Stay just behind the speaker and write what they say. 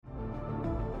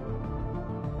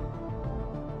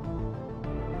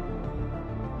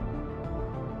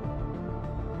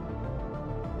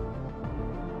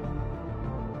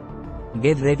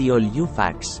Get ready all you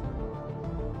facts.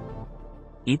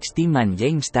 It's Tim and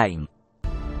James time.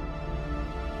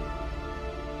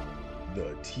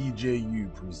 The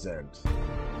TJU present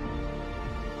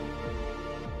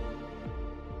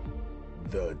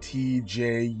The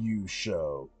TJU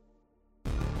Show.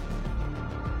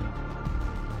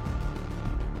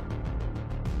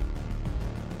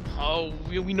 Oh,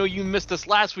 we know you missed us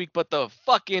last week, but the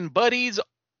fucking buddies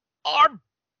are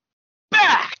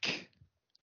back.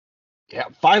 Yeah,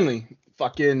 finally,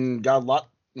 fucking got a lot.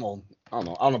 Well, I don't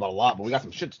know about a lot, but we got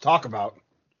some shit to talk about.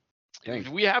 Thanks.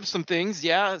 We have some things,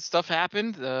 yeah. Stuff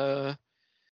happened.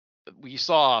 We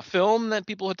saw a film that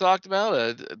people had talked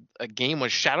about. A game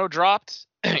was shadow dropped,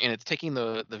 and it's taking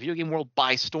the video game world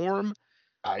by storm.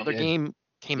 Another game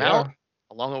came out,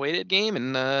 a long-awaited game,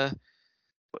 and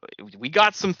we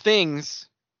got some things.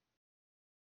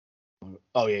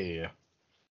 Oh yeah.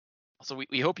 So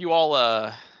we hope you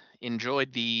all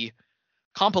enjoyed the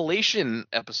compilation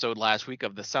episode last week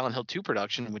of the Silent Hill 2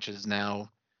 production, which is now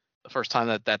the first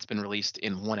time that's been released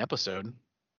in one episode.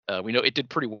 We know it did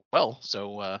pretty well,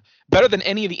 so better than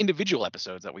any of the individual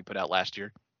episodes that we put out last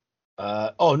year.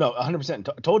 Oh no,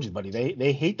 100%. Told you, buddy.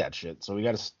 They hate that shit, so we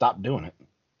got to stop doing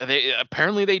it.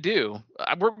 Apparently they do.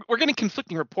 We're getting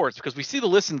conflicting reports because we see the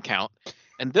listen count,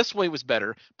 and this way was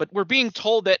better. But we're being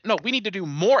told that no, we need to do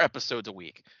more episodes a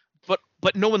week.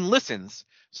 But no one listens,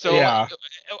 so yeah.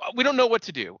 We don't know what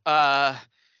to do.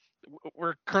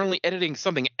 We're currently editing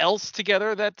something else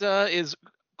together that is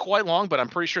quite long, but I'm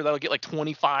pretty sure that'll get like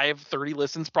 25, 30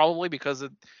 listens probably because the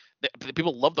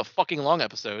people love the fucking long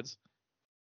episodes.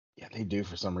 Yeah, they do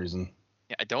for some reason.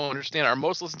 Yeah, I don't understand. Our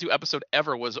most listened to episode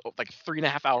ever was like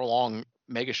 3.5 hour long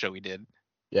mega show we did.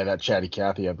 Yeah, that Chatty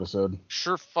Cathy episode.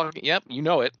 Sure fucking, yep, you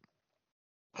know it.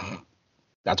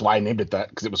 That's why I named it that,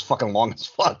 because it was fucking long as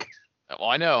fuck. Well,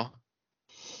 I know.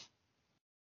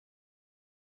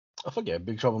 Oh fuck yeah,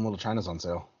 Big Trouble in Little China's on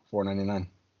sale, $4.99.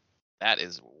 That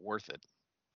is worth it.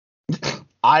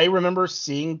 I remember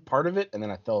seeing part of it and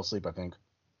then I fell asleep, I think.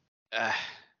 I'm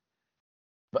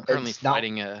But currently it's not,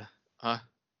 fighting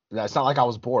it's not like I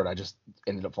was bored. I just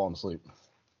ended up falling asleep.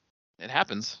 It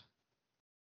happens.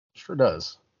 Sure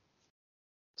does.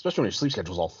 Especially when your sleep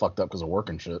schedule's all fucked up because of work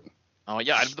and shit. Oh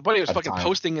yeah, the buddy was At the fucking time.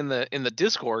 posting in the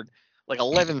Discord like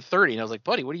 11:30, and I was like,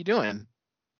 buddy, what are you doing?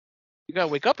 You gotta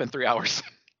wake up in 3 hours. I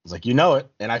was like, you know it.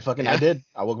 And I did.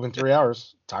 I woke up in 3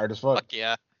 hours. Tired as fuck. Fuck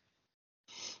yeah.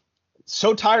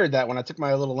 So tired that when I took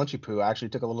my little lunchy poo, I actually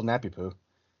took a little nappy poo.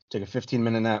 Took a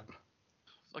 15-minute nap.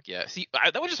 Fuck yeah. See,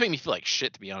 that would just make me feel like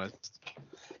shit, to be honest.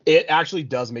 It actually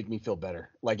does make me feel better.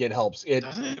 Like, it helps.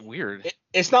 Doesn't it? Weird.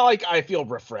 It's not like I feel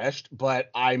refreshed, but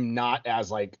I'm not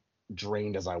as, like,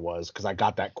 drained as I was because I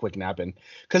got that quick nap in.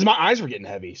 Because my eyes were getting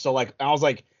heavy. So, like, I was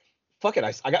like, fuck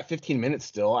it. I got 15 minutes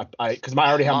still. Because I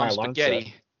already had my alarm set.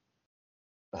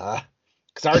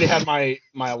 Because I already had my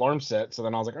alarm set. So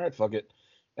then I was like, all right, fuck it.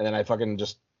 And then I fucking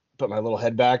just put my little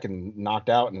head back and knocked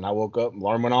out. And I woke up,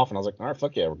 alarm went off, and I was like, all right,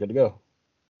 fuck yeah, we're good to go.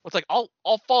 Well, it's like I'll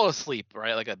fall asleep,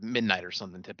 right? Like at midnight or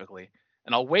something typically.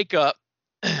 And I'll wake up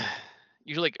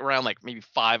usually like around like maybe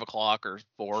 5 o'clock or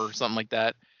 4 or something like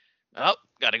that. Oh,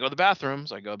 gotta go to the bathroom.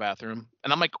 So I go to the bathroom.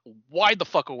 And I'm like wide the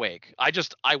fuck awake. I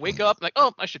wake up like,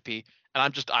 oh, I should pee. And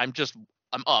I'm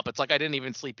up. It's like I didn't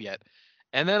even sleep yet.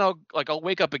 And then I'll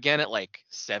wake up again at like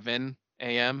 7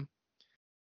 a.m.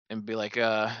 and be like,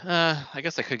 I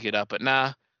guess I could get up, but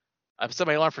nah. I've set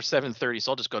my alarm for 7:30,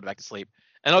 so I'll just go back to sleep.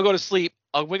 And I'll go to sleep.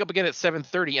 I'll wake up again at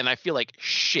 7:30, and I feel like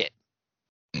shit.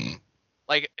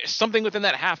 Like something within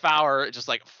that half hour, just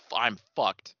like I'm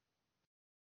fucked.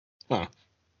 Huh. I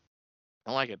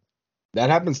don't like it.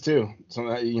 That happens too.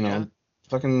 So,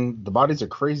 fucking the body's a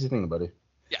crazy thing, buddy.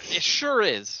 Yeah, it sure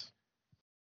is.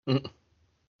 Mhm.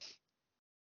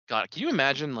 God, can you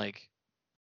imagine like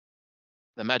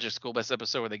the Magic School Bus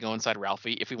episode where they go inside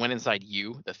Ralphie? If we went inside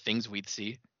you, the things we'd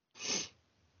see.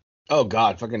 Oh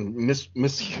God, fucking Miss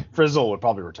Frizzle would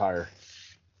probably retire.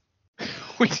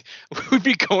 We'd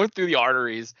be going through the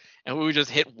arteries and we would just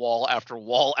hit wall after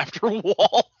wall after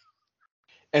wall.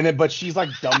 And then, but she's like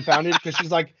dumbfounded because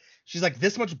she's like,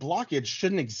 this much blockage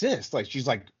shouldn't exist. Like, she's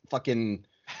like fucking.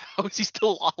 How is he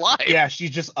still alive? Yeah,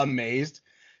 she's just amazed.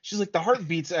 She's like, the heart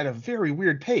beats at a very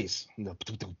weird pace. There's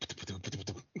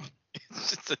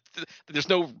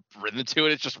no rhythm to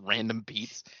it. It's just random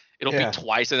beats. It'll beat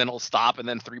twice and then it'll stop and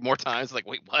then 3 more times. Like,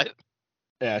 wait, what?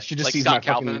 Yeah, she just like sees Scott my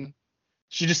Calvin. fucking.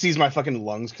 She just sees my fucking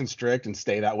lungs constrict and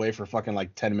stay that way for fucking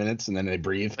like 10 minutes and then they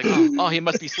breathe. Like, oh, he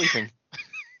must be sleeping.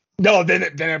 No, then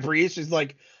it breathes. She's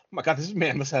like, oh my God, this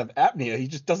man must have apnea. He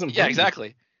just doesn't breathe. Yeah,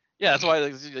 exactly. Yeah, that's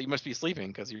why you must be sleeping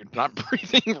because you're not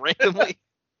breathing randomly.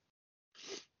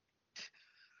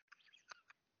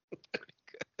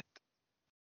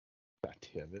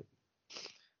 of it.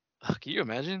 Can you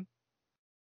imagine?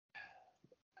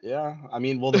 Yeah, I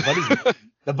mean, well,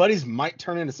 the buddies might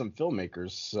turn into some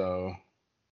filmmakers, so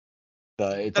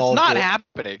it's That's all not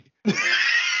happening.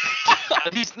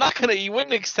 He's not gonna. He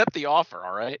wouldn't accept the offer.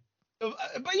 All right.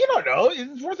 But you don't know.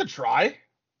 It's worth a try.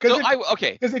 So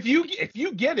Because if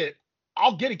you get it,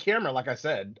 I'll get a camera. Like I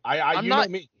said, you know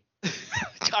me.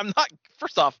 I'm not.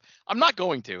 First off, I'm not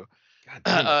going to. God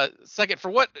damn it. Second, for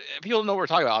what people know what we're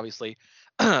talking about, obviously,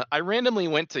 I randomly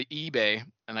went to eBay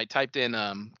and I typed in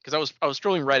because I was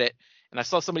scrolling Reddit and I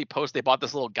saw somebody post they bought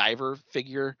this little Guyver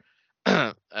figure,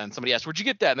 and somebody asked, "Where'd you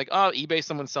get that?" And like, "Oh, eBay,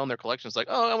 someone's selling their collection." It's like,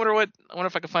 "Oh, I wonder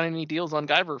if I can find any deals on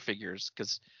Guyver figures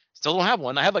because still don't have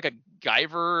one. I have like a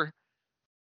Guyver."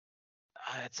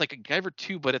 It's like a Guyver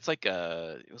 2, but it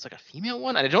was like a female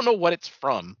one, and I don't know what it's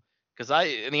from because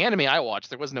in the anime I watched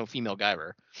there was no female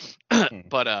Guyver,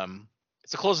 but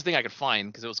it's the closest thing I could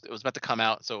find because it was about to come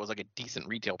out, so it was like a decent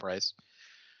retail price.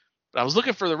 But I was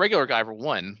looking for the regular Guyver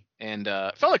 1, and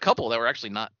found a couple that were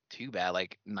actually not too bad,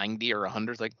 like 90 or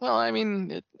 100. Like, well, I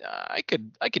mean, I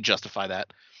could justify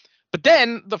that. But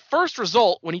then the first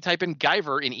result when you type in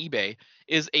Guyver in eBay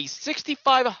is a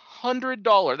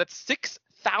 $6,500. That's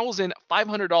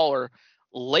 $6,500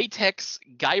 latex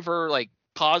Guyver like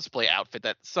cosplay outfit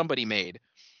that somebody made.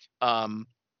 And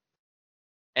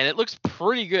it looks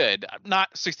pretty good.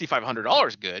 Not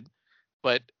 $6,500 good,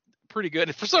 but pretty good.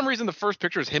 And for some reason, the first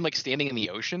picture is him like standing in the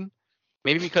ocean.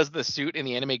 Maybe because the suit in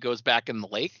the anime goes back in the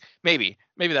lake. Maybe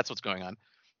that's what's going on.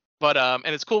 But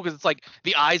and it's cool because it's like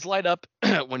the eyes light up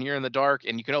when you're in the dark,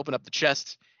 and you can open up the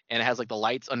chest, and it has like the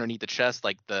lights underneath the chest,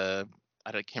 like I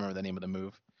can't remember the name of the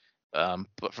move.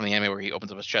 But from the anime where he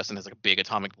opens up his chest and has like a big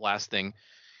atomic blast thing.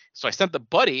 So I sent the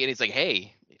buddy, and he's like,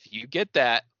 "Hey, if you get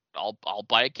that, I'll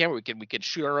buy a camera. We could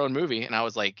shoot our own movie." And I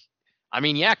was like, "I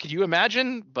mean, yeah, could you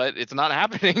imagine? But it's not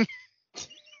happening."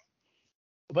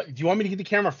 But do you want me to get the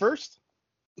camera first?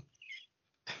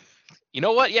 You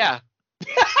know what? Yeah.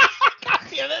 God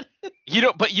damn it.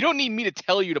 You don't need me to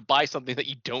tell you to buy something that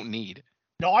you don't need.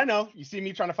 No, I know. You see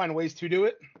me trying to find ways to do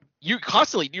it. You're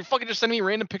fucking just sending me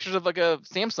random pictures of like a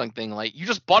Samsung thing. Like you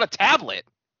just bought a tablet.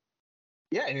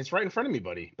 Yeah, and it's right in front of me,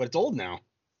 buddy. But it's old now.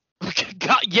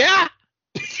 God, yeah.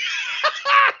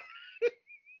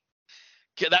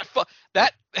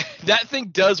 that thing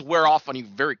does wear off on you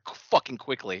very fucking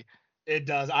quickly. It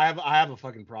does. I have a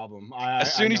fucking problem.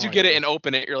 As soon as you get it and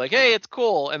open it, you're like, "Hey, it's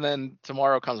cool." And then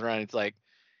tomorrow comes around, and it's like,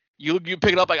 you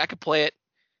pick it up like I could play it.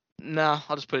 No,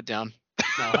 I'll just put it down.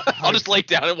 No, I'll just lay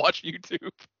down and watch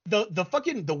YouTube.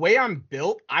 The way I'm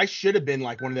built, I should have been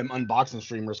like one of them unboxing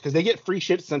streamers because they get free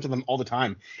shit sent to them all the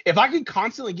time. If I could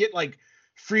constantly get like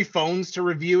free phones to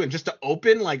review and just to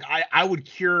open, like I would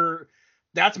cure.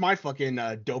 That's my fucking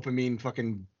dopamine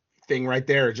fucking thing right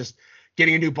there. Just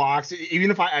getting a new box,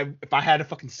 even if I had to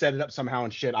fucking set it up somehow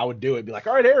and shit, I would do it. Be like,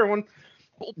 all right, hey, everyone.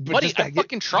 Well, buddy, I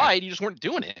fucking tried. You just weren't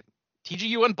doing it.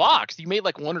 TGU Unboxed. You made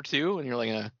like one or two, and you're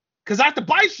like, Because I have to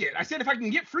buy shit. I said if I can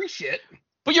get free shit.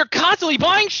 But you're constantly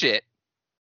buying shit.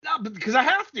 No, but because I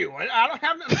have to. I don't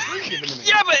have nothing free given to me.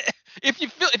 Yeah, but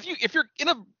if you're in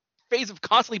a phase of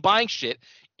constantly buying shit,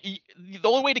 the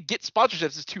only way to get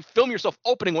sponsorships is to film yourself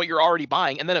opening what you're already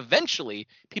buying, and then eventually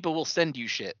people will send you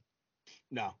shit.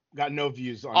 No, got no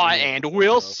views on. And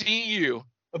we'll see you.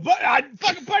 But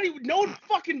fucking buddy, no one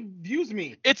fucking views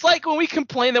me. It's like when we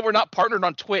complain that we're not partnered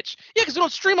on Twitch. Yeah, because we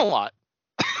don't stream a lot.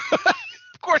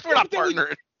 Of course we're not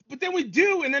partnered. But then we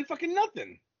do, and then fucking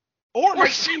nothing. Or my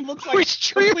stream looks like we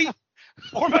stream. Complete,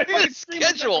 or my fucking stream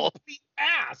schedule. looks like complete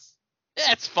ass.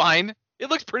 Yeah, it's fine. It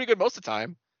looks pretty good most of the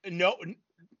time. No.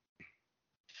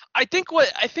 I think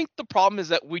the problem is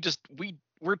that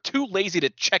we're too lazy to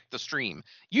check the stream.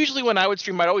 Usually when I would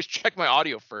stream, I'd always check my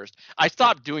audio first. I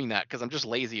stopped doing that because I'm just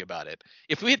lazy about it.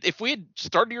 If we had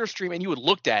started your stream and you had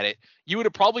looked at it, you would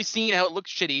have probably seen how it looked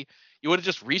shitty. You would have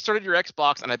just restarted your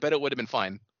Xbox, and I bet it would have been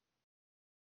fine.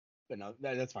 But no,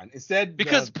 that's fine. Instead,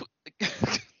 because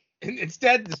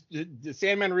the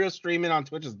Sandman Rio streaming on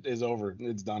Twitch is over.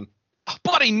 It's done. Oh,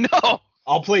 buddy, no.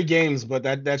 I'll play games, but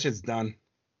that shit's done.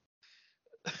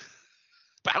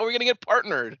 But how are we gonna get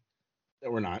partnered?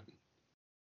 We're not.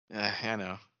 I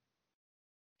know.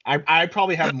 I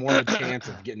probably have more of a chance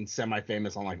of getting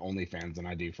semi-famous on like OnlyFans than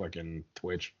I do fucking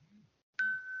Twitch.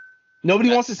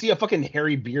 Nobody wants to see a fucking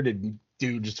hairy bearded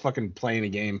dude just fucking playing a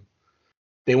game.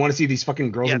 They want to see these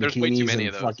fucking girls in there's way too bikinis many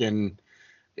and of those. fucking.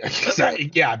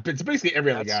 Yeah, it's basically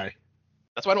every other guy.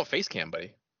 That's why I don't face cam,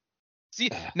 buddy.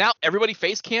 See, now everybody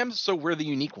face cams, so we're the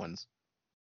unique ones.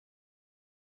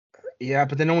 Yeah,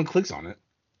 but then no one clicks on it.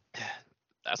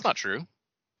 That's not true.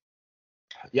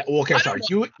 Yeah, well, okay, sorry.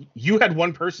 You had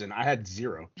one person. I had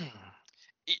 0.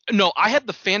 No, I had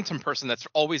the phantom person that's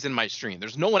always in my stream.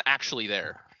 There's no one actually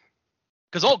there.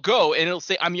 Because I'll go and it'll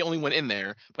say I'm the only one in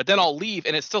there, but then I'll leave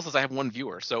and it still says I have one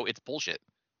viewer, so it's bullshit.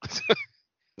 I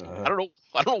don't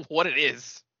know what it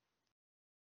is.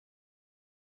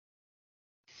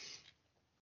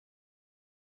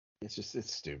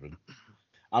 It's stupid.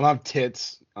 I don't have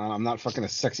tits. I'm not fucking a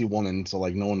sexy woman, so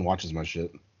like no one watches my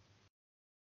shit.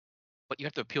 But you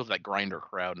have to appeal to that Grinder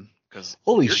crowd because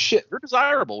Holy shit, you're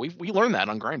desirable. We learned that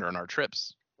on Grinder on our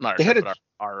trips, not our They had trip, but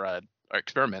our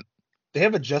experiment. they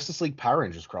have a Justice League Power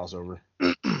Rangers crossover.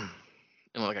 And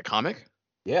like a comic,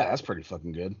 Yeah, that's pretty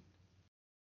fucking good.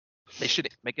 they should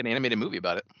make an animated movie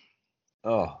about it.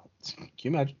 Oh, can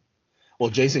you imagine? Well,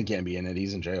 Jason can't be in it.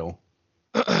 He's in jail.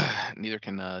 Neither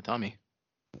can Tommy.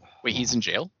 Wait, he's in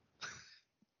jail?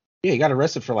 Yeah, he got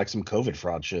arrested for like some COVID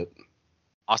fraud shit.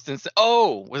 Was it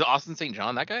Austin St.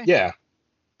 John, that guy? Yeah.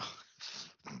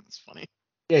 It's funny.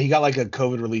 Yeah, he got like a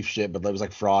COVID relief shit, but that was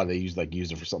like fraud. They used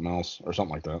it for something else or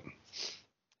something like that.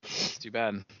 It's too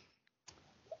bad.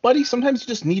 Buddy, sometimes you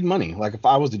just need money. Like if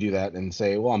I was to do that and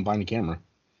say, well, I'm buying a camera.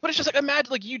 But it's just like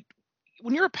imagine like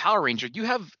when you're a Power Ranger, you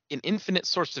have an infinite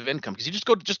source of income because you just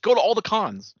go to all the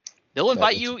cons. They'll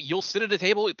invite you. You'll sit at a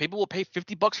table. People will pay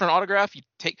 $50 for an autograph. You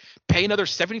pay another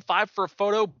 $75 for a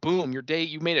photo. Boom,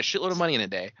 you made a shitload of money in a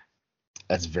day.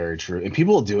 That's very true. And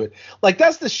people will do it. Like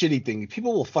that's the shitty thing.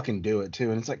 People will fucking do it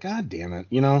too. And it's like, God damn it,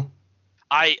 you know?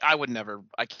 I would never.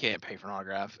 I can't pay for an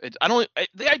autograph. I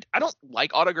don't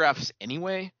like autographs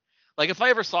anyway. Like if I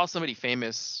ever saw somebody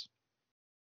famous,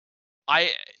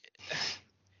 it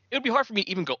would be hard for me to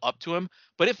even go up to him.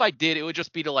 But if I did, it would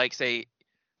just be to like say,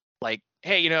 like,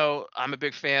 hey, I'm a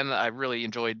big fan. I really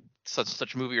enjoyed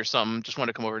such a movie or something. Just want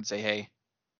to come over and say hey,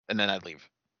 and then I'd leave.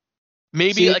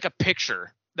 Maybe like a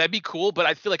picture. That'd be cool, but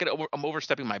I feel like I'm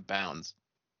overstepping my bounds.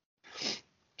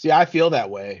 See, I feel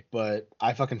that way, but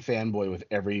I fucking fanboy with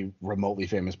every remotely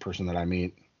famous person that I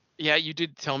meet. Yeah, you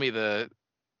did tell me I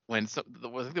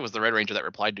think it was the Red Ranger that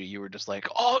replied to you. You were just like,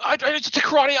 oh, I just did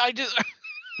karate.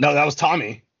 No, that was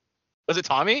Tommy. Was it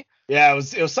Tommy? Yeah, it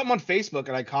was something on Facebook,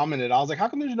 and I commented. I was like, how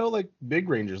come there's no like big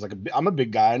Rangers? Like I'm a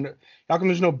big guy, and how come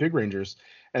there's no big Rangers?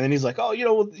 And then he's like, oh,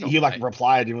 he like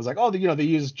replied. He was like, oh, they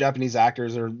use Japanese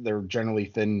actors, or they're generally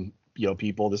thin,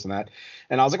 people, this and that.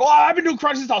 And I was like, oh, I've been doing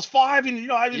karate since I was 5,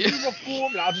 and I've been doing cool.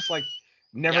 And I was just like,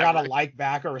 never got a like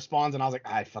back or response. And I was like,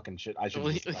 I fucking shit. I should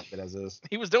just left it as is.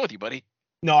 He was done with you, buddy.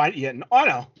 No, I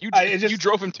know. You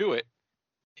drove him to it.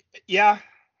 Yeah,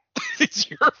 it's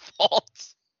your fault.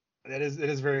 It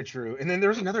is very true. And then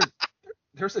there's another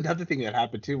thing that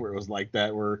happened too, where it was like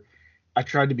that, where I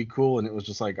tried to be cool, and it was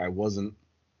just like I wasn't.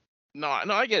 No,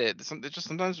 I get it. It's just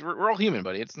sometimes we're all human,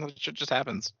 buddy. Shit just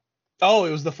happens. Oh,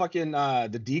 it was the fucking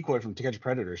the decoy from To Catch a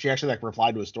Predator. She actually like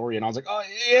replied to a story, and I was like, oh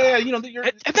yeah, you're.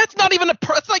 And that's not even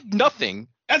that's like nothing.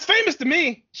 That's famous to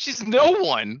me. She's no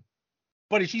one.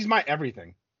 Buddy, she's my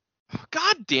everything.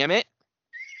 God damn it.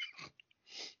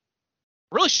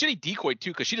 Really shitty decoy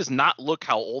too, because she does not look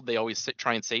how old they always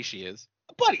try and say she is.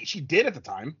 Buddy, she did at the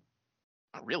time.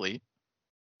 Not really.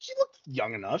 She looked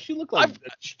young enough. She looked like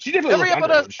she definitely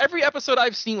every episode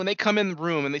I've seen when they come in the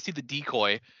room and they see the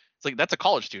decoy, it's like that's a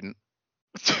college student.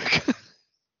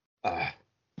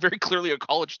 Very clearly a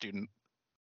college student.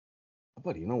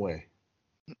 Buddy, no way.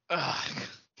 I'm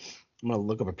gonna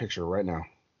look up a picture right now.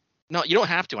 No, you don't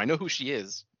have to. I know who she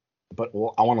is. But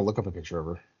I want to look up a picture of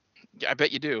her. Yeah, I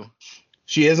bet you do.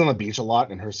 She is on the beach a lot,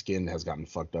 and her skin has gotten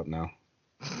fucked up now.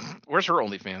 Where's her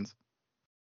OnlyFans?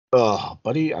 Oh,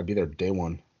 buddy, I'd be there day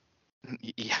one.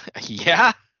 Yeah.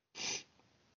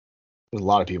 There's a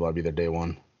lot of people I'd be there day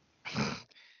one. So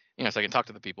I can talk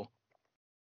to the people.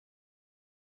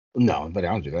 No, but I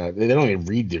don't do that. They don't even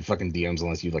read the fucking DMs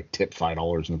unless you like tip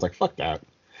 $5, and it's like, fuck that.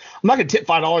 I'm not gonna tip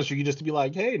 $5 for you just to be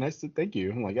like, hey, thank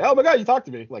you. I'm like, oh my god, you talked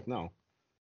to me. Like, no.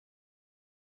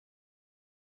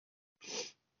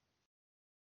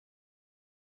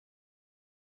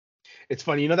 It's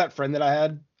funny, that friend that I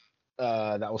had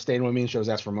that was staying with me and she was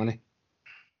asking for money.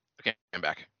 Okay, I'm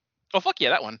back. Oh fuck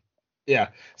yeah, that one. Yeah.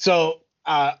 So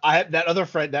I had that other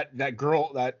friend, that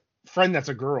girl, that friend that's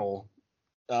a girl,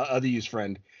 other used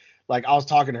friend. Like I was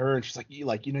talking to her and she's like, you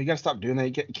gotta stop doing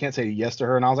that. You can't say yes to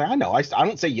her. And I was like, I know, I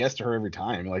don't say yes to her every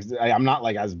time. Like I'm not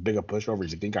like as big a pushover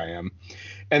as you think I am.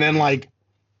 And then like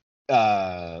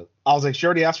I was like, she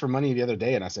already asked for money the other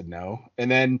day, and I said no.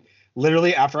 And then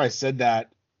literally after I said that,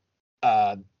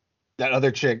 that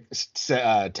other chick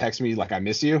texted me like, I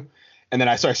miss you. And then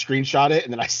I screenshot it,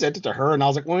 and then I sent it to her, and I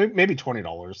was like, well, maybe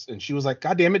 $20. And she was like,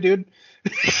 God damn it, dude.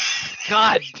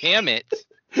 God damn it.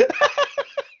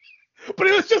 But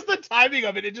it was just the timing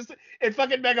of it. It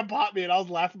fucking mega popped me, and I was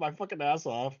laughing my fucking ass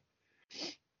off.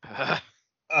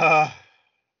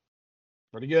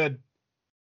 Pretty good.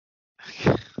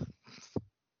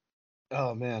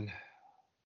 Oh man.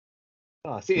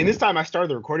 See, and this time I started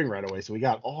the recording right away, so we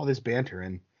got all this banter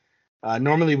in.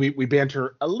 Normally we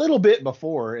banter a little bit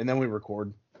before and then we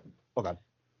record. Oh god.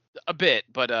 A bit,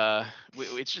 but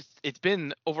it's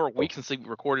been over a week since we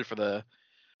recorded for the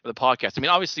podcast. I mean,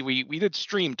 obviously we did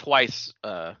stream twice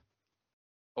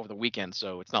over the weekend,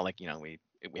 so it's not like we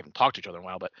haven't talked to each other in a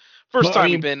while. But first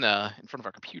time we've been in front of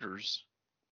our computers.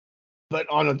 But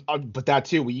but that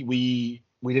too, we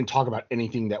didn't talk about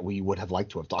anything that we would have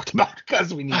liked to have talked about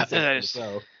because we need to say the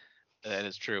show. That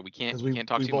is true. We can't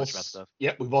talk too much about stuff.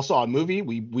 Yeah, we've all saw a movie.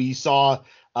 We saw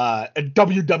a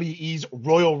WWE's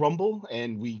Royal Rumble,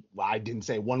 and I didn't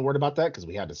say one word about that because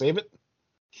we had to save it.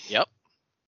 Yep.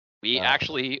 We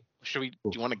actually do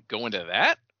you want to go into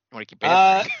that? You want to keep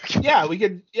it? Yeah, we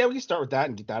could start with that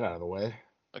and get that out of the way.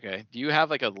 Okay. Do you have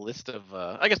like a list of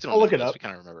I guess I'll look it up. We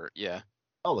kind of remember it. Yeah.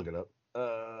 I'll look it up.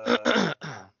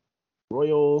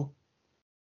 Royal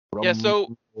Rumble. Yeah,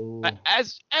 so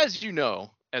as you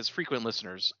know, as frequent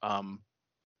listeners,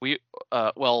 we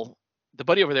the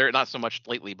buddy over there, not so much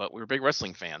lately, but we were big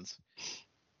wrestling fans.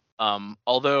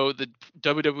 Although the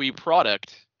WWE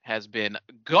product has been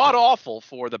god awful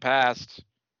for the past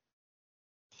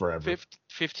forever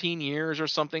 15 years or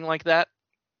something like that.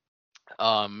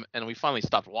 And we finally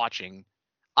stopped watching.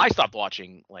 I stopped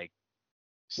watching like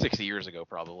 60 years ago,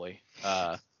 probably.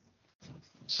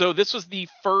 So this was the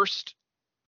first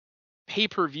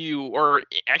pay-per-view, or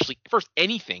actually first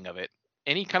anything of it,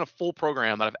 any kind of full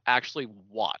program that I've actually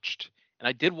watched. And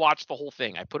I did watch the whole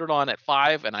thing. I put it on at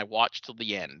 5 and I watched till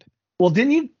the end. Well,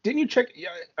 didn't you check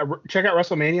out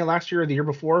WrestleMania last year or the year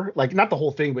before? Like, not the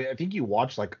whole thing, but I think you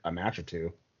watched like a match or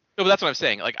two. No, but that's what I'm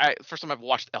saying. Like, first time I've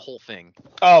watched a whole thing.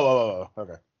 Oh,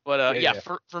 okay. But yeah.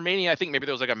 For Mania, I think maybe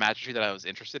there was like a match or two that I was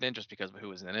interested in just because of who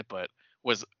was in it. But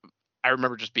I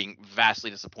remember just being vastly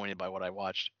disappointed by what I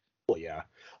watched. Well, yeah.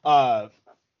 I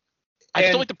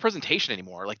just don't like the presentation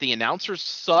anymore. Like, the announcers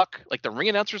suck. Like, the ring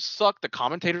announcers suck. The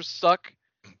commentators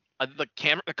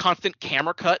the constant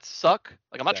camera cuts suck.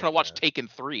 Like, I'm not trying to watch Taken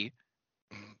 3.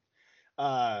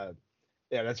 Yeah,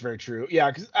 that's very true.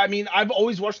 Yeah, because I mean, I've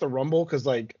always watched the Rumble because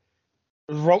like,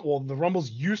 the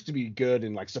Rumbles used to be good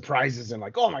and like surprises and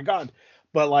like, oh my god,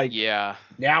 but like, yeah,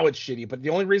 now it's shitty. But the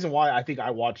only reason why I think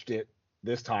I watched it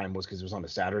this time was because it was on a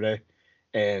Saturday,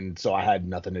 and so I had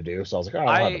nothing to do. So I was like, oh,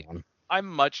 I'll have it on. I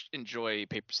much enjoy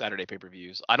Saturday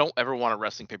pay-per-views. I don't ever want a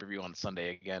wrestling pay-per-view on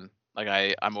Sunday again.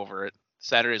 Like, I'm over it.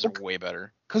 Saturdays are way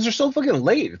better. Because they're so fucking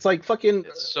late. It's like fucking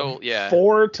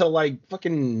 4 to like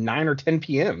fucking 9 or 10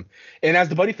 p.m. And as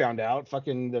the buddy found out,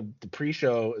 fucking the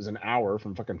pre-show is an hour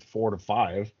from fucking 4 to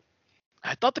 5.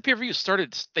 I thought the pay-per-view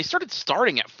started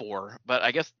starting at 4, but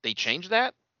I guess they changed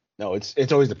that. No,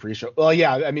 it's always the pre-show. Well,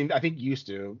 yeah, I mean, I think it used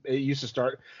to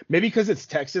start, maybe because it's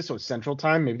Texas, so it's Central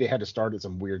Time. Maybe they had to start at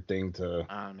some weird thing to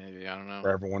maybe, I don't know, for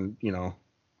everyone,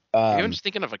 I'm just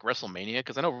thinking of like WrestleMania,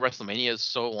 because I know WrestleMania is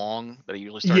so long that it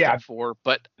usually starts at 4.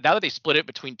 But now that they split it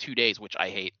between 2 days, which I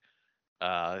hate,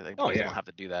 they don't have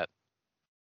to do that.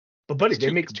 But buddy, they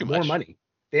make more money.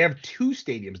 They have 2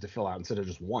 stadiums to fill out instead of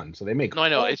just 1, so they make. No, I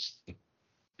know it's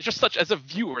just such, as a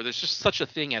viewer, there's just such a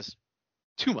thing as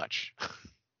too much.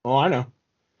 Oh, I know.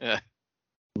 Yeah.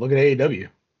 Look at AEW.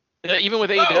 Yeah, even with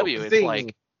AEW, it's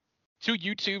like 2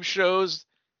 YouTube shows,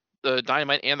 the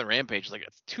Dynamite and the Rampage. Like,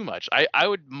 it's too much. I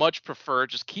would much prefer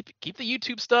just keep the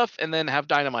YouTube stuff and then have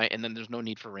Dynamite, and then there's no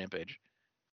need for Rampage.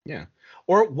 Yeah.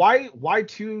 Or why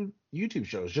 2 YouTube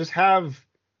shows? Just have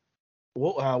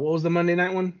what was the Monday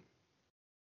night one?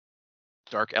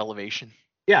 Dark Elevation.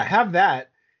 Yeah, have that.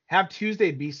 Have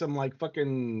Tuesday be some like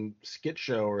fucking skit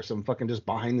show or some fucking just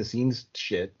behind the scenes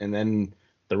shit, and then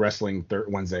the wrestling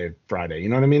Wednesday, Friday. You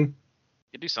know what I mean?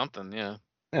 You do something, yeah.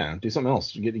 Yeah, do something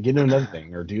else. Get into another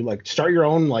thing, or do like start your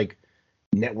own like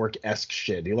network-esque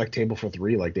shit. Do like Table for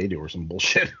 3 like they do, or some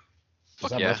bullshit.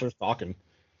 Just have wrestlers talking.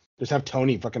 Just have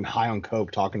Tony fucking high on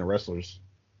coke talking to wrestlers.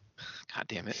 God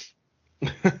damn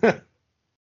it.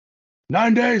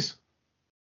 9 days.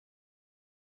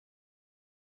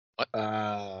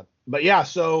 What? But yeah,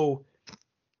 so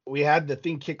we had the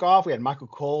thing kick off. We had Michael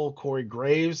Cole, Corey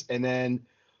Graves, and then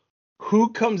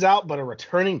who comes out but a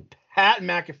returning Pat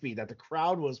McAfee that the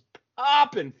crowd was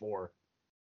popping for.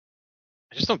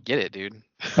 I just don't get it, dude.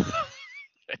 I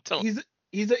don't.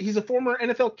 He's a former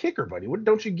NFL kicker, buddy. What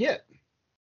don't you get?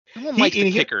 No one likes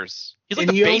the kickers. He's like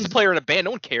the bass player in a band.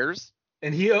 No one cares.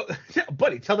 And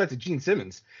buddy, tell that to Gene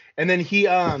Simmons. And then he's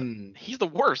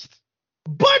the worst.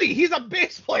 Buddy, he's a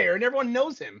bass player and everyone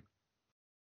knows him.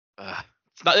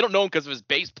 It's not. They don't know him because of his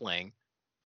bass playing.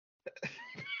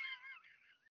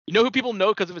 You know who people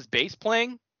know because of his bass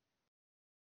playing?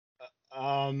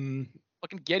 Um,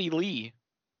 Fucking Geddy Lee.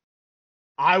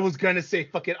 I was gonna say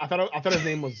fucking. I thought his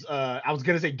name was. I was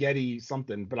gonna say Getty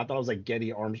something, but I thought it was like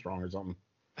Getty Armstrong or something.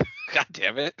 God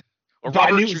damn it. Or But I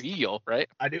Robert knew it was- Trujillo, right?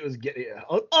 I knew it was Getty.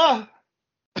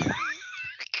 He's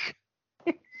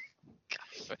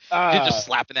just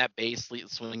slapping that bass,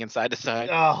 swinging side to side.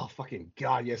 Oh fucking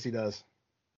god! Yes, he does.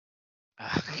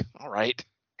 All right.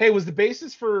 Hey, was the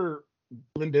basis for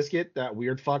Limp Bizkit that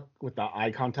weird fuck with the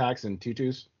eye contacts and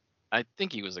tutus? I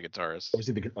think he was a guitarist. Or was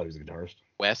he the? Oh, he was the guitarist.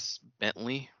 Wes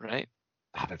Bentley, right?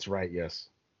 Ah, that's right. Yes.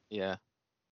 Yeah.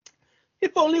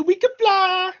 If only we could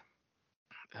fly.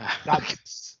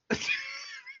 That's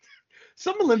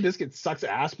some of Limp Bizkit sucks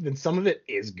ass, but then some of it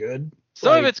is good.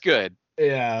 Some of Like, it's good,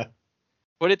 yeah.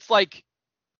 but it's like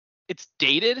it's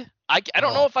dated. I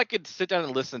don't Oh. know if I could sit down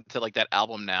and listen to like that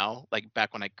album now, like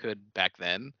back when I could back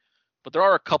then. But there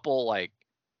are a couple like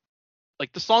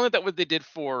the song that they did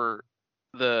for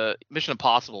the Mission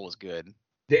Impossible was good.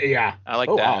 Yeah. I like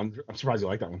Oh that. wow, I'm surprised you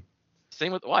like that one.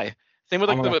 Same with why? Same with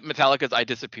I'm like gonna- the Metallica's I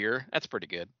Disappear. That's pretty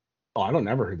good. Oh, I don't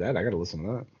never heard that. I gotta listen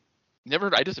to that. Never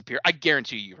heard I Disappear? I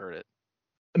guarantee you've heard it.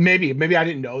 Maybe I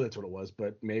didn't know that's what it was,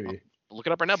 but maybe. Look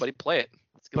it up right now, buddy. Play it.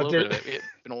 Let's get a But little bit of it. It's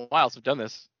been a while since we've done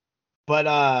this. But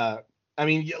I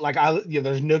mean, like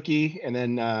there's Nookie and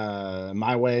then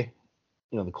My Way,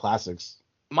 the classics.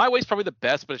 My Way's probably the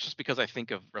best, but it's just because I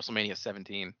think of WrestleMania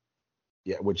 17.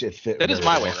 Yeah, which it fit. That is very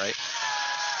My well. Way, right?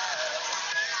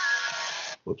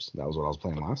 Whoops, that was what I was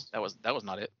playing last. That was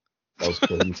not it. That was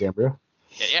Cody Cambria.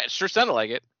 Yeah, it sure sounded like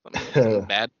it. Something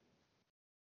bad.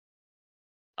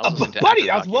 I was listening to Buddy, Actor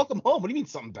that was Hockey. Welcome Home. What do you mean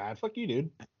something bad? Fuck you, dude.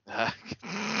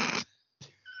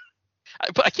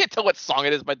 But I can't tell what song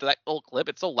it is by that old clip.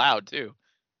 It's so loud too.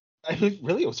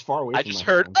 Really, it was far away. I from just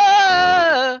my heard phone.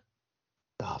 ah.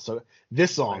 Oh, so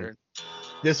this I song, heard-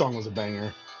 this song was a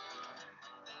banger.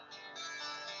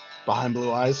 Behind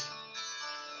Blue Eyes,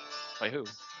 By who?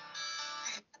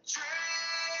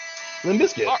 Limp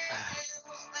Bizkit. Oh,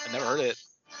 I never heard it.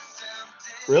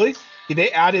 Really? They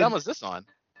What added album was this on?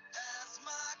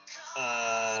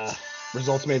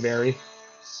 Results May Vary.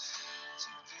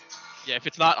 Yeah, if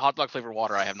it's not hot dog flavored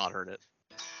water, I have not heard it.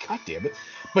 God damn it!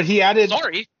 But he added.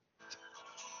 Sorry.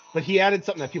 But he added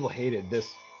something that people hated. This.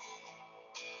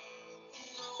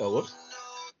 Oh, whoops.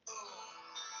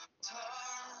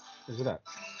 Where's it at?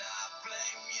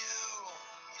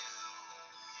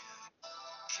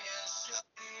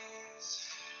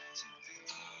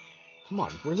 Come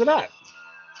on, where's it at?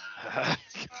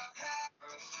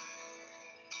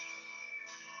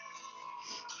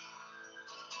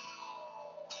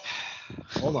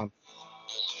 Hold on.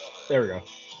 There we go.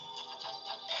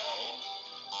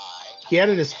 He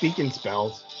added a speaking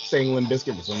spell saying Limp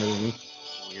Bizkit for some reason.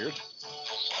 Weird.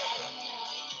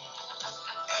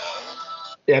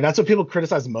 Yeah, that's what people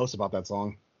criticize most about that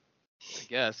song. I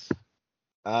guess.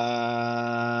 What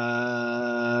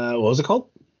was it called?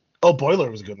 Oh, Boiler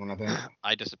was a good one, I think.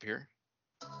 I Disappear.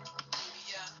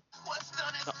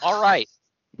 All right.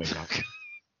 Maybe not.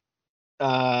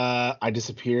 I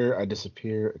disappear.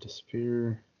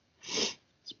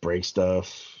 It's break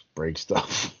stuff.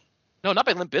 No, not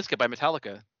by Limp Bizkit, by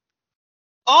Metallica.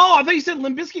 Oh, I thought you said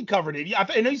Limp Bizkit covered it. Yeah,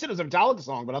 I know you said it was a Metallica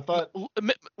song, but I thought.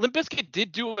 Limp Bizkit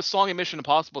did do a song in Mission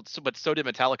Impossible, but so did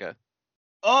Metallica.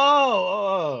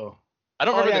 Oh. I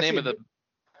don't Oh, remember yeah, the name see, of the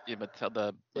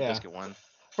Limp Yeah. Bizkit one.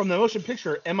 From the motion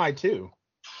picture MI2.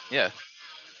 Yeah.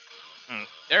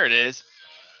 There it is.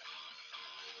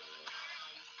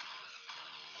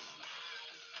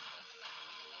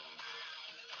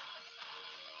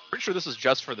 Pretty sure this is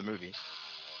just for the movie.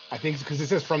 I think because it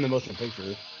says from the motion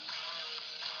picture.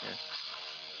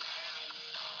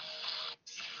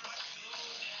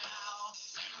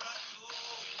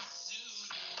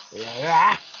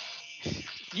 Yeah.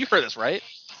 You heard this, right?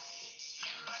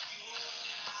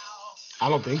 I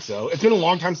don't think so. It's been a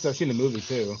long time since I've seen the movie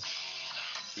too.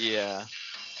 Yeah.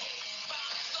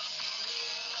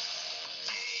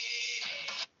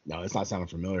 No, it's not sounding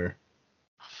familiar.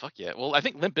 Fuck yeah. Well, I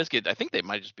think Limp Bizkit, I think they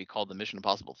might just be called the Mission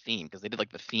Impossible theme because they did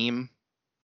like the theme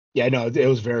Yeah, no, it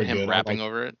was very and him good. rapping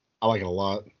over it. I like it a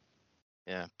lot.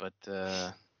 Yeah, but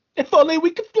If only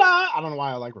we could fly. I don't know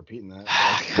why I like repeating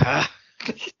that.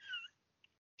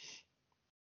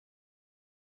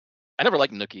 I never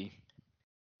liked Nookie.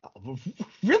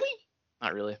 Really?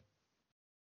 Not really.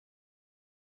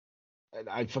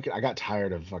 I got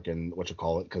tired of fucking what you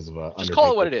call it because of Just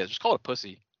call it what it is. Just call it a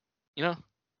pussy. You know?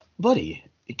 buddy.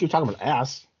 You keep talking about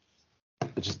ass.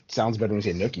 It just sounds better when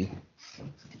you say nookie.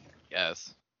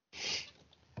 Yes.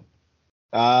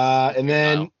 And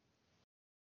then,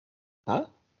 Wow.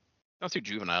 huh? That's too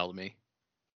juvenile to me.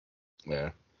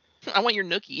 Yeah. I want your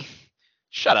nookie.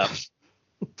 Shut up.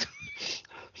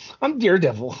 I'm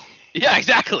Daredevil. Yeah,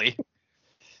 exactly.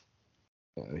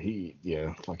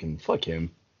 Fucking fuck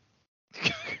him.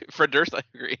 Fred Durst, I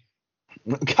agree.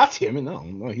 God damn it,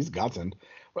 no, he's a godsend.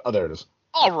 Oh, there it is.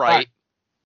 All right.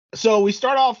 So we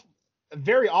start off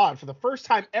very odd. For the first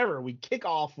time ever, we kick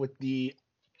off with the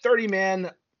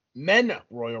 30-man men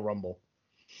Royal Rumble.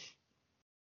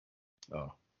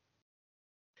 Oh.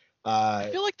 I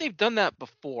feel like they've done that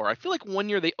before. I feel like one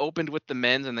year they opened with the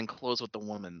men's and then closed with the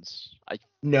women's. The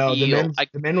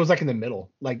men was like in the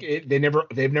middle. Like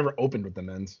they've never opened with the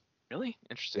men's. Really?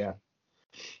 Interesting.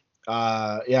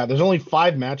 Yeah. There's only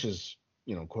 5 matches,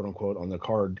 quote unquote, on the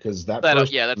card because that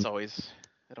always.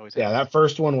 That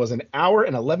first one was an hour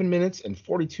and 11 minutes and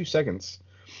 42 seconds.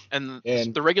 And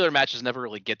the regular matches never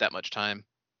really get that much time.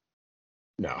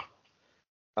 No.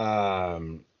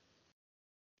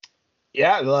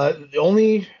 The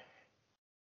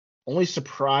only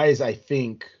surprise I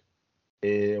think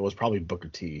it was probably Booker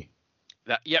T.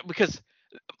 Because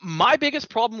my biggest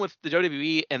problem with the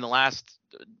WWE in the last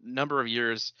number of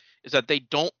years is that they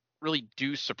don't really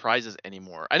do surprises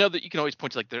anymore. I know that you can always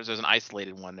point to like there's an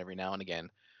isolated one every now and again,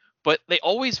 but they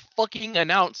always fucking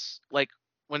announce like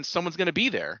when someone's gonna be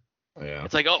there. Yeah.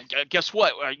 It's like, oh, guess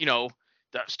what?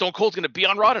 Stone Cold's gonna be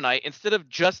on Raw tonight instead of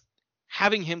just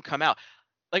having him come out.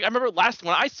 Like I remember last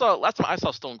time I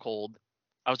saw Stone Cold,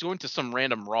 I was going to some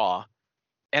random Raw,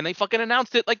 and they fucking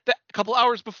announced it like a couple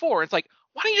hours before. It's like,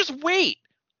 why don't you just wait?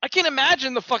 I can't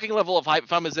imagine the fucking level of hype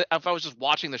if I was just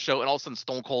watching the show and all of a sudden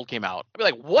Stone Cold came out. I'd be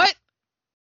like, what?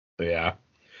 Yeah.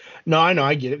 No, I know,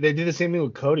 I get it. They did the same thing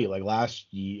with Cody like last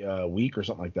week or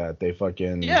something like that. They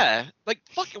fucking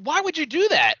why would you do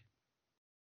that?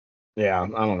 Yeah, I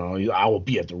don't know. I will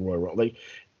be at the Royal Rumble. Like,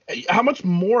 how much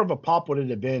more of a pop would it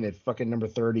have been if fucking number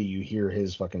 30 you hear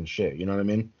his fucking shit? You know what I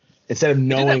mean? Instead of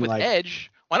knowing like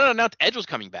Edge, why not announce Edge was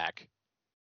coming back?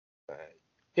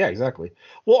 Yeah, exactly.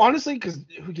 Well, honestly, because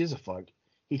who gives a fuck?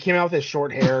 He came out with his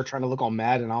short hair, trying to look all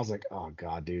mad, and I was like, "Oh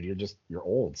God, dude, you're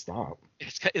old. Stop."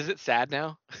 Is it sad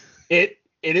now? It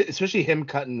is, especially him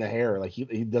cutting the hair. Like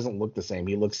he doesn't look the same.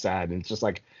 He looks sad, and it's just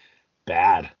like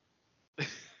bad.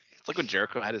 It's like when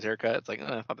Jericho had his haircut. It's like,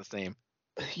 it's not the same.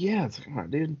 Yeah, it's like, come on,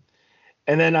 dude.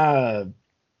 And then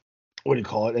what do you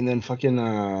call it? And then fucking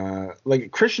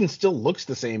like Christian still looks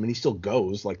the same, and he still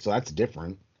goes. Like, so that's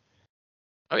different.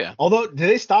 Oh yeah. Although, did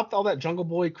they stop all that Jungle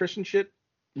Boy Christian shit?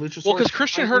 Luchasaurus? Well, because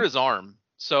Christian hurt his arm,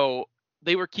 so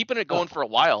they were keeping it going for a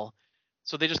while.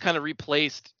 So they just kind of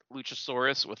replaced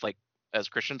Luchasaurus with like as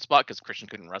Christian's spot because Christian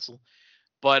couldn't wrestle.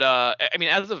 But I mean,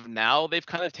 as of now, they've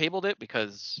kind of tabled it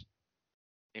because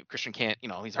Christian can't.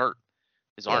 He's hurt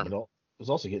his arm. But it was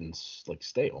also getting like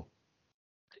stale.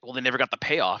 Well, they never got the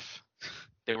payoff.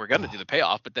 They were gonna do the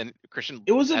payoff, but then Christian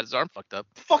had his arm fucked up.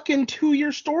 Fucking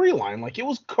 2-year storyline. Like it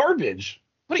was garbage.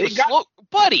 But he was slow,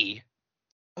 buddy.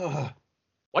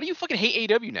 Why do you fucking hate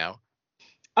AEW now?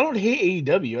 I don't hate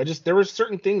AEW. There were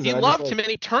certain things he loved him and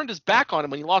he turned his back on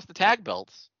him when he lost the tag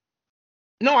belts.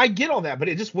 No, I get all that, but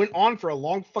it just went on for a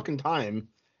long fucking time,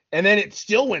 and then it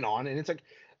still went on, and it's like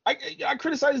I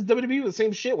criticize WWE with the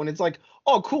same shit when it's like,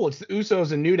 oh cool, it's the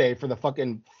Usos and New Day for the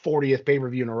fucking 40th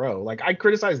pay-per-view in a row. Like I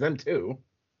criticize them too.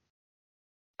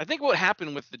 I think what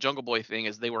happened with the Jungle Boy thing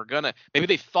is maybe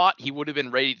they thought he would have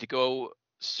been ready to go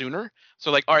sooner.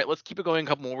 So like, all right, let's keep it going a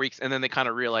couple more weeks. And then they kind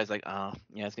of realized like, oh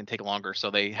yeah, it's going to take longer.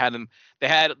 So they had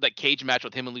that cage match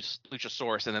with him and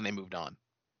Luchasaurus, and then they moved on.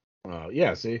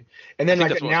 Yeah, see? And then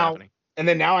like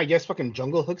now I guess fucking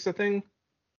Jungle Hook's a thing.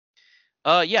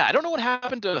 Yeah, I don't know what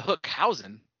happened to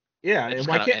Hookhausen. Yeah, and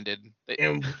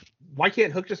why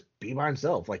can't Hook just be by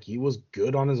himself? Like he was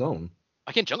good on his own.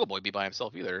 Why can't Jungle Boy be by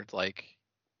himself either? It's like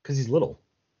because he's little.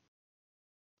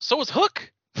 So is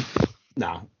Hook.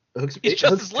 Nah, Hook's just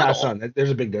as little. Taz's son.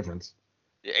 There's a big difference.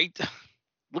 It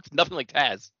looks nothing like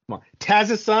Taz. Come on,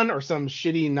 Taz's son or some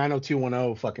shitty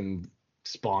 90210 fucking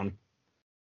spawn.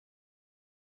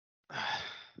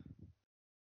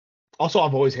 Also,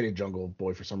 I've always hated Jungle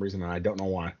Boy for some reason, and I don't know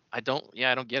why. I don't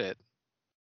get it.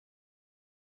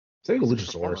 Same with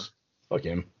Luchasaurus. Fuck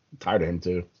him. I'm tired of him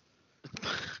too.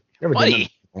 Buddy.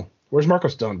 Where's Marco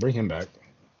Stunt? Bring him back.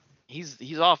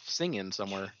 He's off singing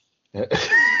somewhere.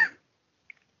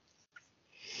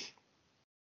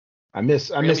 I miss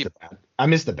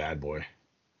the bad boy.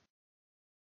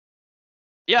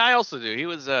 Yeah, I also do. He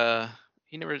was they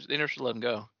never should let him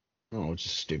go. Oh, it's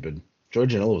just stupid. Joey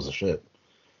Janela was a shit.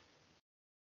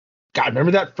 God,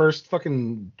 remember that first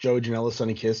fucking Joey Janela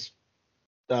Sonny Kiss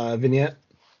vignette?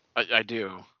 I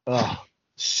do.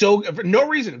 So for no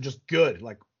reason, just good.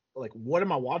 Like what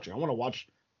am I watching? I want to watch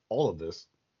all of this.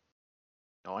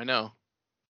 Oh, I know.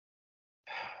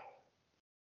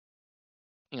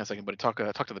 Hang on a second, buddy. Talk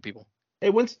to the people.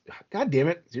 Hey, God damn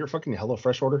it. Is your fucking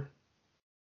HelloFresh order?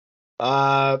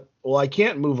 Well, I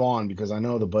can't move on because I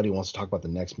know the buddy wants to talk about the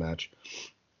next match.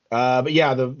 But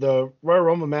yeah, the Royal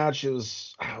Rumble match, it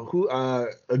was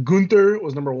Gunther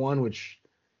was number 1, which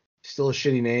still a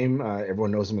shitty name.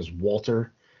 Everyone knows him as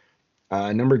Walter.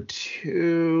 Number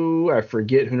 2, I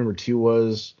forget who number 2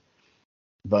 was,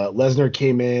 but Lesnar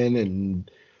came in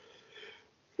and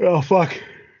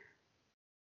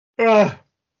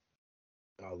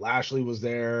Lashley was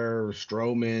there,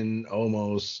 Strowman,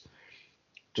 Omos,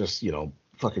 just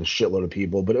fucking shitload of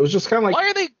people. But it was just kind of like,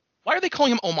 why are they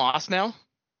calling him Omos now?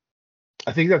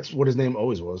 I think that's what his name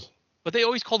always was. But they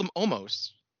always called him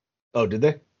Omos. Oh, did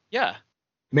they? Yeah.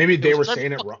 Maybe they were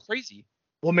saying it wrong. Crazy.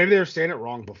 Well, maybe they were saying it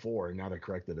wrong before, and now they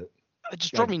corrected it. It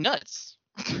just drove me nuts.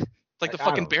 It's like the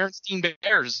fucking Berenstain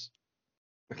Bears.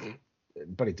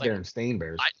 But it's Berenstain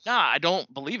Bears. I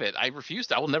don't believe it. I refuse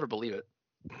to. I will never believe it.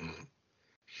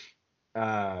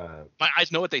 My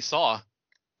eyes know what they saw.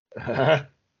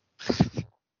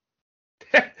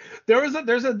 There's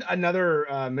another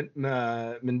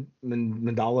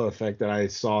Mandela effect that I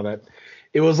saw, that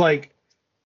it was like,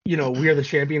 We Are the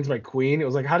Champions by Queen. It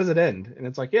was like, how does it end? And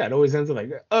it's like, yeah, it always ends with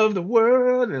like, of the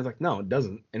world. And it's like, no, it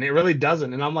doesn't. And it really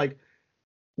doesn't. And I'm like,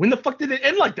 when the fuck did it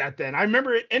end like that then? I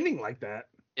remember it ending like that.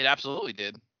 It absolutely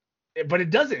did. But it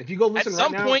doesn't. If you go listen right now.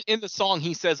 At some point in the song,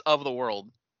 he says of the world.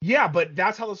 Yeah, but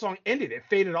that's how the song ended. It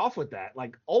faded off with that,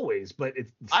 like always, but it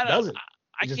doesn't.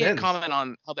 I can't comment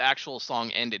on how the actual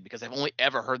song ended because I've only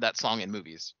ever heard that song in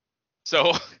movies.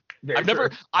 So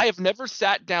I have never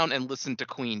sat down and listened to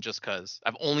Queen just cause.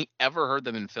 I've only ever heard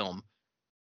them in film.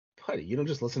 Buddy, you don't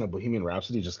just listen to Bohemian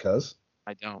Rhapsody just cause?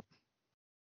 I don't.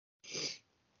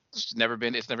 It's never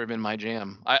been my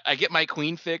jam. I get my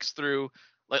Queen fix through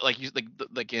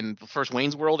like in the first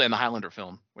Wayne's World and the Highlander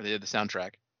film where they did the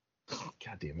soundtrack.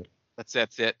 God damn it. That's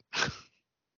it. God,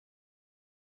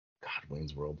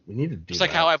 Wayne's World. We need to do Just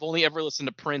like how I've only ever listened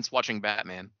to Prince watching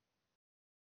Batman.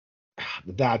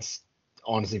 That's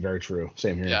honestly very true.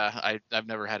 Same here. Yeah, I've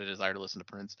never had a desire to listen to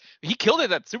Prince. He killed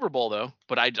it at Super Bowl though,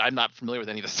 but I'm not familiar with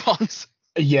any of the songs.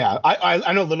 Yeah,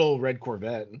 I know Little Red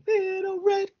Corvette. Little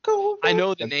Red Corvette. I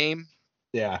know the name.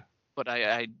 Yeah. But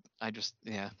I just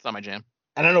it's not my jam.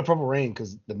 And I know Purple Rain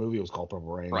because the movie was called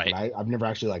Purple Rain. Right. But I've never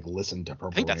actually listened to Purple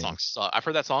Rain. I think that song sucks. I've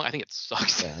heard that song. I think it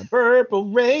sucks. Yeah. Purple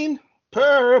Rain.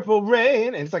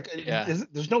 And it's like,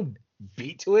 there's no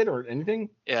beat to it or anything.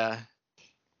 Yeah.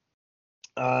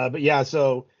 But yeah,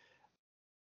 so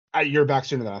you're back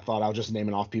sooner than I thought. I was just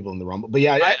naming off people in the Rumble. But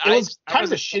yeah, it was kind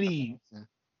of a shitty.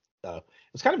 It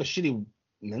was kind of a shitty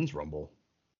men's Rumble.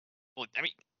 Well, I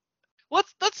mean,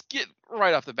 let's get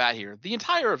right off the bat here. The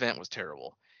entire event was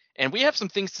terrible. And we have some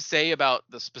things to say about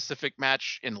the specific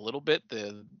match in a little bit.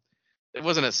 It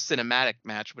wasn't a cinematic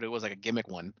match, but it was like a gimmick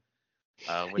one.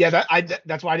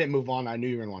 That's why I didn't move on. I knew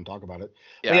you were gonna want to talk about it.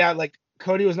 Yeah, but yeah, like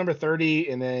Cody was number 30,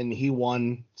 and then he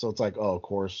won. So it's like, oh, of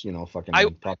course, fucking. I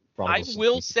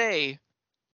will say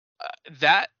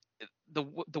that the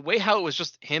way how it was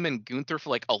just him and Gunther for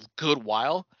like a good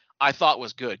while, I thought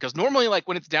was good, because normally like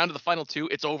when it's down to the final two,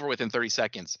 it's over within 30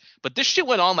 seconds. But this shit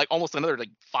went on like almost another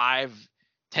like 5-10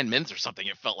 minutes or something.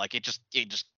 It felt like it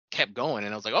just kept going,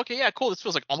 and I was like, okay, yeah, cool. This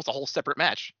feels like almost a whole separate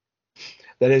match.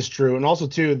 That is true, and also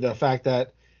too the fact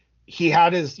that he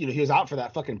had his, he was out for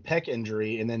that fucking pec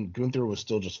injury, and then Gunther was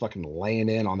still just fucking laying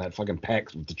in on that fucking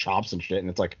pec with the chops and shit, and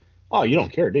it's like, oh, you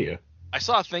don't care, do you? I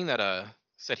saw a thing that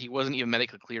said he wasn't even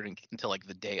medically cleared until like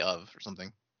the day of or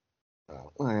something.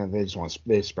 Well,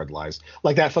 they spread lies.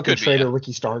 Like that fucking traitor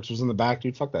Ricky Starks was in the back,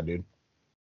 dude. Fuck that dude.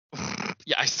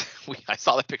 Yeah, I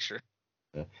saw that picture.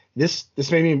 Yeah. This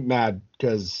made me mad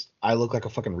because I look like a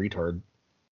fucking retard.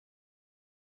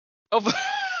 Oh,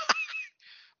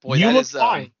 boy, you look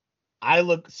fine. I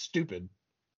look stupid.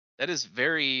 That is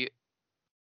very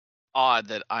odd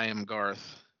that I am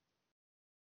Garth.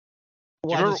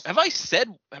 Well, have I said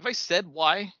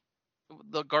why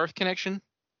the Garth connection?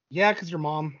 Yeah, because your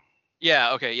mom.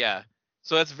 Yeah. Okay. Yeah.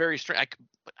 So that's very strange.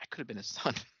 I could have been his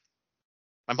son.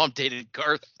 My mom dated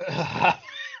Garth.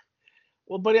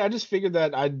 Well, buddy, I just figured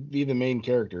that I'd be the main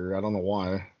character. I don't know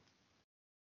why.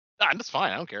 Nah, that's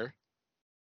fine. I don't care.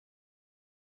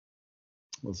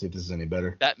 Let's see if this is any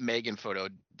better. That Megan photo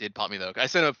did pop me though. I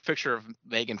sent a picture of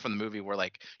Megan from the movie where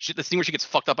like the scene where she gets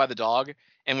fucked up by the dog,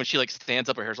 and when she like stands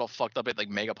up, her hair's all fucked up. It like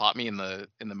mega popped me in the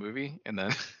movie, and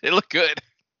then it looked good.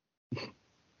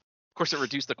 Of course, it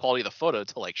reduced the quality of the photo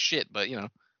to like shit, but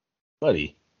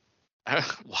buddy, I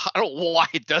don't know why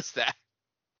it does that.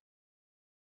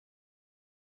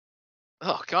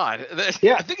 Oh God.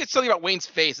 Yeah. I think it's something about Wayne's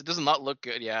face. It does not look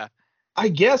good. Yeah. I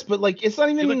guess, but like it's not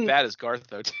He looked even. bad as Garth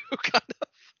though too. God.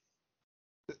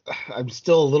 I'm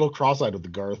still a little cross-eyed with the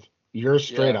Garth. You're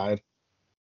straight-eyed. I'm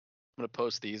gonna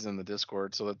post these in the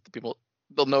Discord so that the people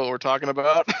they'll know what we're talking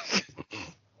about.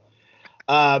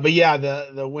 But yeah,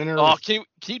 the winner. Oh, can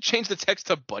you change the text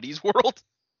to Buddy's World?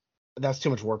 That's too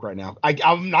much work right now.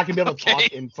 I'm not gonna be able to Okay.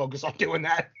 talk and focus on doing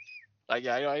that.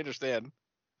 Yeah, I understand.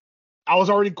 I was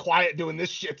already quiet doing this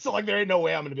shit, so like there ain't no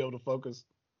way I'm gonna be able to focus.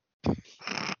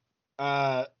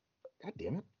 God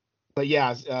damn it. But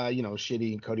yeah,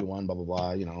 shitty. Cody won. Blah blah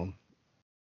blah.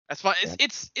 That's fine. Yeah.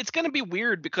 It's gonna be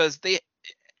weird because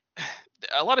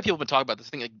a lot of people have been talking about this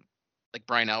thing like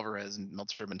Brian Alvarez and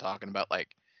Meltzer have been talking about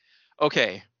like,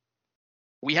 okay,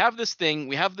 we have this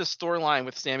storyline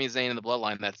with Sami Zayn and the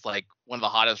Bloodline that's like one of the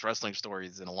hottest wrestling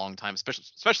stories in a long time,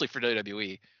 especially for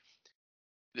WWE.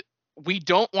 We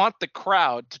don't want the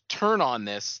crowd to turn on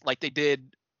this like they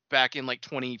did back in like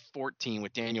 2014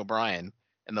 with Daniel Bryan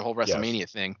and the whole WrestleMania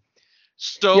thing.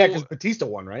 So yeah, because Batista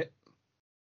won, right?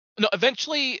 No,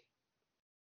 eventually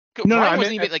No, Bryan I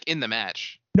wasn't meant- even like in the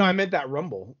match. No, I meant that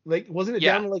Rumble. Like, wasn't it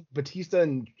Yeah. down to like Batista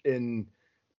and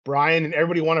Bryan, and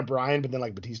everybody wanted Bryan, but then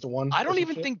like Batista won? I or don't some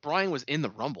even shit? think Bryan was in the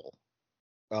Rumble.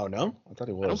 Oh no, I thought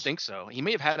he was. I don't think so. He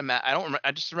may have had a match. I don't remember.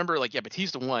 I just remember like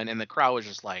Batista won and the crowd was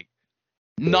just like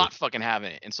not fucking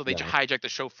having it. And so they Yeah. hijacked the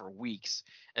show for weeks.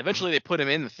 And eventually they put him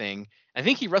in the thing. I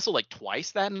think he wrestled like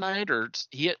twice that night or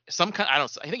he had some kind I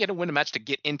think he had to win a match to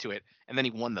get into it and then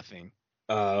he won the thing.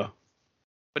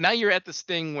 But now you're at this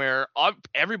thing where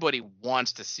everybody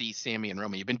wants to see Sami and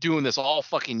Roman. You've been doing this all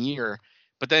fucking year,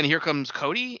 but then here comes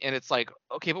Cody, and it's like,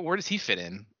 okay, but where does he fit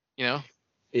in? You know?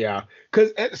 Yeah,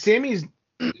 because Sammy's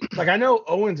like, I know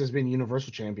Owens has been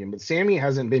Universal Champion, but Sami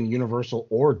hasn't been Universal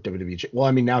or WWE. Well,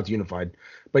 I mean now it's unified,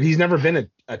 but he's never been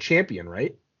a champion,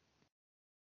 right?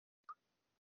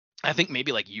 I think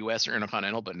maybe like US or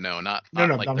Intercontinental, but no, not No,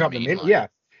 like I'm the talking main the line. yeah.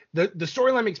 The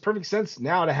storyline makes perfect sense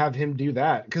now to have him do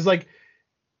that, because like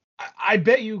I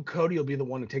bet you Cody will be the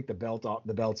one to take the belts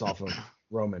off of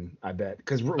Roman. I bet,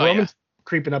 because Roman's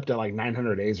creeping up to like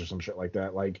 900 days or some shit like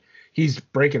that. Like he's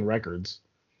breaking records.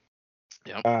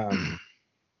 Yep.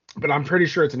 But I'm pretty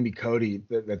sure it's gonna be Cody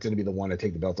that's gonna be the one to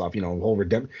take the belts off. Whole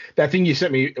that thing you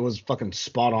sent me, it was fucking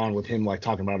spot on with him like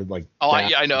talking about it like. Oh,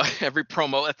 I know every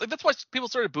promo. That's why people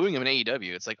started booing him in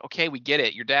AEW. It's like, okay, we get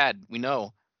it. Your dad, we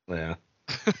know. Yeah.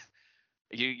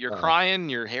 You're crying.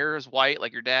 Your hair is white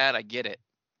like your dad. I get it.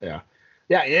 Yeah.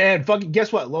 And fucking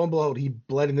guess what? Lo and behold, he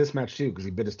bled in this match too because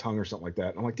he bit his tongue or something like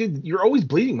that. I'm like, dude, you're always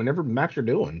bleeding whenever match you're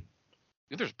doing.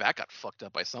 Luther's back got fucked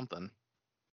up by something.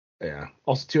 Yeah.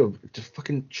 Also, too, just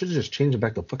fucking should have just changed it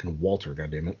back to fucking Walter.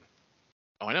 Goddammit.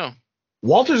 Oh, I know.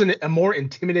 Walter's a more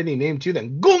intimidating name too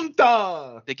than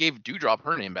Gunther. They gave Dewdrop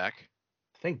her name back.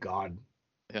 Thank God.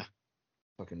 Yeah.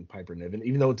 Fucking Piper Niven,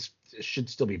 even though it should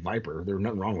still be Viper. There's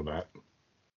nothing wrong with that.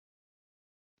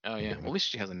 Oh yeah. Well, at least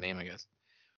she has a name, I guess.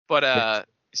 But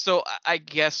so I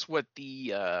guess what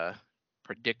the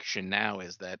prediction now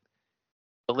is that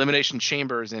Elimination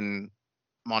Chamber is in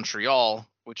Montreal,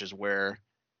 which is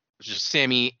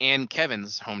Sami and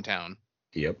Kevin's hometown.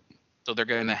 Yep. So they're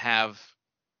going to have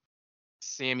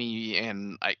Sami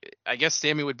and I guess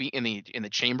Sami would be in the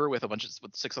chamber with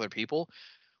with 6 other people,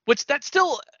 which that's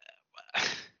still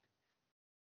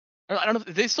I don't know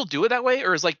if they still do it that way,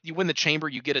 or is like you win the chamber,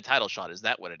 you get a title shot. Is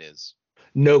that what it is?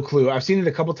 No clue. I've seen it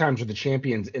a couple times with the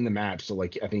champions in the match, so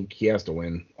like I think he has to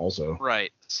win also.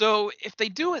 Right. So if they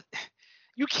do it,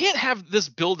 you can't have this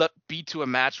build up be to a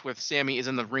match with Sami is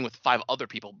in the ring with 5 other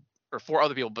people or 4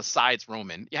 other people besides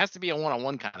Roman. It has to be a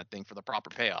one-on-one kind of thing for the proper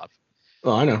payoff.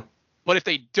 Oh, I know. But if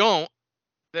they don't,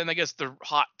 then I guess the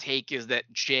hot take is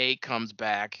that Jay comes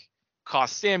back,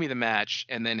 costs Sami the match,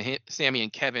 and then Sami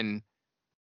and Kevin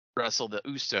wrestle the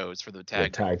Usos for the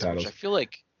tag titles. Which I feel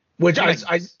like. Which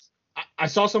I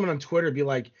saw someone on Twitter be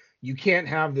like, you can't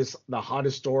have the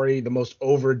hottest story, the most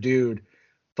over dude,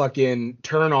 fucking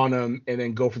turn on him and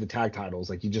then go for the tag titles.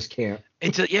 Like you just can't.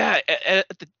 It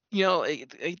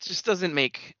just doesn't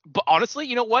make. But honestly,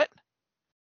 you know what?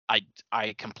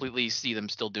 I completely see them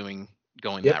still going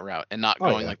that route and not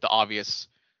going like the obvious.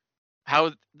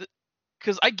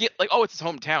 Because I get like, oh, it's his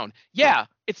hometown. Yeah,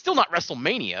 it's still not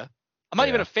WrestleMania. I'm not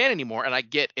even a fan anymore, and I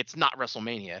get it's not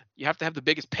WrestleMania. You have to have the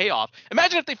biggest payoff.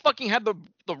 Imagine if they fucking had the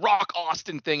Rock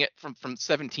Austin thing from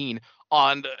 17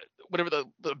 on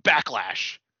the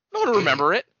Backlash. No one will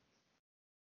remember it.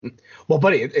 Well,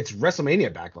 buddy, it's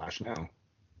WrestleMania Backlash now.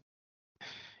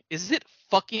 Is it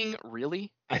fucking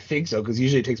really? I think so, because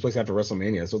usually it takes place after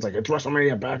WrestleMania, so it's like it's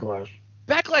WrestleMania Backlash.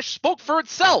 Backlash spoke for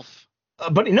itself.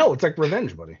 But no, it's like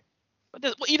revenge, buddy. But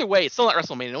well, either way, it's still not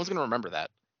WrestleMania. No one's gonna remember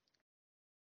that.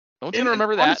 No one's And- gonna and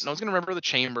remember that. honest- No one's gonna remember the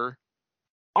Chamber.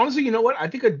 Honestly, you know what? I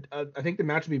think the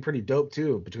match would be pretty dope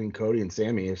too between Cody and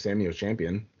Sammy if Sammy was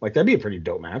champion. Like that'd be a pretty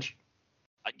dope match.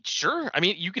 Sure. I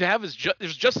mean, you could have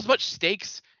there's just as much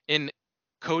stakes in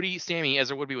Cody Sammy as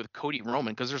there would be with Cody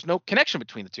Roman because there's no connection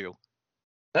between the two.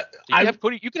 So you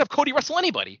can have Cody wrestle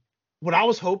anybody. What I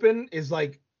was hoping is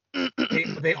like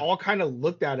they all kind of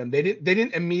looked at him. They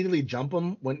didn't immediately jump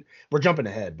him when we're jumping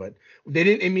ahead, but they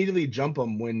didn't immediately jump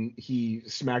him when he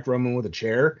smacked Roman with a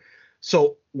chair.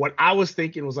 So what I was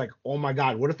thinking was like, oh my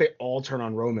God, what if they all turn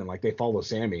on Roman like they follow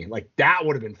Sammy? Like that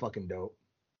would have been fucking dope.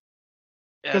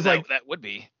 Yeah, 'Cause, like- that would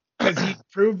be. Because he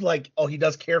proved like, oh, he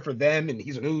does care for them and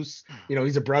he's an oos,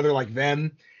 he's a brother like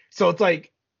them. So it's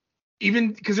like,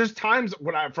 even because there's times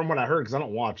from what I heard, because I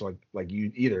don't watch like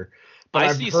you either. But I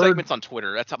I've see heard, segments on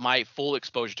Twitter. That's my full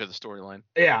exposure to the storyline.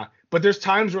 yeah, but there's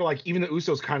times where like even the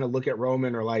Usos kind of look at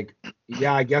Roman or like,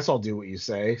 yeah, I guess I'll do what you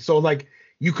say. So like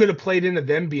you could have played into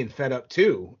them being fed up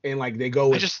too, and like they go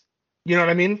with, you know what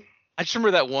I mean? I just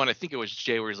remember that one. I think it was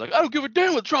Jay where he's like, "I don't give a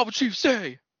damn what the tribal chiefs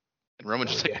say," and Roman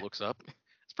just like looks up.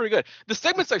 It's pretty good. The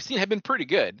segments I've seen have been pretty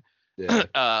good. Yeah.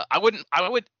 I would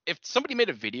if somebody made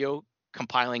a video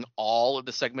compiling all of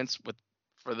the segments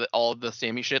for all of the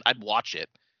Sammy shit, I'd watch it.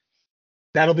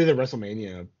 That'll be the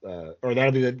WrestleMania, or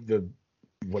that'll be the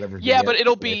whatever. Yeah, but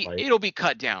it'll be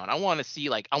cut down. I want to see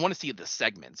the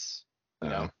segments. You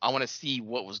know, I want to see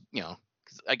what was, because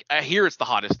I hear it's the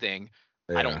hottest thing.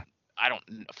 Yeah. I don't.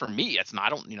 For me, it's not. I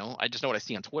don't. I just know what I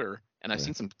see on Twitter, and I've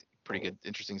seen some pretty good,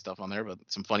 interesting stuff on there, but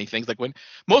some funny things like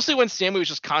mostly when Sammy was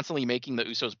just constantly making the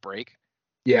Usos break.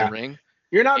 Yeah. In the ring.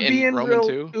 You're not and being Roman real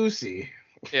too. Oosy.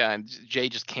 Yeah, and Jay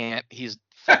just can't. He's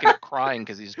fucking crying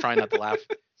because he's trying not to laugh.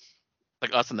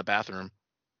 Like us in the bathroom.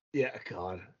 Yeah,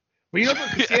 God. But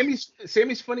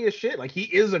Sammy's funny as shit. Like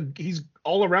he's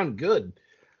all around good.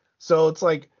 So it's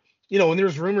like, when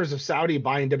there's rumors of Saudi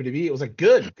buying WWE, it was like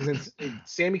good because then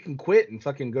Sammy can quit and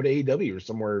fucking go to AEW or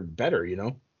somewhere better,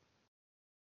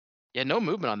 Yeah, no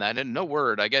movement on that, and no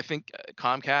word. I think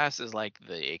Comcast is like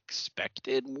the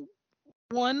expected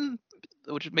one,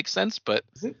 which would make sense. But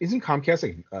isn't Comcast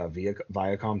like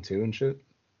Viacom too and shit?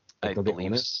 Like,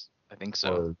 I think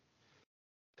so.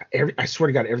 I swear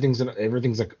to God, everything's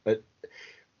like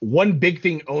one big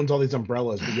thing owns all these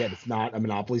umbrellas, but yet it's not a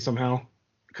monopoly somehow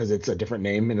because it's a different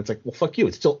name, and it's like, well, fuck you,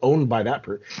 it's still owned by that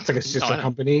person. It's like a sister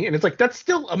company, and it's like that's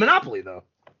still a monopoly though.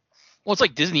 Well, it's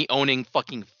like Disney owning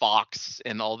fucking Fox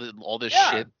and all this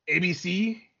shit.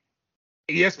 ABC,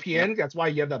 ESPN. Yep. That's why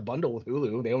you have that bundle with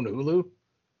Hulu. They own Hulu.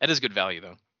 That is good value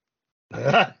though.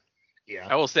 Yeah,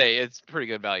 I will say it's pretty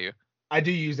good value. I do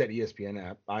use that ESPN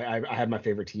app. I have my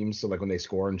favorite teams, so like when they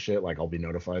score and shit, like I'll be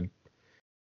notified.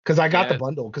 Because I got the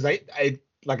bundle. Because I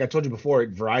like I told you before,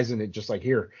 at Verizon, it just like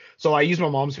here. So I use my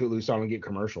mom's Hulu, so I don't get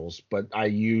commercials. But I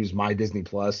use my Disney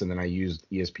Plus, and then I use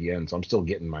ESPN, so I'm still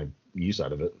getting my use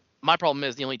out of it. My problem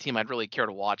is the only team I'd really care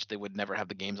to watch, they would never have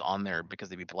the games on there because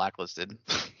they'd be blacklisted.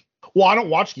 Well, I don't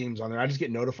watch games on there. I just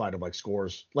get notified of like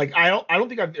scores. Like I don't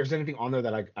think there's anything on there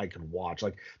that I could watch.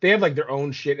 Like they have like their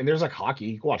own shit, and there's like hockey.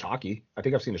 You can watch hockey. I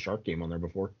think I've seen a Shark game on there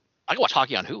before. I can watch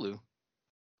hockey on Hulu.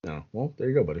 No, well there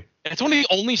you go, buddy. And it's one of the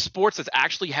only sports that's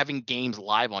actually having games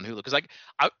live on Hulu. Because like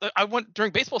I went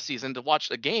during baseball season to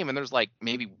watch a game, and there's like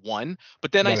maybe one,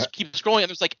 but then I keep scrolling, and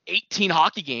there's like 18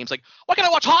 hockey games. Like why can't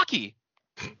I watch hockey?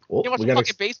 Well, you watch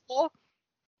fucking baseball?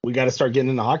 We got to start getting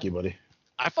into hockey, buddy.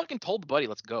 I fucking told the buddy,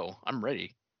 let's go. I'm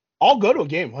ready. I'll go to a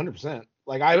game, 100%.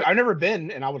 Like I've never been,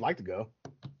 and I would like to go.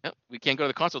 Yep. We can't go to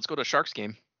the concert. Let's go to a Sharks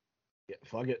game. Yeah,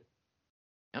 fuck it.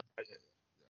 Yep.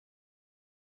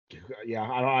 Yeah,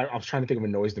 I was trying to think of a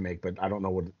noise to make, but I don't know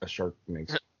what a shark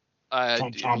makes.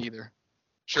 Chomp, chomp. Either.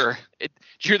 Sure. Did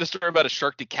you hear the story about a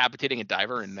shark decapitating a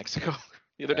diver in Mexico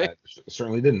the other day?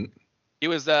 Certainly didn't. He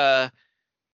was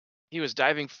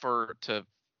diving to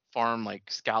farm like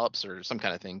scallops or some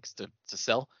kind of things to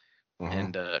sell,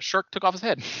 and a shark took off his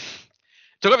head.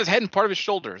 Took off his head and part of his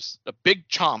shoulders. A big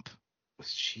chomp.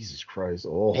 Jesus Christ!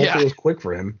 Oh, hopefully it was quick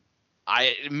for him.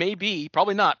 Maybe,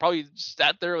 probably not. Probably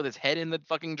sat there with his head in the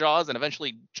fucking jaws and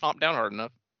eventually chomped down hard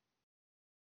enough.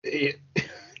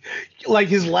 Like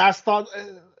his last thought,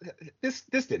 this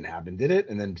didn't happen, did it?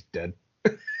 And then dead.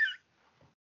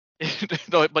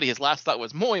 No, buddy, his last thought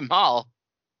was muy mal.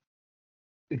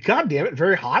 God damn it!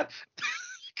 Very hot.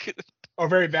 Or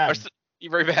very bad.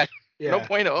 Very bad. Yeah. No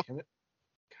bueno.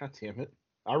 God damn it.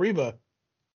 Arriba.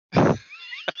 I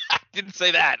didn't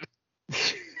say that.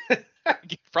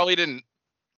 Probably didn't.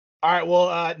 All right.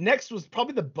 Well, next was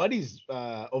probably the buddies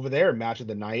over there match of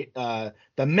the night.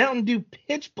 The Mountain Dew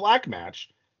Pitch Black match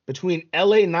between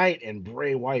LA Knight and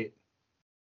Bray Wyatt.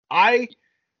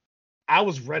 I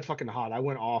was red fucking hot. I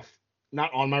went off,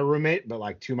 not on my roommate, but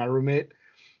like to my roommate,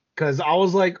 because I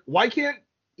was like, why can't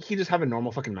he just have a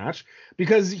normal fucking match?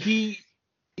 Because he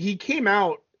came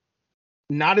out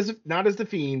not as the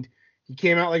Fiend. He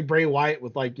came out like Bray Wyatt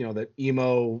with like, you know, the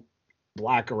emo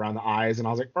black around the eyes, and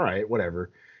I was like, all right,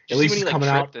 whatever. Did At you least see he's when he coming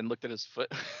like tripped out. and looked at his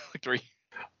foot? Like, where he-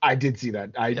 I did see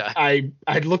that. Yeah. I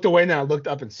looked away and then I looked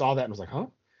up and saw that and was like, huh?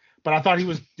 But I thought he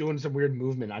was doing some weird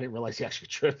movement. I didn't realize he actually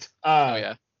tripped. oh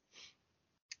yeah.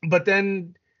 But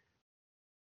then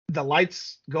the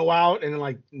lights go out and then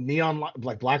like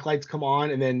like black lights come on,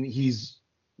 and then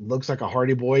looks like a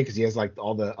Hardy Boy because he has like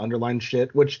all the underlined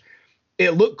shit, which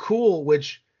it looked cool.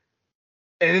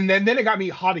 And then it got me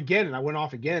hot again, and I went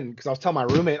off again because I was telling my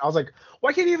roommate, I was like,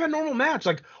 why can't he have a normal match?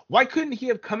 Like, why couldn't he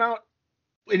have come out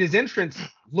in his entrance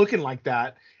looking like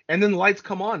that? And then the lights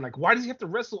come on. Like, why does he have to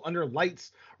wrestle under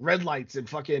lights, red lights and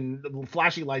fucking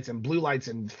flashy lights and blue lights,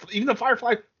 and even the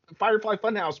Firefly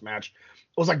Funhouse match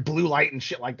was like blue light and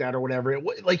shit like that or whatever.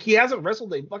 Like, he hasn't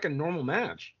wrestled a fucking normal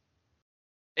match.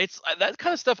 It's that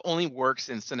kind of stuff only works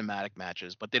in cinematic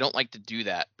matches, but they don't like to do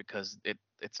that because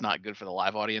it's not good for the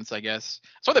live audience, I guess.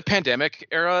 So the pandemic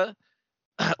era,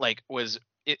 like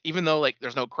even though like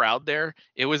there's no crowd there,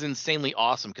 it was insanely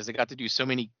awesome because they got to do so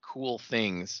many cool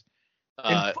things.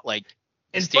 Like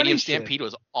and Stadium funny shit. Stampede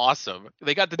was awesome.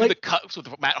 They got to do Like- the cuts with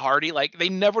Matt Hardy. Like they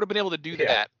never would have been able to do Yeah.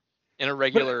 that in a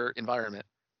regular environment.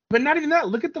 But not even that.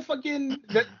 Look at that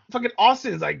fucking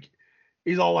Austin's like,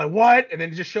 he's all like, what? And then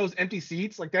it just shows empty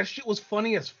seats. Like, that shit was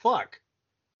funny as fuck.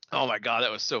 Oh my god,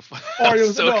 that was so fun. Or it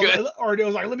was so good. Or it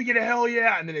was like, let me get a hell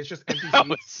yeah, and then it's just empty That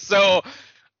was seats. so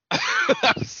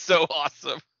that was so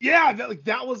awesome. Yeah,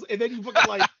 that was, and then you fucking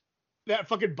like that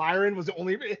fucking Byron was the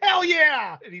only hell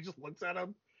yeah, and he just looks at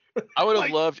him. I would have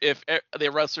Like- loved if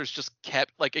the wrestlers just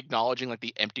kept like acknowledging like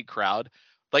the empty crowd.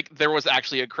 Like there was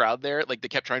actually a crowd there. Like they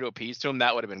kept trying to appease to him.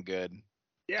 That would have been good.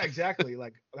 Yeah, exactly.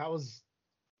 Like that was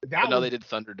But no, they did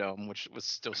Thunderdome, which was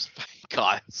still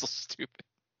God, it's so stupid.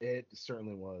 It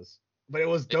certainly was, but it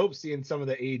was dope seeing some of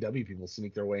the AEW people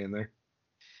sneak their way in there.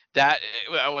 That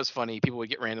was funny. People would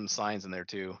get random signs in there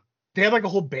too. They had like a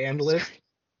whole band list.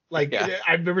 Like, Yeah.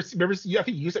 I remember. I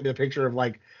think you sent me a picture of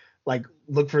like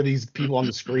look for these people on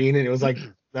the screen, and it was like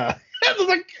it was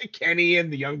like Kenny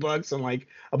and the Young Bucks and like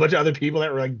a bunch of other people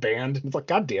that were like banned. It's like,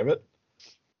 god damn it.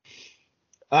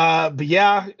 But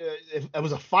yeah, it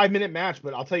was a 5-minute match,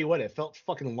 but I'll tell you what, it felt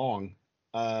fucking long.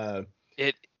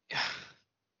 It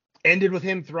Ended with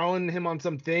him throwing him on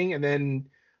something, and then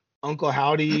Uncle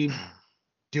Howdy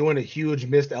doing a huge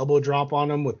missed elbow drop on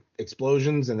him with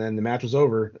explosions, and then the match was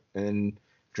over. And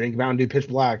drink Mountain Dew Pitch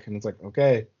Black, and it's like,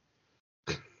 okay.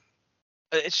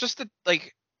 it's just that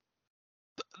like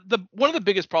the one of the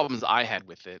biggest problems I had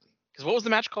with it. Because what was the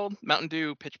match called? Mountain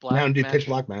Dew Pitch Black. Mountain Dew match? Pitch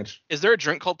Black match. Is there a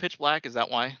drink called Pitch Black? Is that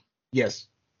why? Yes.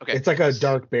 Okay. It's like a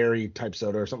dark berry type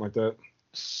soda or something like that.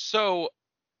 So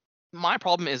my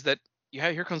problem is that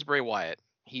here comes Bray Wyatt.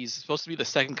 He's supposed to be the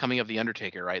second coming of the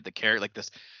Undertaker, right? The character, like this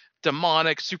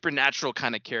demonic, supernatural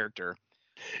kind of character.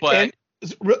 But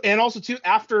And also too,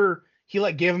 after he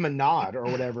like gave him a nod or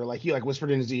whatever, like he like whispered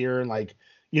in his ear and like,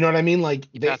 you know what I mean? Like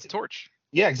he passed the torch.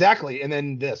 Yeah, exactly. And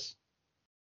then this.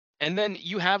 And then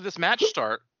you have this match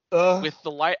start Uh, with the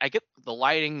light. I get the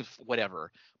lighting,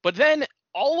 whatever. But then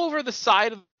all over the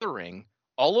side of the ring,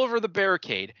 all over the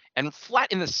barricade, and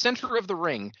flat in the center of the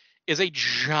ring is a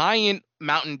giant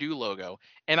Mountain Dew logo.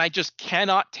 And I just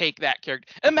cannot take that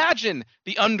character. Imagine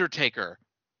the Undertaker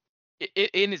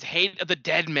in his hate of the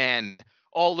dead man.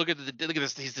 Oh, look at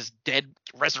this. He's this dead,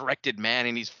 resurrected man,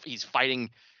 and he's fighting.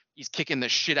 He's kicking the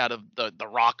shit out of the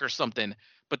Rock or something.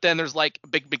 But then there's like a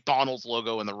big McDonald's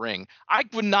logo in the ring. I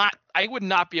would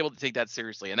not be able to take that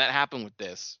seriously. And that happened with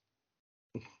this.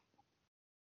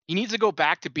 He needs to go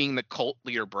back to being the cult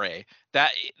leader Bray.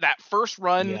 That first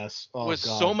run yes. Oh, was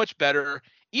God. so much better,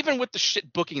 even with the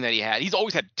shit booking that he had. He's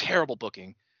always had terrible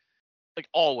booking, like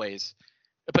always.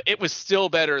 But it was still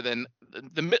better than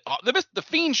the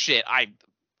Fiend shit. I've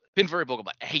been very vocal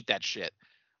about. I hate that shit.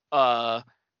 I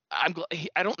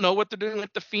don't know what they're doing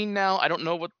with the Fiend now. I don't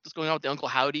know what's going on with the Uncle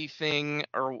Howdy thing,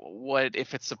 or what,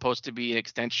 if it's supposed to be an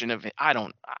extension of it. I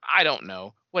don't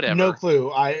know. Whatever. No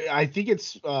clue. I think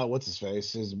it's what's his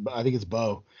face is I think it's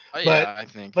Bo. Yeah, I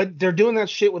think. But they're doing that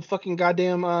shit with fucking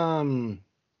goddamn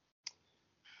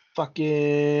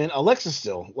fucking Alexa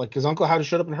still, like, because Uncle Howdy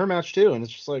showed up in her match too, and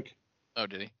it's just like, Oh,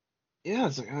 did he? yeah,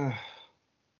 it's like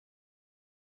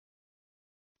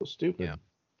so stupid. Yeah.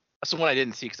 That's the one I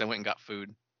didn't see because I went and got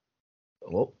food.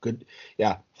 Well, good.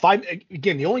 Yeah. 5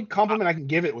 again, the only compliment I can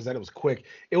give it was that it was quick.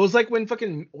 It was like when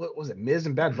fucking what was it, Miz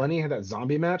and Bad Bunny had that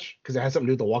zombie match because it had something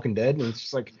to do with The Walking Dead, and it's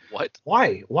just like, What?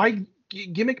 why? Why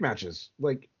gimmick matches?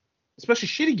 Like, especially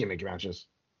shitty gimmick matches.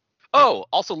 Oh,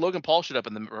 also Logan Paul showed up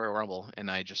in the Royal Rumble,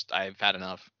 and I've had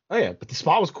enough. Oh yeah, but the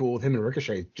spot was cool with him and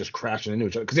Ricochet just crashing into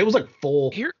each other because it was like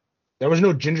full. Here, There was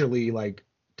no gingerly like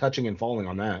touching and falling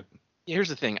on that. here's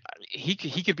the thing. He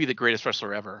could be the greatest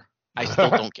wrestler ever. I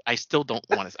still don't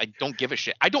want to. I don't give a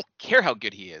shit. I don't care how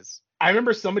good he is. I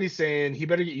remember somebody saying he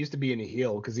better get used to being a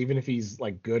heel because even if he's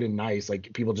like good and nice,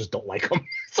 like people just don't like him.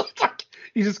 So it's like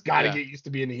you just got to Yeah. get used to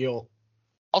being a heel.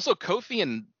 Also, Kofi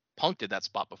and Punk did that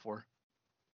spot before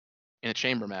in a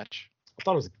chamber match. I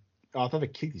thought they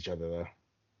kicked each other though.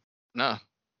 No.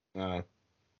 Yeah,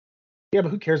 but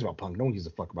who cares about Punk? No one gives a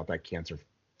fuck about that cancer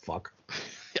fuck.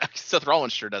 Seth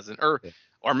Rollins sure doesn't. Or Yeah.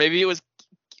 or maybe it was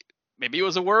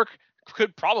a work.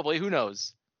 Could probably. Who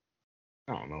knows?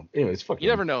 I don't know. Anyways, fuck You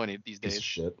never know any of these piece of days.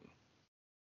 shit.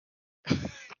 I'm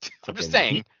Fucking- just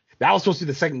saying. That was supposed to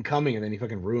be the second coming, and then he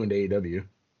fucking ruined AEW.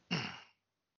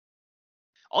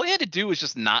 All you had to do was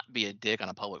just not be a dick on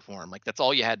a public forum. Like that's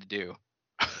all you had to do.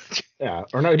 Yeah,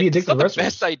 or not be It's addicted not to the wrestlers.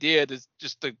 best idea to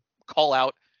just to call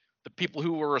out the people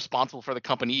who were responsible for the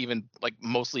company even like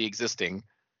mostly existing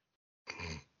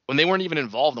when they weren't even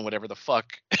involved in whatever the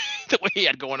fuck that he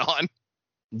had going on.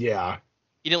 Yeah,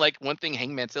 You didn't like one thing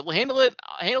Hangman said, well,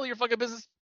 handle your fucking business.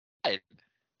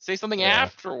 Say something Yeah.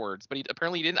 afterwards, but he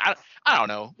apparently didn't. I don't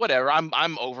know. Whatever.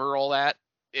 I'm over all that.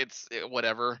 It's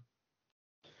whatever.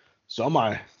 so am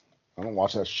I. I don't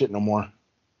watch that shit no more.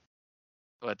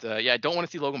 But yeah, I don't want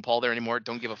to see Logan Paul there anymore.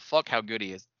 Don't give a fuck how good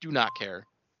he is. Do not care.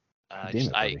 Damn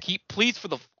it,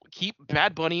 buddy. Keep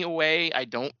Bad Bunny away. I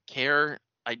don't care.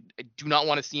 I do not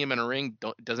want to see him in a ring.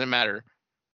 It doesn't matter.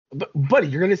 But buddy,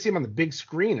 you're gonna see him on the big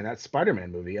screen in that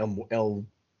Spider-Man movie, El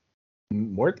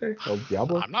Muerte, El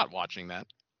Diablo. I'm not watching that.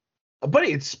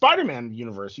 Buddy, it's Spider-Man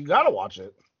universe. You gotta watch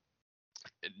it.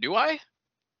 Do I?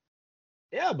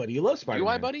 Yeah, buddy, you love Do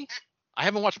Spider-Man. I, buddy? I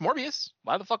haven't watched Morbius.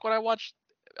 Why the fuck would I watch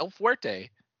El Fuerte?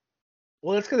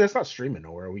 Well, that's because that's not streaming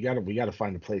nowhere. We gotta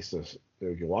find a place to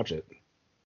you can watch it.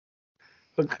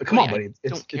 But come on, Buddy, buddy. I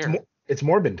don't care. It's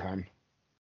Morbin time.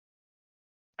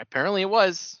 Apparently it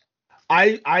was.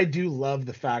 I do love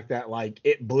the fact that like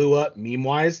it blew up meme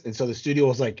wise, and so the studio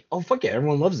was like, "Oh fuck yeah,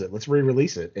 everyone loves it. Let's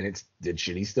re-release it," and it did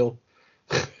shitty still.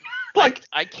 Like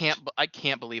I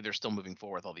can't believe they're still moving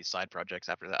forward with all these side projects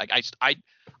after that.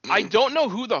 I don't know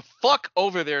who the fuck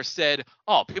over there said,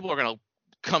 oh, people are gonna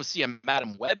come see a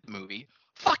Madam Web movie.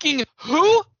 Fucking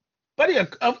who? buddy,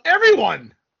 of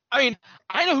everyone. I mean,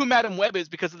 I know who Madam Web is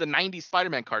because of the '90s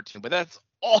Spider-Man cartoon, but that's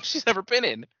all she's ever been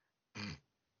in.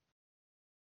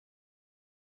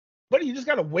 Buddy, you just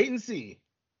gotta wait and see.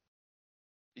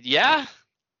 Yeah.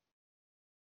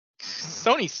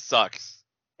 Sony sucks.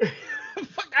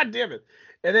 God damn it.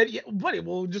 And then, yeah, buddy,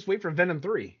 we'll just wait for Venom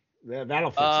 3.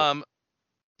 That'll fix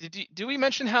it. Do we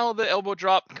mention how the elbow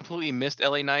drop completely missed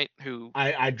LA Knight? Who?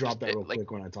 I dropped that real like-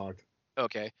 quick when I talked.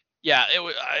 Okay. Yeah. It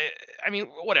was. I mean,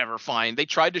 whatever. Fine. They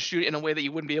tried to shoot it in a way that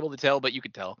you wouldn't be able to tell, but you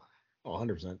could tell. Oh,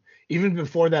 100%. Even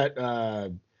before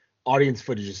that audience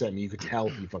footage you sent me, you could tell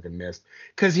he fucking missed.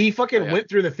 Because he fucking Oh, yeah. went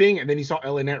through the thing and then he saw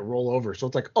LA Knight roll over. So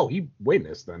it's like, oh, he way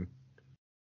missed then.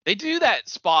 They do that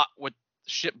spot with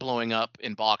shit blowing up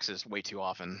in boxes way too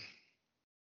often.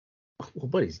 Well,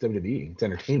 buddy, it's WWE. It's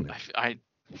entertainment. I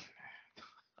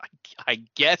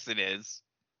guess it is.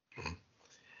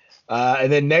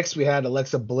 And then next we had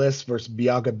Alexa Bliss versus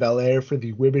Bianca Belair for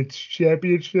the Women's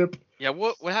Championship. Yeah.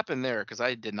 What happened there? Because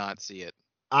I did not see it.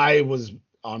 I was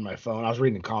on my phone. I was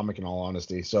reading a comic in all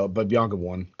honesty. So, but Bianca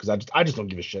won because I just don't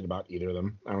give a shit about either of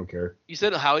them. I don't care. You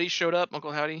said Howdy showed up,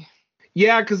 Uncle Howdy.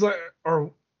 Yeah, because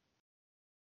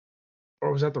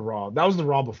or was that the Raw? That was the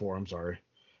Raw before. I'm sorry,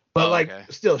 but Oh, like okay.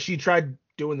 still, she tried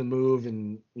doing the move,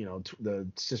 and you know the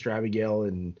Sister Abigail,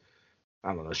 and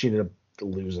I don't know. She ended up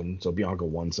losing, so Bianca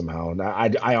won somehow. And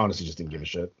I honestly just didn't give a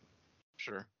shit.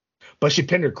 Sure. But she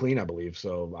pinned her clean, I believe.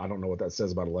 So I don't know what that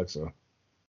says about Alexa.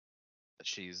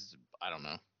 She's. I don't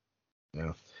know.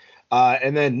 Yeah.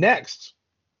 And then next,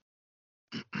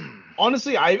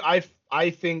 honestly, I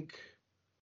think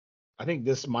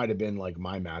this might have been like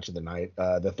my match of the night.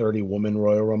 The 30 woman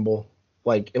Royal Rumble.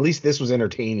 Like at least this was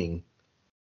entertaining.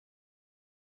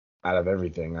 Out of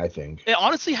everything, I think. It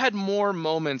honestly had more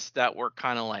moments that were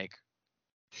kind of like.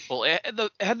 Well, it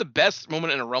had the best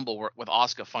moment in a Rumble with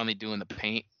Asuka finally doing the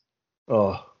paint.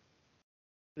 Oh,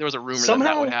 There was a rumor that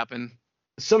Somehow- would happen.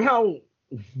 somehow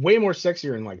way more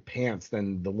sexier in like pants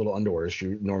than the little underwear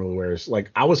she normally wears.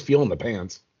 Like I was feeling the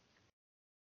pants.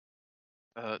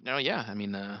 No, yeah. I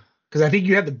mean, Because I think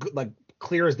you had the like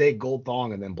clear as day gold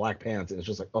thong and then black pants, and it's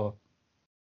just like, oh,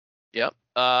 Yep.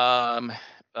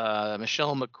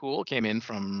 Michelle McCool came in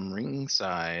from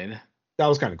ringside. that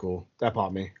was kind of cool. That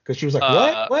popped me because she was like,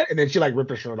 Uh, what? And then she like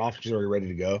ripped her shirt off. And she's already ready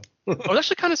to go. I was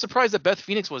actually kind of surprised that Beth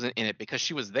Phoenix wasn't in it because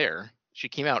she was there. She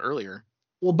came out earlier.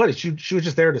 Well, buddy, she was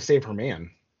just there to save her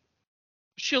man.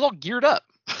 She was all geared up.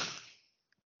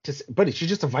 Buddy, she's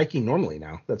just a Viking normally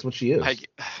now. That's what she is.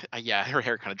 Yeah, her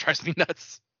hair kind of drives me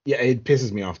nuts. Yeah, it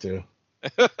pisses me off too.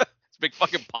 It's a big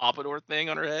fucking pompadour thing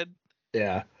on her head.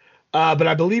 Yeah. But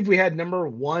I believe we had number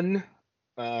 1,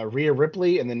 Rhea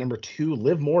Ripley, and then number 2,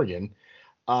 Liv Morgan.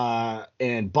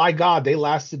 And by God, they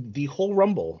lasted the whole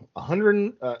Rumble,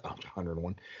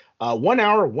 101, 1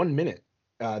 hour, 1 minute.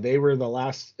 They were the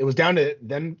last. It was down to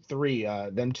them 3,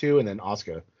 them 2, and then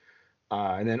Asuka.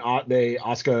 And then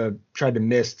Asuka tried to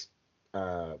miss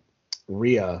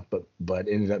Rhea, but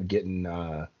ended up getting.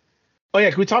 Oh yeah,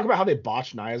 can we talk about how they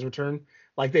botched Nia's return?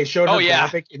 Like they showed her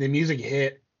graphic and the music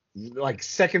hit like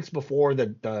seconds before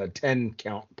the 10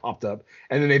 count popped up,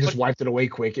 and then they just wiped it away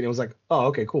quick, and it was like, oh,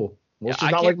 okay, cool. Well,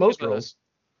 she's not like most girls.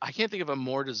 I can't think of a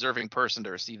more deserving person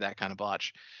to receive that kind of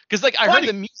botch. Because like I heard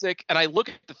the music and I look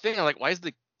at the thing, I'm like, why is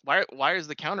the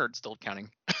counter still counting?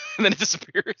 And then it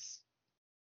disappears.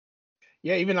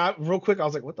 Yeah, even real quick, I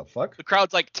was like, what the fuck? The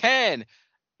crowd's like 10,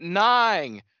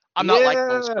 9. I'm not like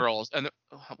most girls. And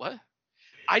what?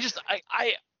 I'm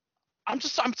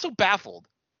so baffled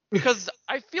because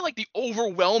I feel like the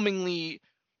overwhelming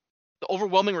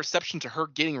reception to her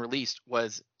getting released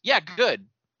was, yeah, good.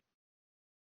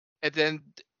 And then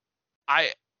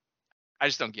I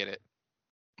just don't get it.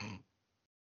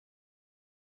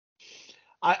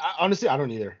 I honestly, I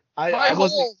don't either. I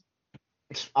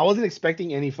wasn't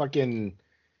expecting any fucking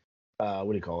what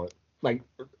do you call it? Like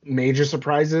major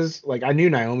surprises. Like I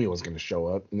knew Naomi was going to show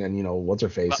up, and then what's her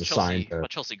face is signed.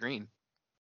 Chelsea Green.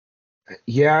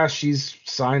 Yeah, she's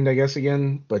signed, I guess,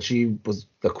 again, but she was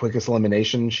the quickest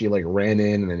elimination. She like ran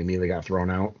in and then immediately got thrown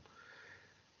out.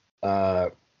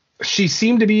 She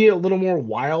seemed to be a little more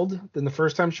wild than the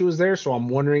first time she was there, so I'm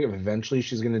wondering if eventually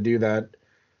she's going to do that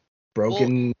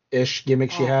broken-ish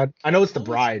gimmick she had. I know it's the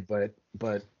bride, but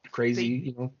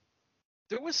crazy,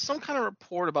 There was some kind of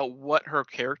report about what her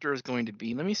character is going to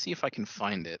be. Let me see if I can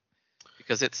find it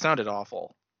because it sounded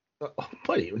awful.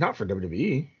 Buddy, not for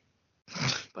WWE.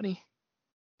 Buddy.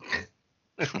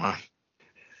 Come on.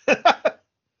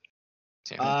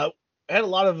 I had a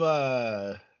lot of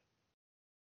a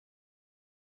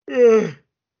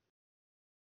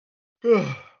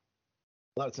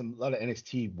lot of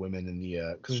NXT women in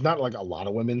the because there's not like a lot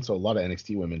of women, so a lot of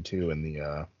NXT women too in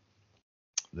the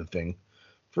thing.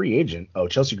 Free agent. Oh,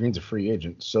 Chelsea Green's a free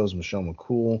agent. So is Michelle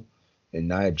McCool and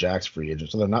Nia Jax free agent.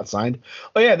 So they're not signed.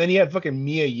 Oh yeah, then you had fucking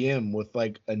Mia Yim with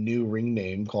like a new ring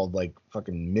name called like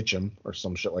fucking Mitchum or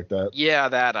some shit like that. Yeah,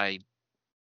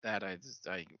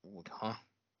 huh?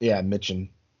 Yeah, Mitchum.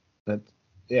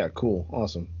 Yeah, cool,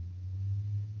 awesome.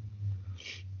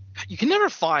 You can never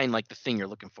find like the thing you're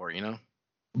looking for,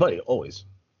 Buddy, always.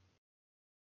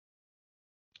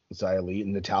 Xia Li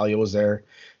and Natalia was there.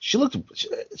 She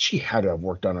had to have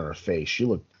work done on her face. She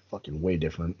looked fucking way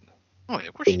different. Oh yeah,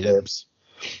 of course she lips.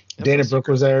 Did. Dana Brooke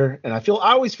was there, and I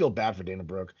always feel bad for Dana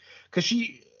Brooke because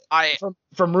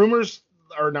from rumors,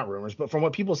 or not rumors, but from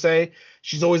what people say,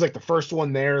 she's always like the first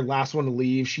one there, last one to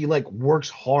leave. She like works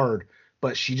hard,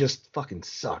 but she just fucking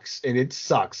sucks, and it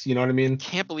sucks. You know what I mean? I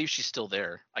can't believe she's still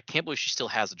there. I can't believe she still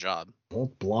has a job.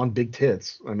 Well, blonde, big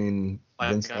tits. I mean,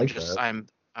 Vince likes that.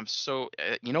 I'm so.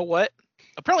 You know what?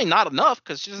 Apparently not enough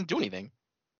because she doesn't do anything.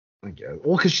 I guess.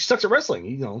 Well, because she sucks at wrestling.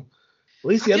 At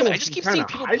least the other one. I just keep seeing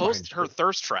people post her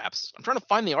thirst traps. I'm trying to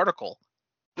find the article.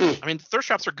 I mean, thirst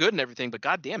traps are good and everything, but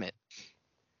god damn it.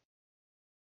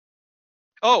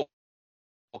 Oh,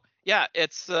 yeah,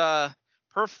 it's her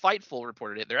Fightful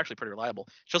reported it. They're actually pretty reliable.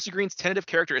 Chelsea Green's tentative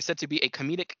character is said to be a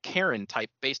comedic Karen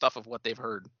type based off of what they've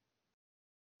heard.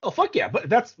 Oh fuck yeah,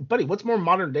 but buddy. What's more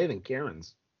modern day than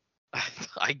Karens?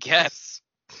 I guess.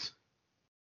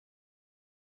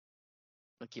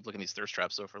 I'll keep looking at these thirst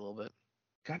traps though for a little bit.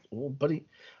 God, well, buddy.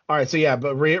 All right, so yeah,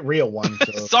 but Rhea won.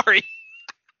 So. Sorry.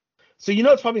 So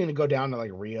it's probably gonna go down to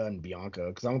like Rhea and Bianca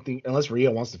because I don't think unless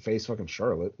Rhea wants to face fucking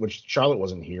Charlotte, which Charlotte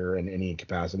wasn't here in any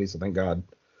capacity, so thank God.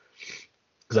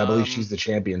 Because I believe she's the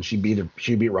champion. She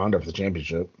beat Ronda for the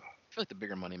championship. I feel like the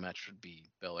bigger money match would be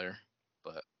Belair,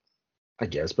 but I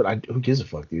guess, but who gives a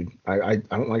fuck, dude? I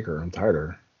don't like her. I'm tired of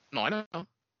her. No, I know.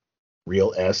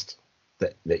 Real est,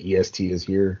 the EST is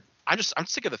here. I'm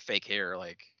sick of the fake hair,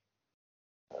 like.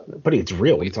 Buddy, it's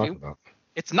real. What are you talking about?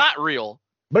 It's not real.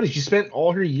 Buddy, she spent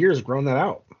all her years growing that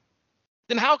out.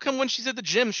 Then how come when she's at the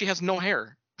gym she has no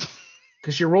hair?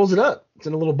 Because she rolls it up. It's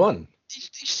in a little bun. Did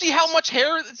you see how much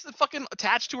hair is fucking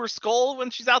attached to her skull when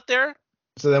she's out there?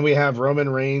 So then we have Roman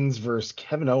Reigns versus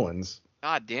Kevin Owens.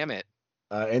 God damn it.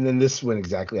 And then this went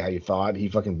exactly how you thought. He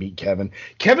fucking beat Kevin.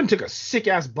 Kevin took a sick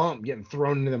ass bump getting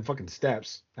thrown into them fucking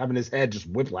steps, having his head just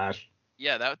whiplash.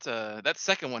 Yeah, that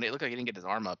second one, it looked like he didn't get his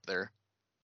arm up there.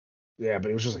 Yeah,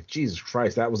 but it was just like, Jesus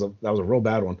Christ, that was a real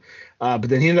bad one. But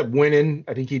then he ended up winning.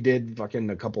 I think he did fucking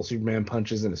a couple Superman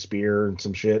punches and a spear and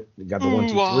some shit. He got the 1,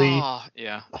 2, 3.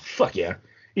 Yeah. Oh, fuck yeah,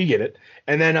 you get it.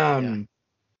 And then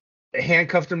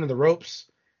handcuffed him to the ropes,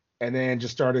 and then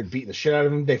just started beating the shit out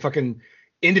of him. They fucking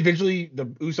individually, the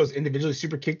Usos individually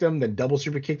super kicked him, then double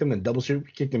super kicked him, then double super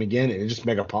kicked him again, and it just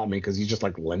mega popped me because he's just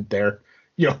like limp there,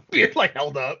 being like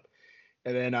held up.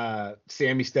 And then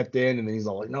Sammy stepped in, and then he's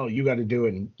all like, "No, you got to do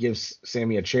it," and gives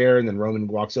Sammy a chair. And then Roman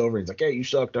walks over, and he's like, "Hey, you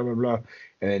suck," blah blah blah.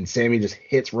 And then Sammy just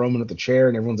hits Roman with the chair,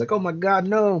 and everyone's like, "Oh my God,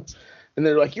 no!" And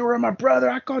they're like, "You were my brother.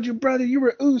 I called you brother. You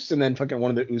were Us." And then fucking one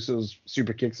of the Usos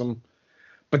super kicks him.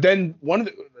 But then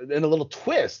in a little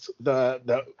twist,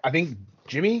 the I think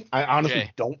Jimmy, I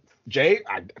honestly don't Jay,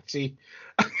 I see.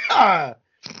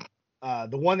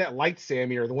 The one that liked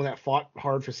Sammy, or the one that fought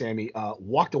hard for Sammy,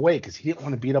 walked away because he didn't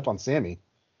want to beat up on Sammy.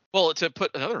 Well, to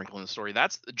put another wrinkle in the story,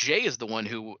 that's Jay is the one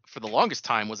who, for the longest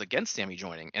time, was against Sammy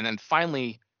joining, and then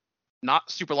finally,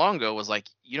 not super long ago, was like,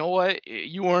 you know what,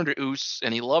 you were under Us,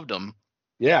 and he loved him.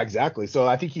 Yeah, exactly. So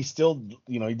I think he still,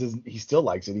 he still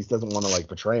likes it. He doesn't want to like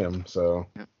betray him. So.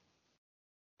 Yeah.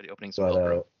 But the opening's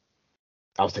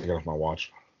I was taking off my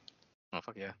watch. Oh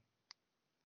fuck yeah!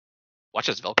 Watch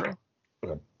this Velcro.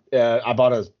 Okay. Yeah, I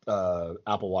bought a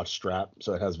Apple Watch strap,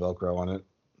 so it has Velcro on it.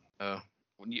 Oh, are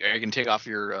you gonna take off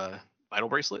your Vital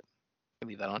bracelet?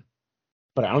 Leave that on.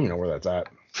 But I don't even know where that's at.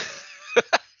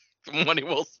 Money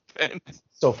well spent.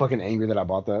 So fucking angry that I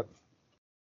bought that.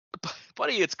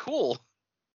 Buddy, it's cool.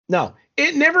 No,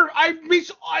 it never. I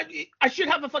should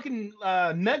have a fucking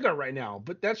Mega right now,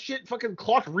 but that shit fucking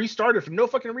clock restarted for no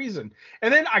fucking reason.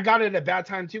 And then I got it at a bad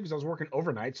time too because I was working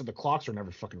overnight, so the clocks are never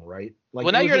fucking right. Like,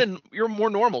 well, now you're more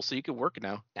normal, so you can work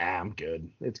now. I'm good.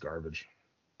 It's garbage.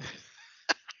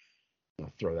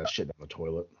 I'll throw that shit down the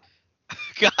toilet.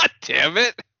 God damn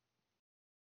it.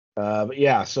 But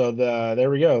yeah, so there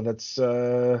we go. That's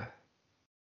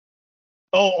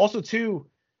also too.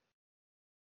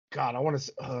 God, I want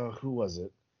to. Who was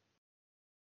it?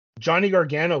 Johnny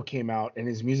Gargano came out and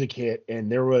his music hit,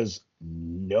 and there was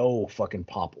no fucking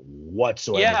pop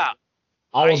whatsoever. Yeah,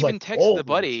 I was even like, texted the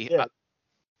buddy. Shit.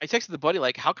 I texted the buddy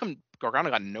like, how come Gargano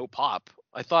got no pop?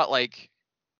 I thought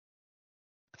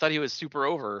he was super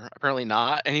over. Apparently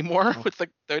not anymore with the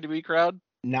WWE crowd.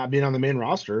 Not being on the main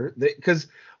roster, because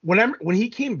when he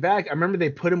came back, I remember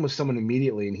they put him with someone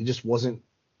immediately, and he just wasn't.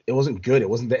 It wasn't good. It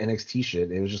wasn't the NXT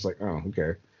shit. It was just like, oh,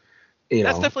 okay.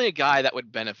 That's definitely a guy that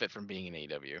would benefit from being in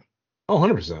AEW. Oh,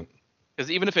 100%. Because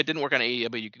even if it didn't work on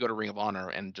AEW, you could go to Ring of Honor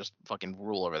and just fucking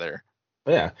rule over there.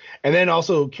 Yeah, and then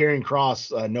also Karrion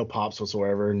Kross, no pops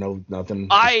whatsoever, no nothing.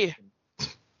 I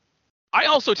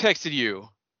also texted you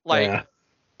like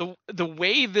the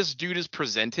way this dude is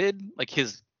presented, like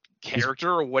his character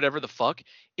or whatever the fuck,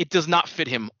 it does not fit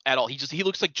him at all. He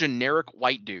looks like generic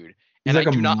white dude. He's like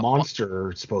a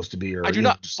monster supposed to be. Or I do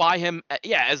not buy him,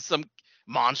 as some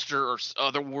monster or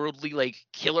otherworldly like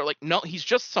killer. Like, no, he's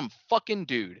just some fucking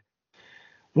dude.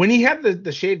 When he had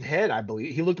the shaved head, I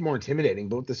believe he looked more intimidating.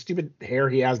 But with the stupid hair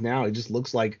he has now, he just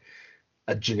looks like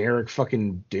a generic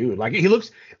fucking dude. Like, he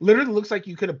literally looks like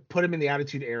you could have put him in the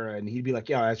Attitude Era, and he'd be like,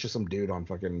 yeah, that's just some dude on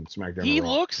fucking SmackDown. He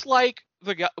looks like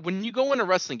the guy when you go in a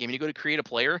wrestling game and you go to create a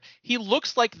player. He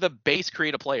looks like the base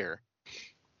create a player.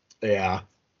 Yeah.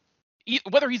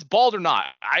 Whether he's bald or not,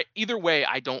 either way,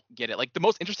 I don't get it. Like, the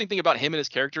most interesting thing about him and his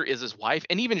character is his wife,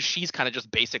 and even she's kind of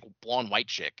just basic blonde white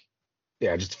chick.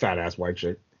 Yeah, just fat ass white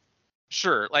chick.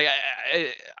 Sure, like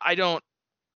I don't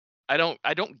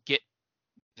get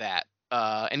that,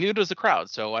 and neither does the crowd.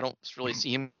 So I don't really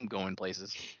see him going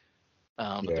places.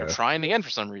 But they're trying again for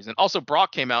some reason. Also,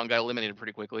 Brock came out and got eliminated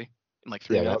pretty quickly in like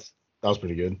 3 minutes. That was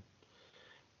pretty good.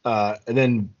 And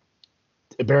then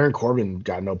Baron Corbin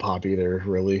got no pop either,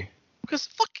 really. Because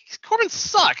Corbin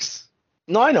sucks.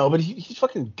 No, I know, but he's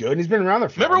fucking good. He's been around there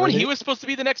forever. Remember when he was supposed to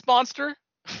be the next monster?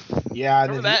 Yeah.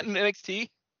 Remember that in NXT?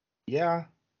 Yeah.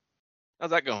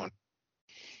 How's that going?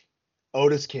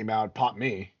 Otis came out, popped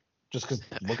me, just because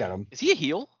look at him. Is he a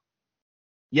heel?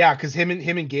 Yeah, because him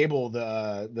and Gable,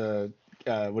 the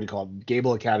what do you call it,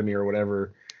 Gable Academy or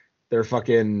whatever, they're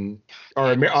fucking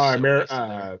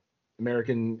American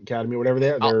Academy or whatever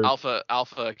they're Alpha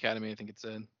Academy, I think it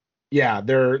said. Yeah,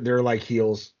 they're like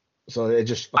heels. So it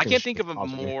just I can't think of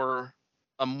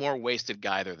a more wasted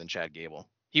guy there than Chad Gable.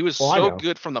 He was Well, I so know.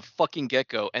 good from the fucking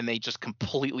get-go, and they just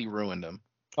completely ruined him.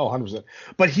 Oh, 100%.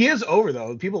 But he is over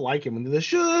though. People like him when they're the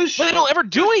shush. But they don't ever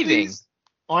do shush, anything. please.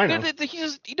 Oh, I know.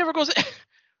 He never goes.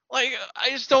 Like, I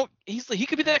just don't. He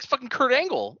could be the next fucking Kurt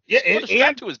Angle. Yeah, Just put a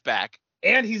strap to his back.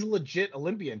 And he's a legit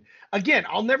Olympian. Again,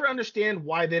 I'll never understand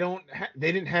why they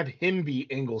didn't have him be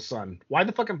Angle's son. Why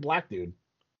the fucking black dude?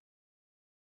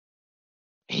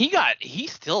 He's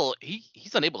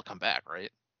unable to come back,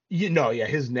 right? Yeah,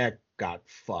 his neck got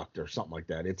fucked or something like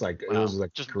that. It's like Wow. it was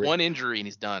like Just one injury and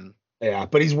he's done. Yeah,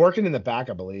 but he's working in the back,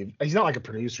 I believe. He's not like a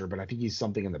producer, but I think he's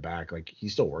something in the back. Like he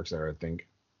still works there, I think.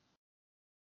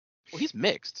 Well, he's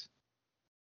mixed.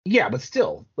 Yeah, but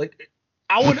still, like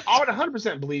I would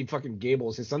 100% believe fucking Gable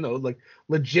is his son though. Like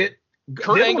legit.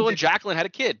 Kurt Angle and Jacqueline had a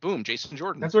kid. Boom, Jason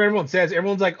Jordan. That's what everyone says.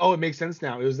 Everyone's like, oh, it makes sense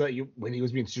now. It was that when he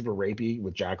was being super rapey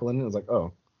with Jacqueline. It was like,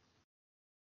 oh.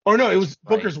 Or no, it was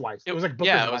Booker's wife. It was like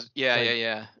Booker's wife.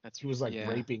 Yeah. He was like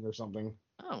raping or something.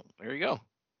 Oh, there you go.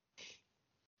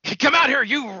 Come out here,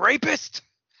 you rapist!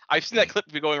 I've seen that clip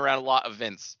be going around a lot of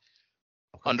Vince.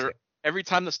 Every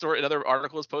time another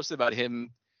article is posted about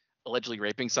him allegedly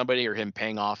raping somebody or him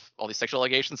paying off all these sexual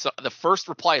allegations, so the first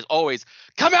reply is always,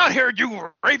 "Come out here, you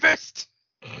rapist!"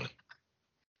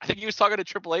 I think he was talking to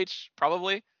Triple H,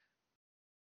 probably.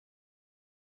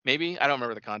 Maybe, I don't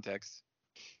remember the context.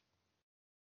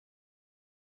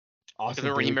 Because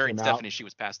when he married Stephanie, she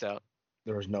was passed out.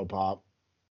 There was no pop.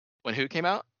 When who came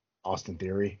out? Austin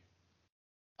Theory.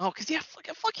 Oh, because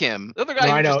fuck him. The other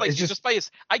guy, I know. Just by his,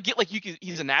 I get like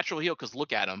he's a natural heel because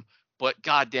look at him, but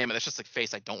god damn it, that's just like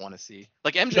face I don't want to see.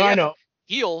 Like MJF, no, I know.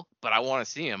 Heel, but I want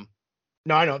to see him.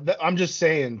 No, I know. I'm just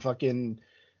saying, fucking.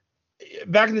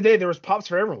 Back in the day, there was pops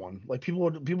for everyone. Like people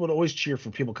would always cheer for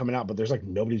people coming out, but there's like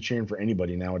nobody cheering for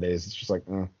anybody nowadays. It's just like,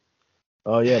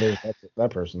 oh yeah, there's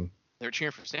that person. They're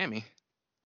cheering for Sammy.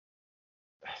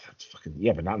 That's fucking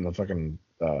but not in the fucking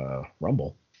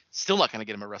Rumble. Still not gonna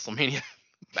get him a WrestleMania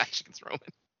match against Roman.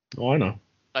 Oh, I know.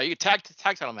 You tag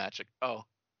title match. Oh,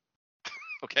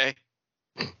 okay.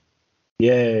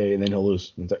 Yay, and then he'll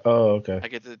lose. It's like, oh, okay. I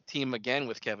get to team again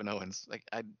with Kevin Owens.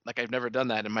 I've never done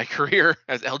that in my career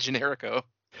as El Generico.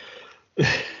 Can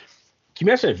you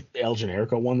imagine if El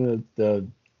Generico won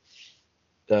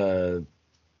the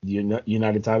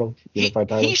United title, unified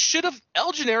title? He should have.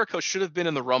 El Generico should have been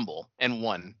in the Rumble and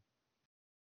won.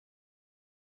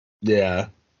 Yeah.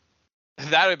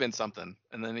 That would have been something.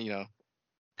 And then,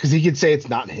 because he could say it's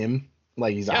not him.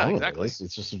 Like he's exactly.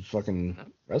 It's just a fucking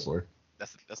wrestler.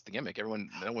 That's the gimmick.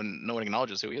 No one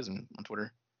acknowledges who he is on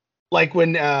Twitter. Like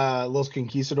when Los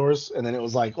Conquistadors, and then it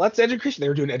was like, let's Edge and Christian. They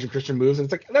were doing Edge and Christian moves, and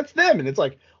it's like, that's them. And it's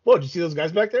like, whoa, did you see those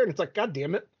guys back there? And it's like, god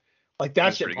damn it. Like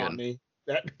that shit on me.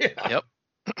 Yep.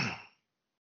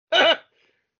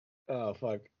 Oh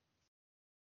fuck.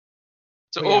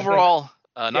 So overall,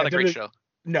 not a great show.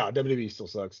 No, WWE still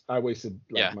sucks. I wasted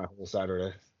my whole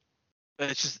Saturday.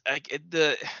 It's just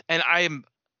and I am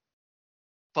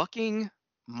fucking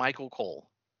Michael Cole.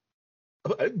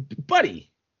 Buddy.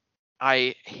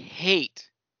 I hate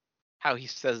how he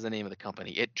says the name of the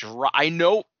company. I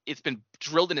know it's been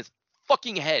drilled in his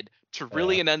fucking head to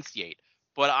really enunciate,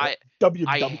 but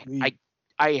WWE.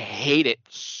 I hate it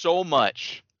so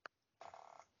much.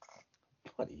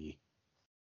 Buddy.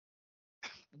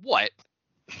 What?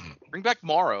 Bring back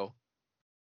Morrow.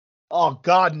 Oh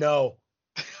God, no.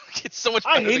 It's so much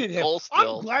better. I hated him.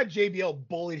 Still. I'm glad JBL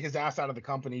bullied his ass out of the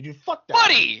company, dude. Fuck that.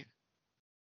 Buddy.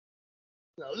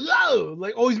 No,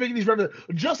 like always making these references,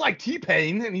 just like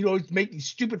T-Pain, and he'd always make these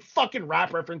stupid fucking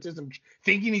rap references and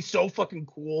thinking he's so fucking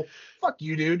cool. Fuck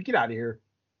you, dude. Get out of here.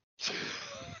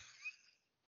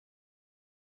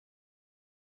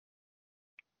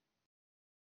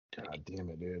 God damn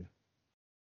it, dude.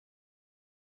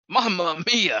 Mamma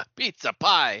mia, pizza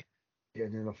pie. Yeah,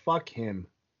 no, fuck him.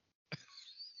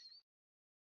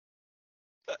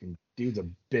 Dude's a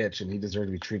bitch, and he deserves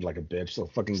to be treated like a bitch. So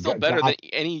fucking still better than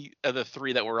any of the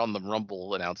three that were on the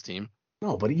Rumble announce team.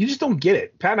 No, but you just don't get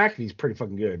it. Pat McAfee's pretty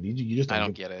fucking good. You just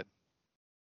don't get it.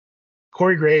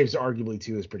 Corey Graves, arguably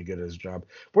too, is pretty good at his job.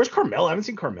 Where's Carmella? I haven't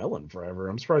seen Carmella in forever.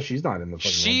 I'm surprised she's not in the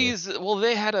fucking Rumble. Well,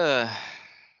 they had a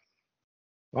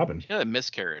Robin. She had a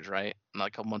miscarriage, right?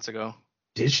 Like a couple months ago.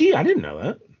 Did she? I didn't know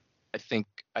that. I think.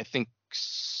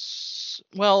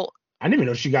 Well, I didn't even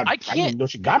know she got. I didn't even know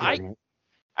she got pregnant.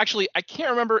 Actually, I can't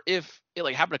remember if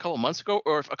it happened a couple months ago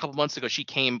or if a couple months ago she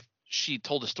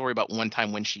told a story about one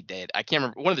time when she did. I can't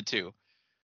remember, one of the two.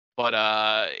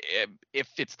 But if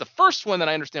it's the first one, then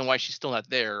I understand why she's still not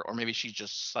there, or maybe she's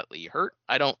just slightly hurt.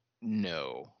 I don't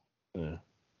know. Yeah.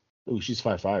 Ooh, she's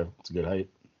 5'5". It's a good height.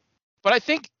 But I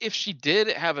think if she did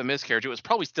have a miscarriage, it was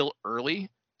probably still early.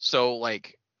 So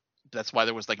like that's why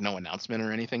there was like no announcement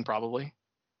or anything probably.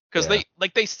 Because Yeah.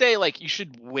 they say like you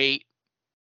should wait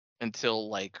until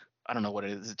like I don't know what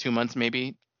it is, 2 months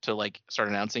maybe to like start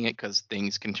announcing it because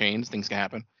things can change, things can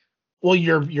happen. Well,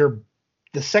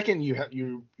 the second you have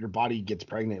your body gets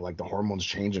pregnant, like the hormones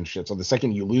change and shit. So the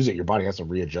second you lose it, your body has to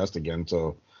readjust again.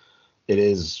 So it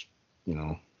is, you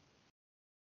know.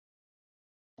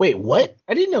 Wait, what?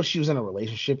 I didn't know she was in a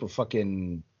relationship with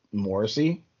fucking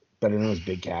Morrissey, better known as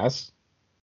Big Cass.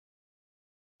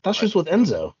 I thought she was with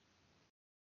Enzo.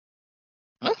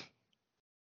 Huh?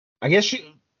 I guess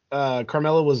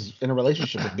Carmella was in a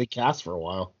relationship with Big Cass for a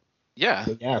while. Yeah,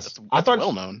 Big Cass. that's I thought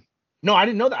well known. No, I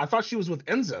didn't know that. I thought she was with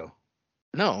Enzo.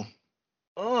 No,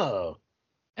 Oh,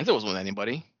 Enzo wasn't with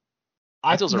anybody.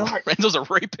 I Enzo's no, Enzo's a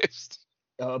rapist.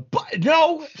 but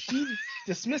no, she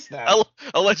dismissed that.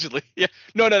 Allegedly, yeah.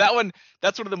 No, that one.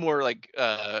 That's one of the more like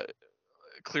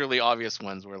clearly obvious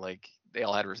ones where like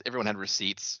everyone had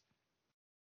receipts,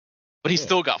 but he Yeah.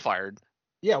 still got fired.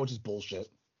 Yeah, which is bullshit.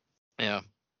 Yeah.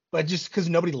 But just because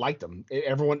nobody liked him,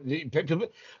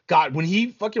 God, when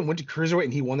he fucking went to cruiserweight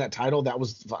and he won that title,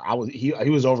 he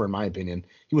was over in my opinion.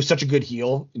 He was such a good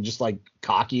heel and just like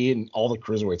cocky, and all the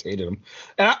cruiserweights hated him.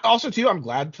 And also too, I'm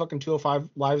glad fucking 205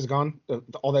 Live is gone.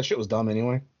 All that shit was dumb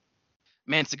anyway.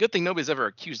 Man, it's a good thing nobody's ever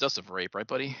accused us of rape, right,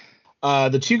 buddy?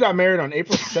 The two got married on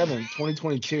April 7th,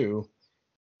 2022.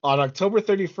 On October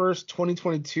 31st,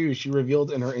 2022, she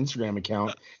revealed in her Instagram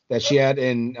account that she had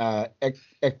an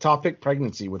ectopic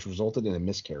pregnancy, which resulted in a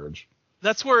miscarriage.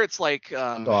 That's where it's like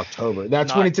October.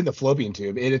 That's when it's in the fallopian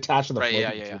tube. It attached to the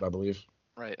fallopian tube, I believe.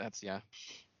 Right. That's yeah.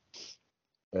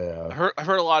 Yeah. I've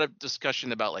heard a lot of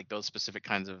discussion about like those specific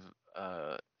kinds of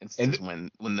instances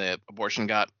when the abortion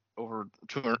got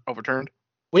overturned.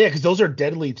 Well, yeah, because those are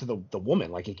deadly to the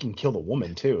woman. Like it can kill the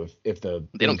woman too if the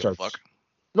they don't give a fuck.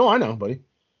 No, I know, buddy.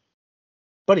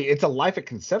 Buddy, it's a life at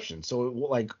conception. So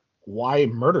like, why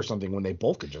murder something when they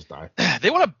both could just die? They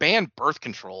want to ban birth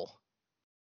control.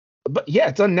 But yeah,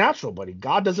 it's unnatural, buddy.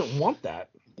 God doesn't want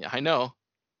that. Yeah, I know.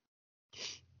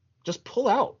 Just pull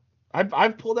out.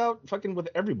 I've pulled out fucking with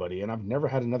everybody, and I've never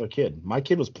had another kid. My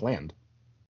kid was planned.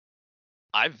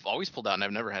 I've always pulled out, and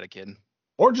I've never had a kid.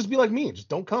 Or just be like me, just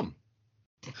don't come.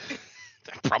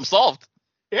 Problem solved.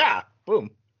 Yeah,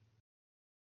 boom.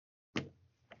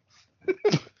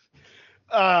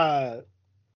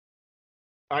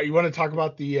 You want to talk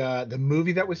about the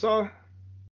movie that we saw?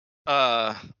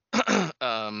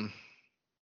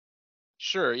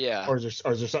 Sure, yeah. Or is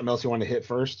there something else you want to hit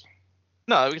first?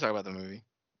 No, we can talk about the movie.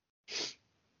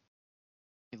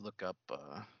 Let me look up. Go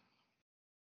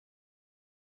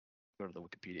to the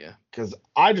Wikipedia. Because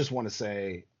I just want to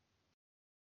say,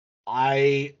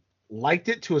 I liked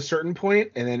it to a certain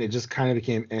point, and then it just kind of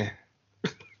became eh.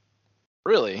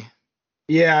 Really?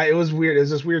 Yeah, it was weird. It was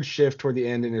this weird shift toward the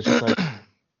end, and it's just like I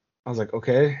was like,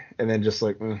 okay, and then just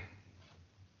like.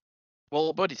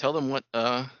 Well, buddy, tell them what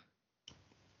it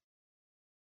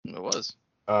was.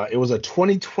 It was a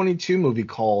 2022 movie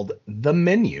called The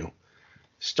Menu,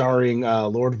 starring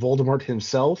Lord Voldemort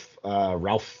himself,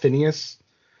 Ralph Fiennes,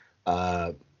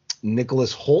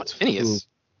 Nicholas Hoult. Phineas.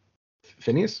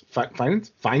 Phineas?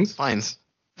 Fiennes?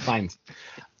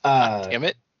 Damn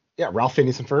it. Yeah, Ralph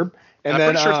Fiennes and Ferb. And I'm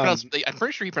then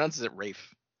pretty sure he pronounces it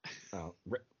Rafe. Oh,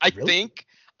 really?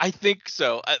 I think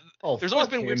so. There's always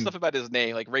been him. weird stuff about his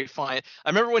name, like Ray Fiennes. I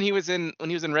remember when he was in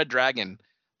Red Dragon,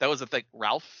 that was like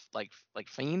Ralph, like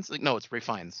Fiennes. Like no, it's Ray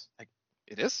Fiennes. Like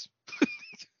it is.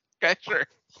 Okay, sure.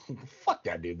 Fuck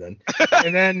that dude then.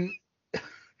 And then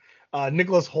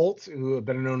Nicholas Hoult, who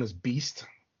better known as Beast,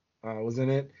 was in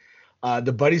it.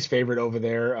 The buddy's favorite over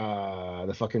there,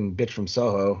 the fucking bitch from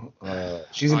Soho.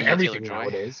 She's in everything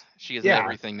nowadays. She is in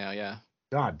everything now, yeah.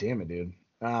 God damn it, dude.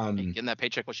 Getting that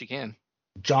paycheck what she can.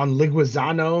 John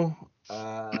Leguizamo.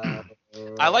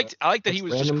 I like that he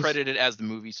was just credited as the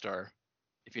movie star.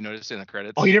 If you notice in the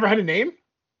credits. Oh, he never had a name?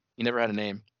 He never had a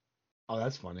name. Oh,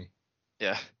 that's funny.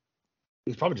 Yeah.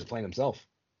 He was probably just playing himself.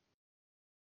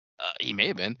 He may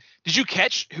have been. Did you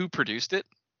catch who produced it?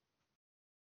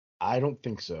 I don't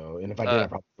think so. And if I did, I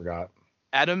probably forgot.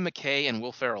 Adam McKay and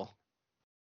Will Ferrell.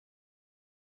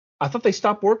 I thought they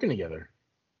stopped working together.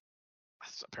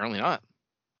 Apparently not.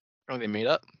 Apparently they made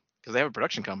up because they have a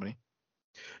production company.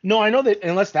 No, I know that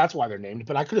unless that's why they're named,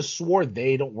 but I could have swore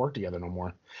they don't work together no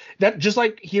more. That just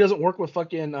like he doesn't work with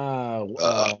fucking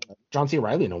John C.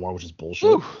 Reilly no more, which is bullshit.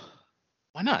 Ooh.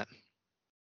 Why not?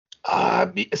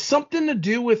 Something to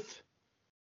do with,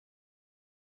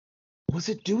 was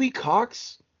it Dewey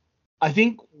Cox? I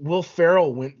think Will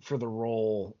Ferrell went for the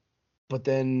role, but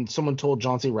then someone told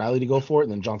John C. Reilly to go for it,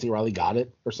 and then John C. Reilly got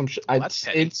it or some shit.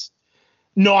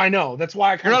 No, I know. That's why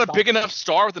I You're kind not of a big enough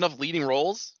star with enough leading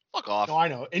roles. Fuck off. No, I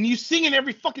know. And you sing in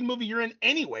every fucking movie you're in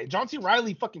anyway. John C.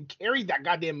 Reilly fucking carried that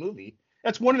goddamn movie.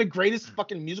 That's one of the greatest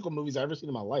fucking musical movies I've ever seen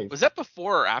in my life. Was that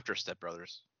before or after Step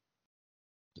Brothers?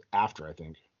 After, I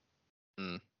think.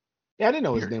 Hmm. Yeah, I didn't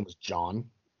know his Weird. name was John.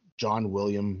 John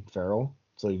William Farrell.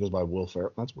 So he goes by Will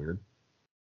Ferrell. That's weird.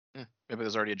 Yeah, maybe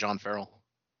there's already a John Farrell.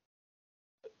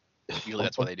 Usually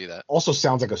that's why they do that. Also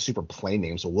sounds like a super plain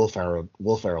name, so Will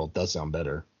Ferrell does sound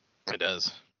better. It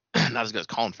does. Not as good as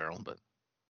Colin Farrell, but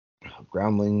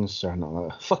Groundlings.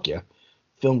 Fuck yeah.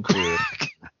 Film career.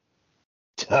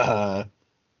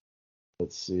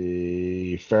 Let's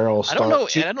see. Farrell. I don't know.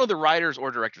 I don't know the writers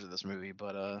or directors of this movie,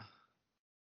 but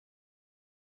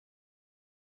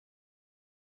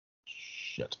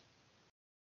Shit.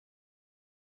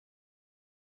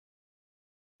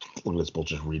 Look at this bull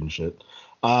just reading shit.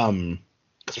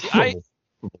 I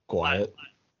Quiet.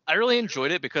 I really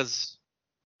enjoyed it because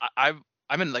I'm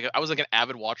in I was like an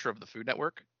avid watcher of the Food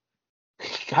Network.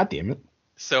 God damn it.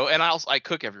 So and I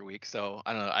cook every week, so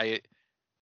I don't know.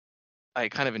 I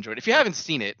kind of enjoyed it. If you haven't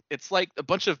seen it, it's like a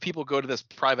bunch of people go to this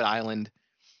private island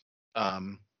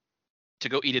to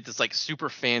go eat at this like super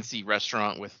fancy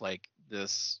restaurant with like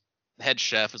this head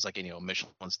chef is like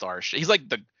Michelin star. He's like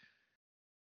the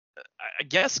I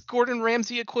guess Gordon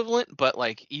Ramsay equivalent, but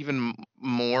like even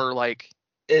more like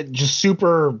It just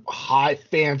super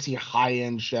fancy high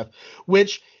end chef,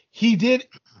 which he did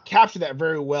capture that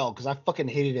very well because I fucking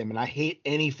hated him and I hate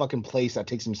any fucking place that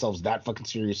takes themselves that fucking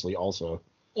seriously also.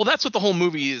 well, that's what the whole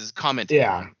movie is commenting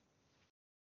Yeah. on.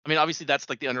 I mean, obviously that's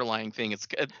like the underlying thing.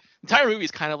 The entire movie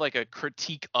is kind of like a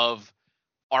critique of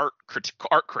art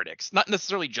critics, not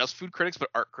necessarily just food critics, but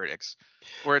art critics,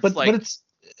 where it's But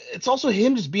it's also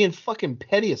him just being fucking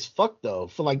petty as fuck though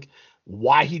for like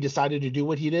why he decided to do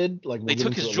what he did. Like they we'll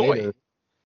took get his into it joy. later.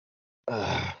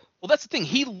 Well, that's the thing.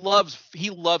 He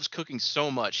loves cooking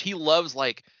so much. He loves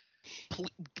like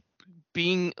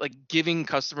being like giving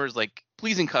customers like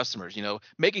pleasing customers,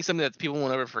 making something that people will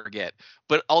never forget.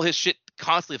 But all his shit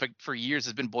constantly like for years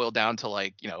has been boiled down to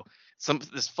like,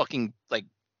 this fucking like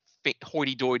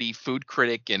hoity-toity food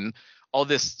critic and all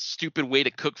this stupid way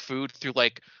to cook food through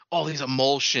like all these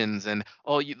emulsions and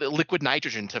the liquid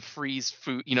nitrogen to freeze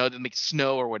food, to make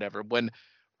snow or whatever. When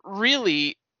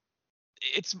really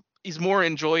he's more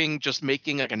enjoying just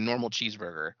making like a normal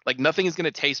cheeseburger. Like nothing is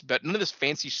gonna taste better. None of this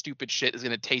fancy stupid shit is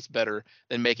gonna taste better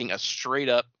than making a straight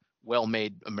up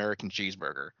well-made American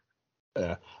cheeseburger.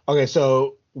 Yeah. Okay,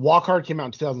 so Walk Hard came out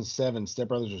in 2007. Step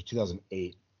Brothers was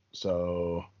 2008.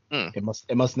 So it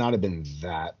must not have been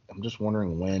that. I'm just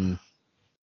wondering when.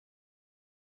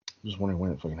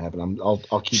 It fucking happened.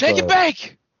 I'll keep. Shake and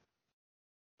bake.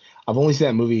 I've only seen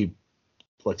that movie,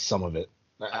 like some of it.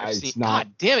 It's not.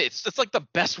 God damn it! It's like the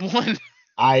best one.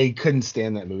 I couldn't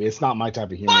stand that movie. It's not my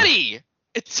type of humor. Buddy,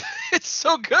 it's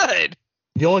so good.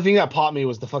 The only thing that popped me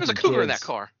was the fucking. There's a cougar kids. in that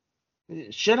car.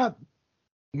 Shut up,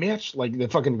 Mitch! Like the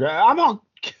fucking. I'm all.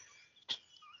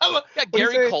 Got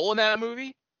Gary Cole in that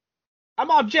movie. I'm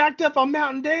all jacked up on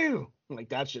Mountain Dew. Like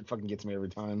that shit fucking gets me every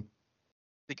time.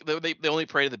 They only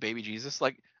pray to the baby Jesus.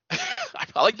 Like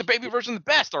I like the baby version the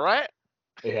best. All right.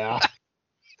 Yeah.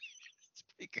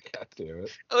 God damn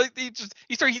it. Like he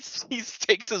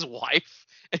takes his wife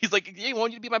and he's like, "Hey, I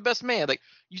want you to be my best man." Like,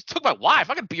 you took my wife.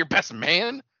 I can be your best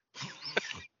man.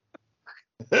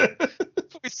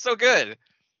 It's so good.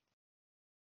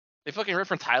 They fucking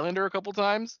reference Highlander a couple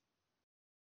times.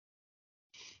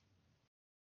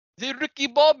 Hey, Ricky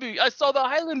Bobby, I saw the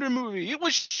Highlander movie. It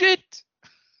was shit.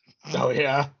 Oh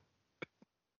yeah.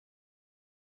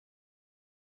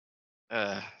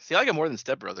 See, I like it more than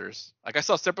Step Brothers. Like I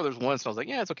saw Step Brothers once, and I was like,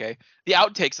 yeah, it's okay. The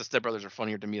outtakes of Step Brothers are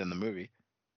funnier to me than the movie.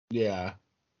 Yeah.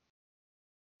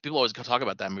 People always talk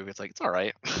about that movie. It's like it's all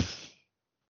right.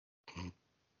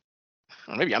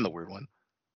 Maybe I'm the weird one.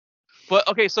 But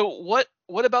okay, so what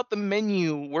about the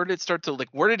menu? Where did it start to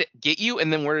where did it get you,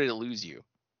 and then where did it lose you?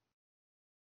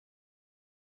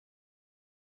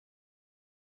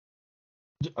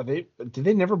 Did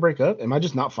they never break up? Am I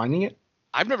just not finding it?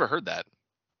 I've never heard that.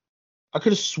 I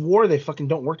could have swore they fucking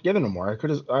don't work together no more.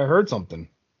 I heard something.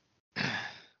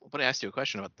 But I asked you a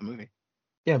question about the movie.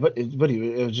 Yeah, but it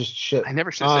was just shit. I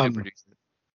never should have said who produced it.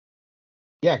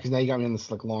 Yeah, because now you got me on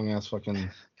this like long ass fucking.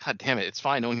 God damn it! It's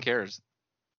fine. No one cares.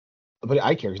 But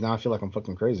I care because now I feel like I'm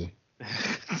fucking crazy.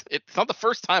 It's not the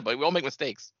first time, but we all make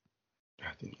mistakes.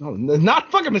 No, not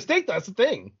a fucking mistake. That's the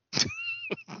thing.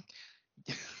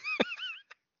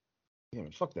 Yeah,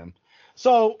 fuck them.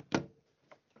 So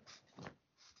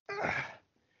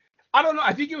I don't know.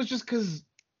 I think it was just because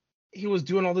he was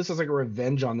doing all this as like a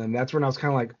revenge on them, that's when I was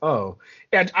kind of like, oh,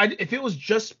 and if it was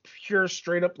just pure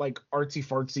straight up like artsy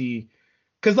fartsy,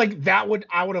 because like I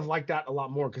would have liked that a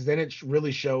lot more, because then it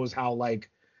really shows how like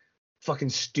fucking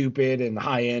stupid and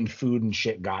high end food and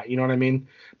shit got, you know what I mean?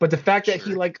 But the fact that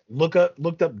he Sure. like looked up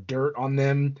dirt on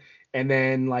them, and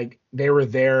then like they were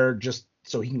there just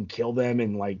so he can kill them,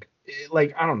 and like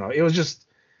I don't know, it was just,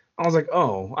 I was like,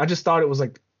 oh, I just thought it was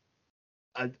like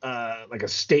a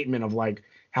statement of like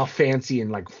how fancy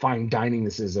and like fine dining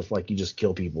this is if like you just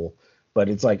kill people. But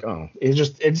it's like, oh,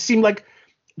 it seemed like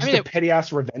I just mean, a petty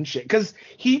ass revenge shit, because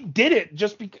he did it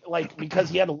just because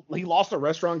he lost a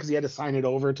restaurant because he had to sign it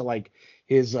over to like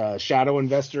his shadow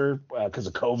investor because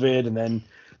of COVID, and then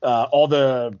all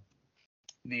the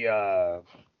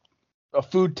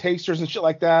food tasters and shit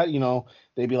like that, you know,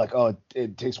 they'd be like, oh,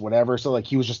 it tastes whatever. So like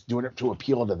he was just doing it to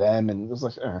appeal to them, and it was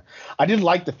like, I did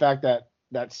like the fact that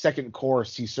second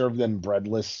course he served them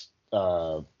breadless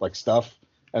like stuff,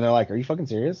 and they're like, are you fucking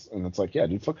serious? And it's like, yeah,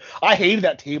 dude, fuck. I hated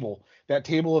that table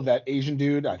of that Asian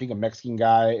dude, I think a Mexican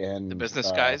guy, and the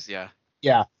business guys, yeah.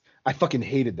 yeah, I fucking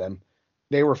hated them.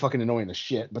 They were fucking annoying as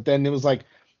shit. But then it was like,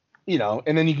 you know,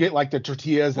 and then you get like the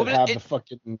tortillas that Well, have the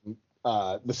fucking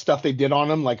the stuff they did on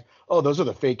them, like, oh, those are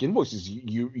the fake invoices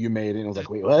you made, and it was like,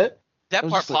 wait, what? that It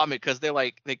was part just like, bothered me because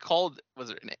they called, was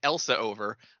it an Elsa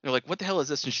over? They're like, what the hell is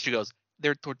this? And she goes,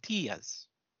 they're tortillas.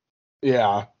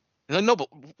 yeah, And I'm like, no,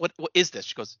 but what is this?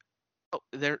 She goes, oh,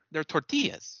 they're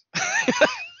tortillas.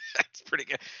 That's pretty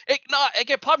good. It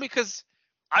get bothered me because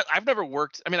I've never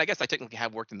worked. I mean, I guess I technically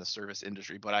have worked in the service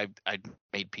industry, but I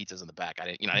made pizzas in the back. I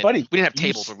didn't, you know, buddy, we didn't have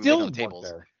you tables where we still were on the work tables.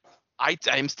 there. I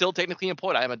am still technically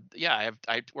employed.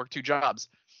 I work 2 jobs.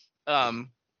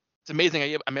 It's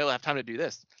amazing I'm able to have time to do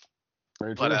this.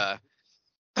 Very true.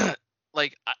 But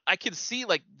like I could see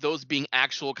like those being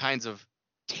actual kinds of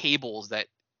tables that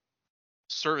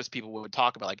service people would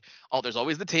talk about, like, oh, there's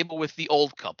always the table with the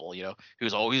old couple, you know,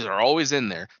 are always in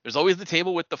there. There's always the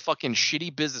table with the fucking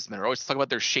shitty businessmen who are always talking about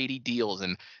their shady deals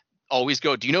and always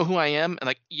go, do you know who I am? And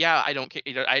like, yeah, I don't care.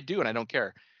 You know, I do, and I don't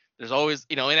care. There's always,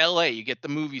 you know, in LA you get the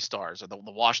movie stars or the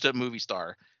washed up movie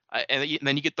star, and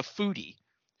then you get the foodie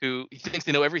who thinks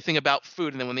they know everything about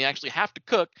food, and then when they actually have to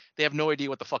cook, they have no idea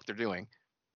what the fuck they're doing.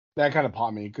 That kind of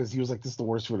popped me because he was like, this is the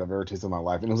worst food I've ever tasted in my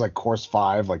life, and it was like course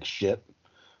 5, like shit.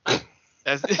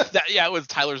 As that, yeah, it was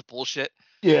Tyler's bullshit.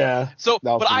 Yeah. So,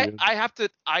 That was but pretty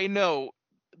good. I know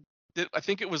that I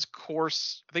think it was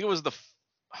maybe it was the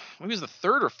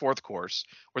 3rd or 4th course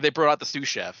where they brought out the sous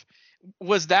chef.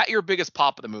 Was that your biggest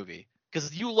pop of the movie?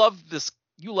 Because you love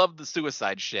the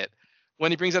suicide shit.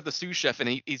 When he brings out the sous chef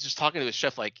and he's just talking to his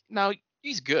chef like, no,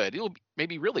 he's good. He'll be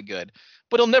maybe really good,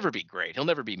 but he'll never be great. He'll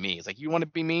never be me. He's like, you want to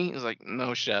be me? He's like,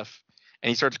 no, chef. And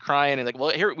he starts crying and like,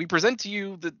 well, here we present to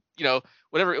you the, you know,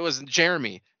 whatever it was,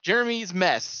 Jeremy's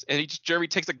mess, and Jeremy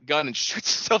takes a gun and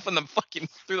shoots himself in the fucking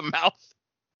through the mouth.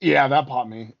 Yeah, that popped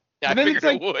me. Yeah, But I then figured it's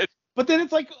like, it would. but then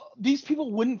it's like these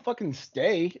people wouldn't fucking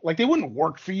stay. Like they wouldn't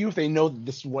work for you if they know that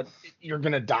this is what you're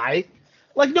gonna die.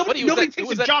 Like Buddy, nobody it takes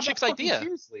was a that job chick's that fucking idea.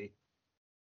 seriously.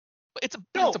 It's a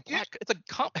No, it's a black it's a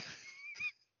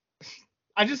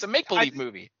I it's just a make believe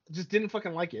movie. just didn't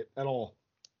fucking like it at all.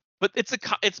 But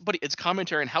it's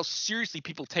commentary on how seriously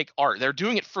people take art. They're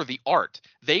doing it for the art.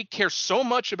 They care so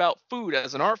much about food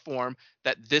as an art form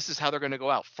that this is how they're going to go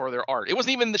out for their art. It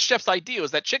wasn't even the chef's idea; it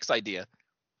was that chick's idea.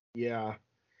 Yeah.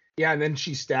 Yeah, and then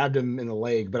she stabbed him in the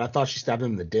leg, but I thought she stabbed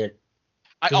him in the dick.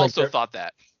 I 'Cause, like, also they're- thought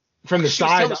that From the she was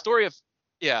telling side. the story of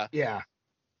yeah. Yeah.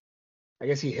 I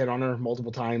guess he hit on her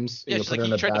multiple times. Yeah, You know, she's put like, her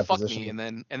in he a tried to bad fuck position. me, and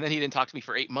then he didn't talk to me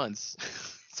for 8 months.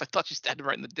 So I thought she stabbed him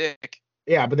right in the dick.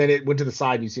 Yeah, but then it went to the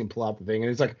side and you see him pull out the thing,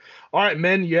 and it's like, all right,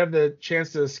 men, you have the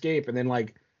chance to escape, and then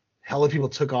like hella people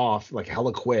took off like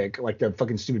hella quick, like the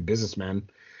fucking stupid businessmen,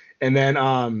 and then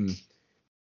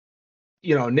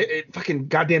you know, fucking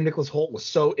goddamn Nicholas Holt was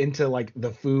so into like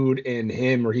the food and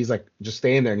him, where he's like just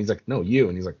staying there, and he's like, no, you,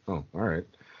 and he's like, oh, all right,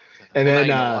 and Well, then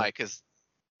now you know why, because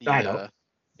I know.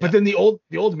 But then the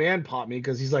old man popped me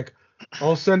because he's like,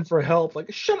 I'll send for help.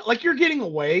 Like, shut up. Like, you're getting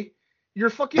away. You're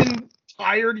fucking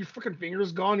tired. Your fucking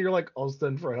finger's gone. You're like, I'll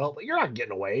send for help. Like, you're not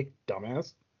getting away,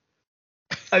 dumbass.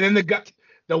 And then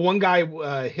the one guy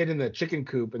hid in the chicken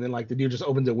coop, and then like the dude just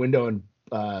opens a window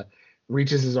and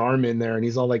reaches his arm in there, and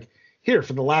he's all like, here,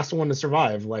 for the last one to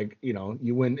survive, like, you know,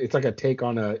 you win. It's like a take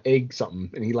on a egg something.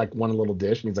 And he like won a little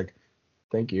dish, and he's like,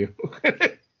 thank you.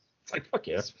 It's like, fuck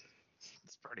yeah. It's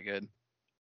pretty good.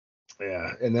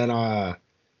 Yeah, and then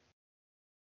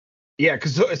yeah,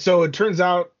 because so it turns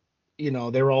out, you know,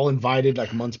 they were all invited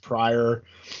like months prior,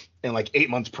 and like 8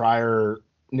 months prior,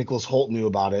 Nicholas Holt knew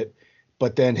about it,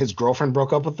 but then his girlfriend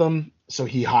broke up with him, so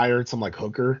he hired some like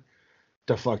hooker,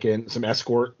 to fucking some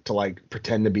escort to like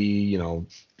pretend to be,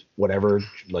 whatever,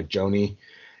 like Joni,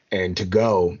 and to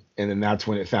go. And then that's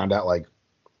when it found out like,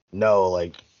 no,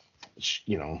 like,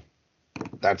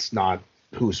 that's not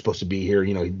who's supposed to be here.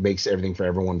 He makes everything for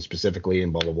everyone specifically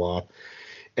and blah, blah, blah.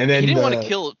 And then He didn't want to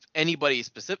kill anybody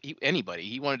specific. Anybody.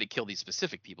 He wanted to kill these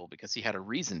specific people because he had a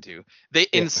reason to.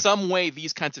 In some way,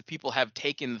 these kinds of people have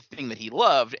taken the thing that he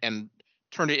loved and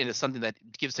turned it into something that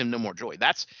gives him no more joy.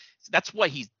 That's what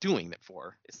he's doing it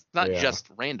for. It's not just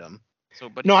random. So,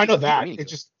 but no, I know that.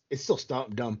 It's still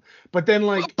dumb. But then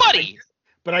like, buddy.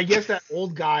 But I guess that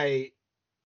old guy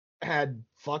had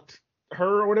fucked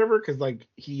her or whatever because like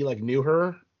he like knew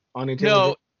her on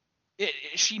intelligence.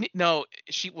 She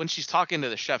when she's talking to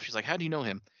the chef, she's like, "How do you know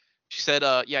him?" She said,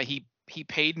 yeah, he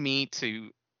paid me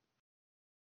to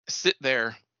sit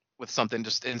there with something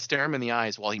just and stare him in the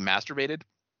eyes while he masturbated,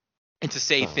 and to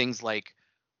say things like,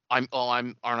 aren't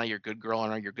I your good girl?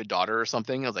 Aren't I your good daughter or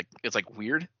something?" I was like, it's like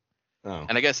weird. Oh.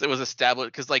 And I guess it was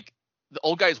established because like the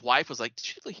old guy's wife was like,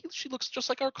 she looks just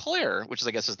like our Claire, which is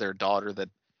I guess is their daughter that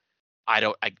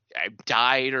I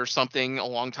died or something a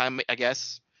long time, I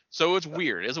guess. So it's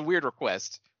weird. It's a weird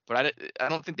request, but I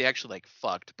don't think they actually like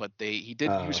fucked, but he did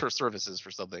use her services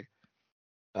for something.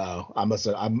 Oh, I must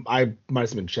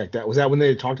have been checked out. Was that when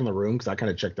they talked in the room? Because I kind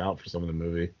of checked out for some of the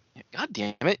movie. God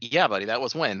damn it. Yeah, buddy. That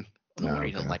was when. No wonder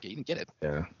you Okay. don't like it. You didn't get it.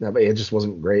 Yeah. No, but it just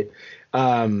wasn't great.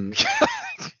 And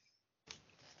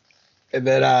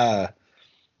then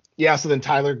yeah, so then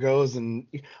Tyler goes and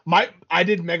I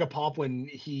did mega pop when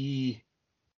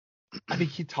I think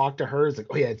he talked to her. It's like,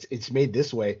 oh yeah, it's made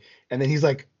this way. And then he's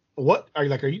like, what are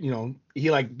you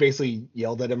he like basically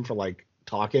yelled at him for like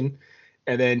talking.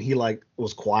 And then he like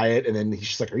was quiet. And then he's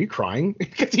just like, are you crying?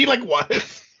 Because he like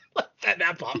was.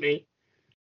 that popped me.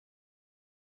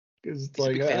 Because it's He's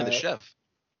like a big fan of the chef.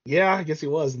 Yeah, I guess he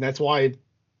was. And that's why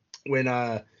when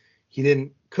he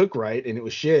didn't cook right and it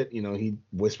was shit, he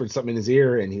whispered something in his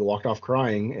ear and he walked off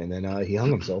crying and then he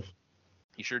hung himself.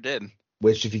 He sure did.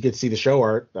 Which, if you could see the show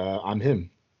art, I'm him.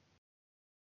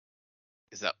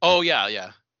 Is that? Oh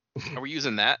yeah. Are we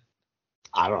using that?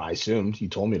 I don't know. I assumed you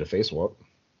told me to face swap,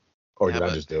 or did I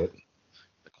just do it?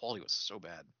 The quality was so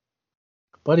bad,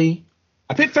 buddy.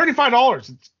 I paid $35.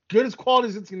 It's good as quality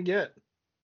as it's gonna get.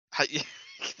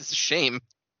 It's a shame.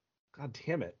 God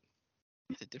damn it.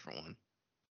 It's a different one.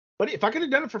 But if I could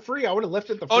have done it for free, I would have left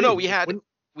it the. Oh no, we had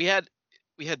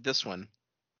this one.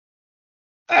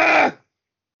 Ah!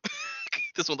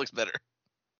 This one looks better.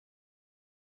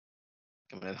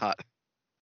 Coming in hot.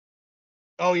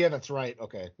 Oh yeah, that's right.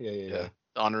 Okay. Yeah.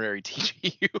 The honorary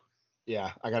TGU.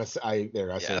 Yeah, I saved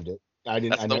it. I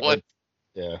didn't. That's the one.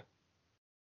 Yeah.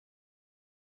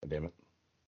 God damn it.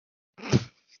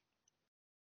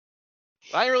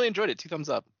 I really enjoyed it. 2 thumbs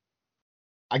up.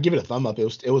 I give it a thumb up.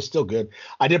 It was still good.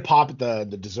 I did pop the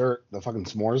dessert, the fucking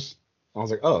s'mores. I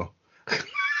was like, oh.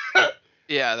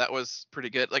 Yeah, that was pretty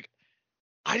good. Like,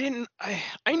 I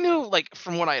knew like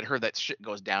from what I had heard that shit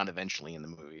goes down eventually in the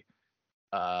movie.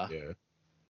 Yeah.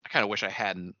 I kind of wish I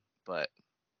hadn't, but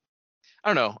I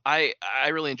don't know. I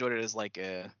really enjoyed it as like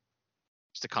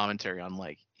just a commentary on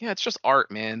like, yeah, it's just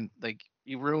art, man. Like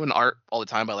you ruin art all the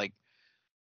time by like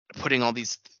putting all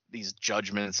these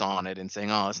judgments on it and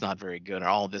saying, oh, it's not very good, or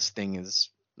all this thing is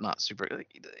not super. Like,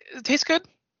 it tastes good.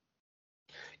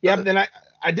 Yeah, but then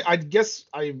I guess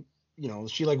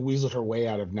she like weaseled her way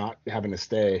out of not having to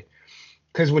stay.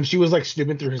 Because when she was like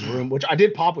snooping through his room, which I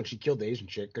did pop when she killed the Asian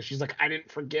chick, because she's like, I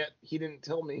didn't forget. He didn't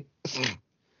tell me.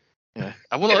 Yeah,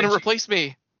 I won't let him replace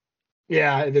me.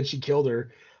 Yeah, and then she killed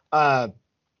her.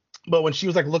 But when she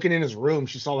was like looking in his room,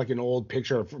 she saw like an old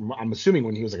picture from, I'm assuming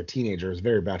when he was like a teenager. It was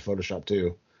very bad Photoshop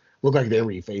too. Looked like they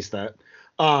refaced that.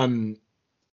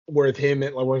 With him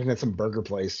working at some burger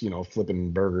place,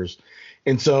 flipping burgers.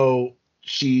 And so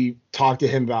she talked to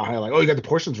him about how like, oh, you got the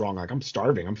portions wrong. Like, I'm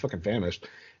starving. I'm fucking famished.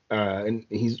 And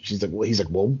he's like,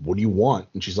 well, what do you want?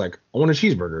 And she's like, I want a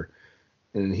cheeseburger.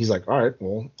 And he's like, all right,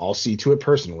 well, I'll see to it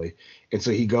personally. And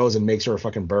so he goes and makes her a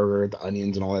fucking burger, the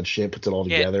onions and all that shit, puts it all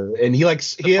together. And he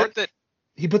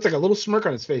puts like a little smirk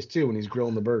on his face too when he's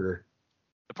grilling the burger.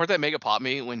 The part that mega popped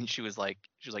me when she was like,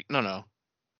 no,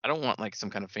 I don't want like some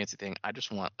kind of fancy thing. I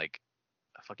just want like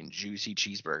a fucking juicy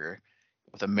cheeseburger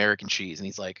with American cheese. And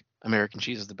he's like, American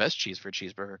cheese is the best cheese for a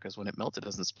cheeseburger because when it melts, it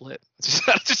doesn't split.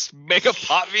 That just mega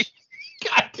popped me.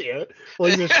 God damn it.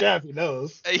 Well, he's a chef. He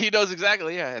knows. He knows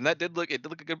exactly. Yeah. And it did look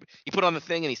good. He put on the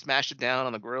thing and he smashed it down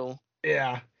on the grill.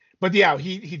 Yeah. But yeah,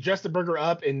 he dressed the burger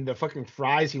up in the fucking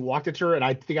fries. He walked it to her. And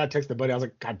I think I texted buddy. I was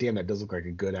like, God damn, that does look like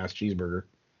a good ass cheeseburger.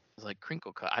 It's like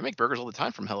crinkle cut. I make burgers all the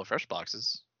time from HelloFresh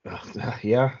boxes.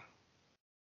 Yeah.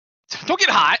 Don't get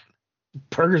hot.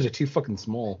 Burgers are too fucking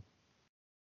small.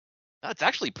 That's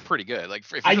actually pretty good. Like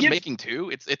if I you're just get- making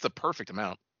two, it's a perfect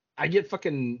amount. I get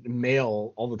fucking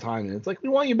mail all the time, and it's like, we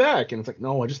want you back, and it's like,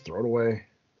 no, I just throw it away.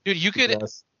 Dude, you could.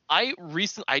 Yes. I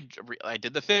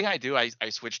did the thing I do. I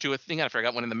switched to a thing after I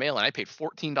got one in the mail, and I paid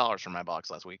 $14 for my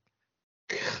box last week.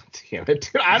 God damn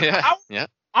it, dude. Yeah.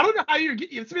 I don't know how you're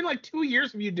getting. It's been like 2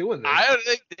 years of you doing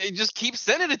this. They just keep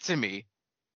sending it to me.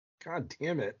 God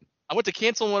damn it. I went to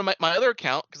cancel one of my other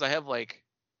account because I have like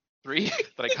 3 that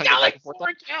I You kind got of like 4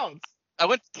 accounts. I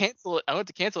went to cancel it.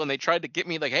 And they tried to get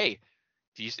me like, hey,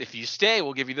 if you stay,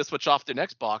 we'll give you this much off the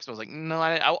next box. And I was like, no,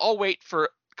 I'll wait for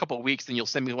a couple of weeks, and you'll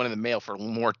send me one in the mail for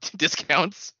more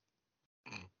discounts.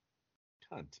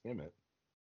 God damn it.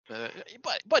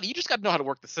 But you just got to know how to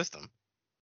work the system.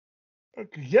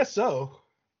 Yes, so.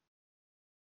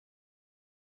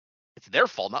 It's their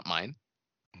fault, not mine.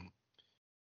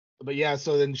 But yeah,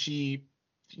 so then she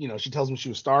tells him she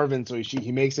was starving, so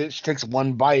he makes it. She takes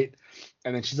one bite,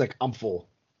 and then she's like, I'm full.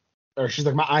 Or she's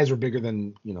like, my eyes were bigger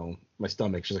than, my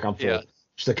stomach. She's like, I'm full. Yeah.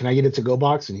 She's like, can I get it to go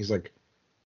box? And he's like,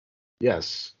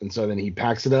 yes. And so then he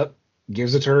packs it up,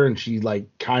 gives it to her, and she like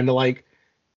kind of like,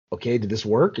 okay, did this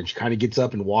work? And she kind of gets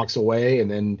up and walks away, and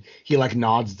then he like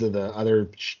nods to the other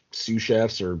sous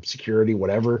chefs or security,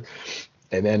 whatever.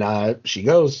 And then she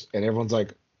goes, and everyone's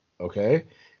like, okay.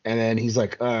 And then he's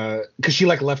like, because she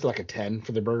like left like a 10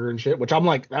 for the burger and shit, which I'm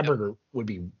like, that burger it'd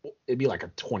be like a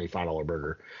 $25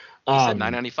 burger. He said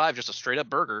 $9.95, just a straight up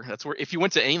burger. That's where if you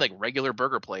went to any like regular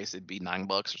burger place, it'd be $9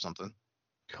 or something.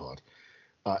 God,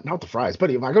 not with the fries,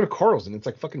 buddy. If I go to Carl's and it's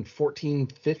like fucking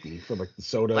 $14.50 for like the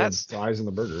soda, fries, and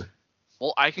the burger.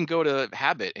 Well, I can go to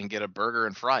Habit and get a burger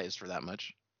and fries for that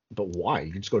much. But why?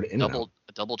 You can just go to In-N-Out.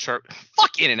 Double chart.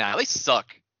 Fuck In-N-Out. They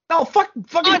suck. No, fucking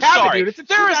I'm Habit, sorry. dude.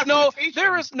 It's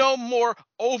There is no more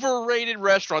overrated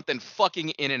restaurant than fucking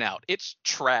In-N-Out. It's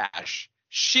trash.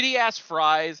 Shitty ass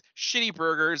fries, shitty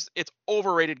burgers. It's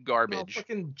overrated garbage. No,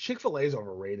 fucking Chick-fil-A is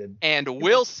overrated. And I'm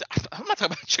not talking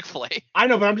about Chick-fil-A. I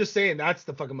know, but I'm just saying that's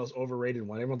the fucking most overrated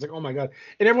one. Everyone's like, oh my god,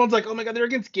 and everyone's like, oh my god, they're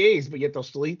against gays, but yet they'll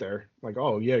still eat there. Like,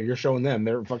 oh yeah, you're showing them.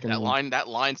 They're fucking That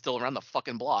line's still around the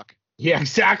fucking block. Yeah,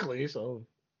 exactly. So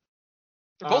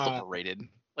they're both overrated.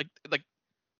 Like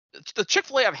the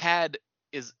Chick-fil-A I've had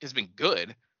has been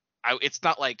good. It's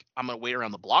not like I'm gonna wait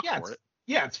around the block for it.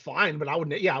 Yeah, it's fine, but I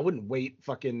wouldn't wait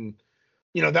fucking,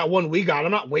 that one we got.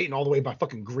 I'm not waiting all the way by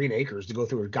fucking Green Acres to go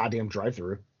through a goddamn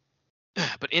drive-through.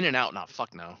 But In-N-Out, not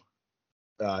fuck no.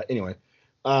 Anyway,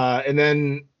 and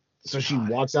then so she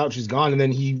walks out, she's gone, and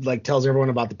then he like tells everyone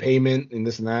about the payment and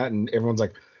this and that, and everyone's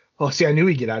like, oh, see, I knew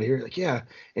he'd get out of here. Like, yeah,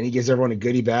 and he gives everyone a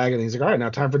goodie bag, and he's like, all right, now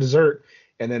time for dessert,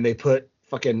 and then they put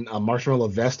fucking a marshmallow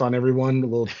vest on everyone, a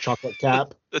little chocolate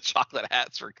cap. The chocolate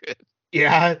hats were good.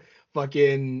 Yeah.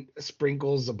 Fucking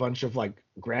sprinkles a bunch of like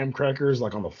graham crackers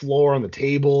like on the floor, on the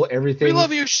table, everything. We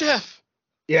love you, chef.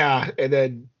 Yeah, and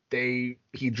then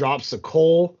he drops a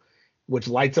coal, which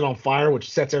lights it on fire, which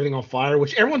sets everything on fire,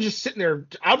 which everyone's just sitting there.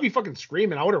 I'd be fucking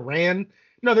screaming. I would have ran.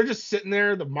 No, they're just sitting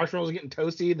there. The marshmallows are getting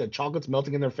toasty. The chocolate's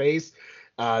melting in their face.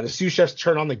 The sous chefs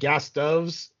turn on the gas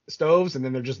stoves, and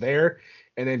then they're just there.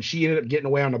 And then she ended up getting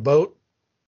away on a boat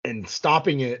and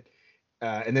stopping it.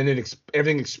 And then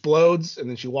everything explodes, and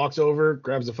then she walks over,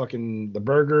 grabs the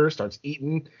burger, starts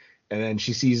eating, and then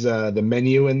she sees the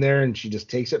menu in there, and she just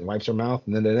takes it and wipes her mouth,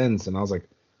 and then it ends. And I was like,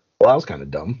 well, that was kind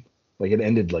of dumb. Like it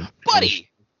ended like,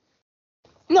 buddy.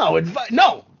 No, it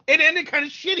ended kind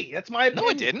of shitty. That's my opinion.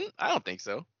 No, it didn't. I don't think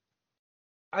so.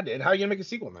 I did. How are you gonna make a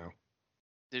sequel now?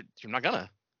 Dude, you're not gonna.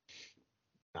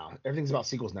 No, everything's about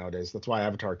sequels nowadays. That's why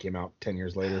Avatar came out 10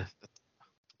 years later.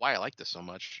 That's why I like this so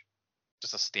much.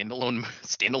 Just a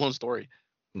standalone story.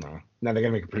 No, now they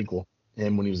gotta make a prequel.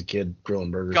 Him when he was a kid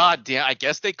grilling burgers. God damn, I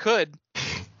guess they could.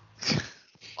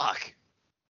 Fuck.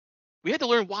 We had to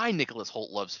learn why Nicholas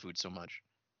Hoult loves food so much.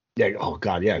 Yeah. Oh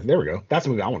God. Yeah. There we go. That's the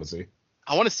movie I want to see.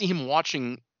 I want to see him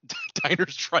watching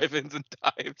diners, drive-ins, and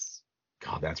dives.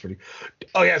 God, that's pretty.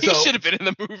 Oh yeah. He should have been in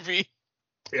the movie.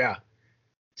 Yeah.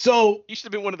 So he should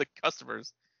have been one of the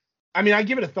customers. I mean, I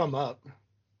give it a thumb up.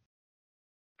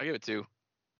 I give it 2.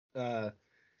 I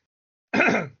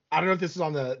don't know if this is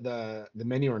on the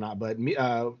menu or not, but me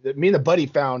and the buddy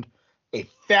found a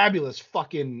fabulous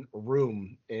fucking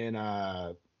room in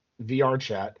VR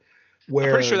chat where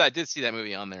I'm pretty sure that I did see that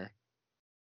movie on there.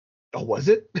 Oh, was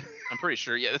it? I'm pretty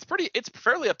sure. Yeah, it's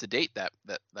fairly up to date, that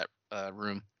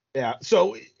room. Yeah.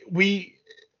 So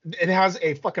it has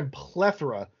a fucking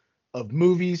plethora of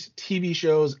movies, TV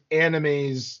shows,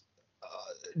 animes,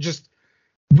 just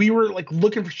we were like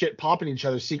looking for shit popping each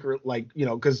other's secret, like,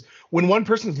 because when one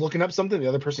person's looking up something, the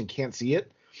other person can't see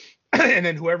it. And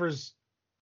then whoever's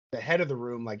the head of the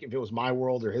room, like if it was my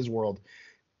world or his world,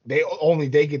 they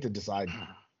get to decide.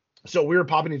 So we were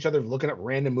popping each other, looking at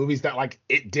random movies that like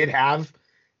it did have,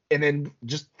 and then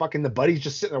just fucking the buddies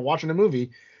just sitting there watching a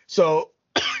movie. So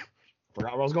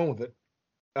forgot where I was going with it.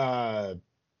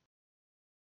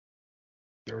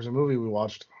 There was a movie we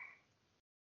watched.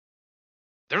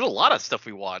 There's a lot of stuff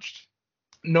we watched.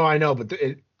 No, I know, but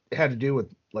it had to do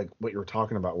with like what you were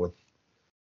talking about with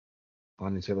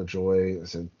Anya Taylor-Joy. I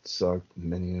said suck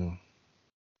menu.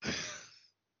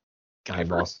 I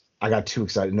lost. I got too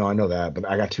excited. No, I know that, but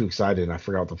I got too excited and I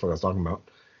forgot what the fuck I was talking about.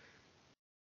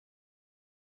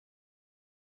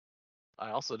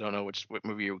 I also don't know what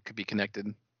movie could be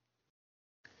connected.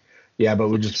 Yeah, but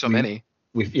we many.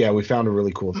 We found a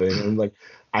really cool thing. And like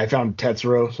I found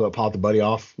Tetsuro, so I popped the buddy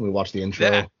off. We watched the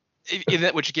intro.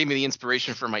 That which gave me the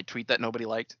inspiration for my tweet that nobody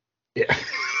liked. Yeah.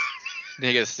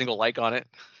 Didn't get a single like on it.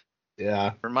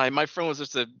 Yeah. Or my friend was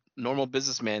just a normal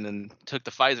businessman and took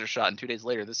the Pfizer shot, and 2 days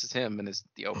later, this is him and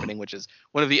the opening, which is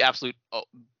one of the absolute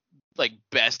like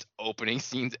best opening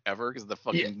scenes ever because the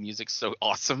fucking music's so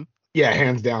awesome. Yeah,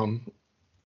 hands down.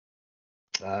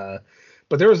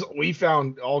 But we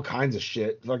found all kinds of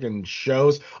shit, fucking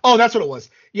shows. Oh, that's what it was.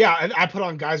 Yeah, and I put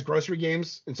on Guys Grocery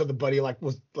Games, and so the buddy like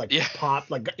was like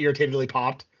popped, like irritatedly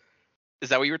popped. Is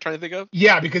that what you were trying to think of?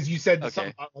 Yeah, because you said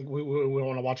something like we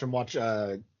want to watch him watch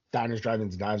Diners,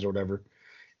 Drive-ins, Dives or whatever.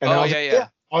 And I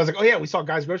was like, oh yeah, we saw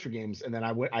Guys Grocery Games, and then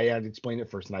I had to explain it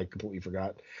first, and I completely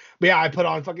forgot. But yeah, I put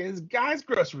on fucking Guys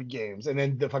Grocery Games, and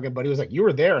then the fucking buddy was like, you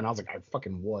were there, and I was like, I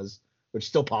fucking was. Which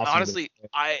still possible. Honestly,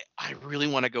 I really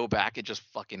want to go back and just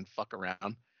fucking fuck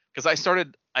around because I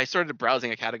started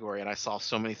browsing a category and I saw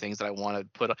so many things that I want to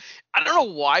put on. I don't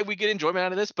know why we get enjoyment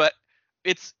out of this, but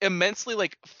it's immensely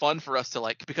like fun for us to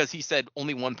like because he said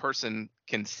only one person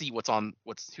can see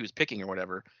who's picking or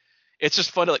whatever. It's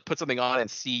just fun to like put something on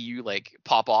and see you like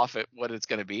pop off at what it's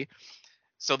gonna be.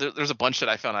 So there's a bunch that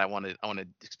I found I wanted to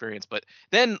experience, but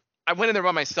then I went in there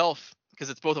by myself. Because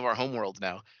it's both of our home worlds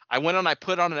now. I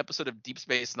put on an episode of Deep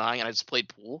Space Nine and I just played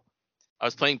pool. I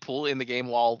was playing pool in the game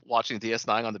while watching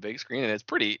DS9 on the big screen, and it's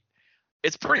pretty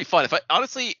fun. I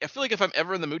feel like if I'm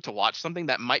ever in the mood to watch something,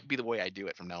 that might be the way I do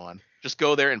it from now on. Just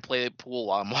go there and play pool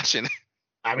while I'm watching.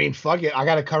 I mean, fuck it. I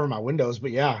gotta cover my windows, but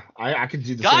yeah, I could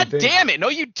do the same thing. God damn it! No,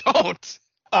 you don't.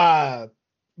 But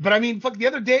I mean, fuck. The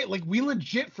other day, like we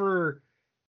legit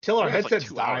till our headsets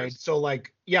like died. Hours. So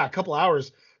like, yeah, a couple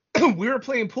hours. We were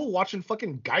playing pool watching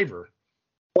fucking Guyver.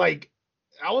 Like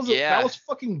that was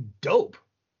fucking dope.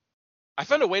 I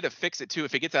found a way to fix it too.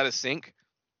 If it gets out of sync,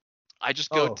 I just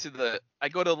go to the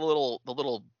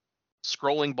little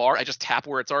scrolling bar. I just tap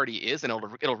where it's already is and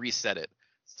it'll reset it.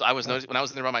 So I was noticing when I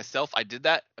was in there by myself, I did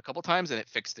that a couple times and it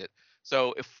fixed it.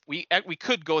 So if we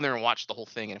could go in there and watch the whole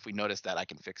thing, and if we notice that, I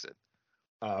can fix it.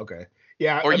 Okay.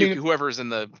 Yeah. Or whoever's in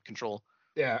the control.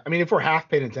 Yeah, I mean, if we're half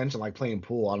paying attention, like playing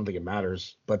pool, I don't think it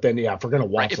matters. But then, yeah, if we're gonna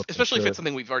watch, especially if it's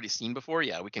something we've already seen before,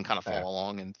 yeah, we can kind of follow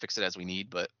along and fix it as we need.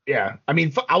 But yeah, I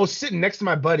mean, I was sitting next to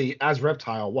my buddy as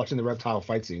Reptile, watching the Reptile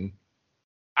fight scene.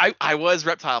 I was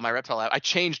Reptile, my Reptile. I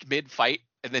changed mid fight,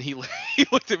 and then he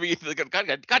looked at me like,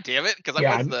 God damn it, because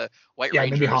I was the White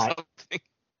Ranger or something.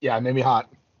 Yeah, it made me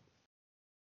hot.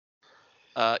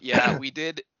 Yeah, we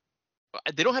did.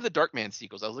 They don't have the Darkman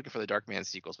sequels. I was looking for the Darkman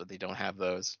sequels, but they don't have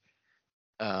those.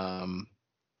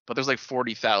 But there's like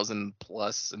 40,000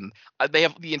 plus, and they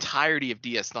have the entirety of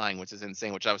DS9, which is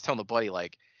insane. Which I was telling the buddy,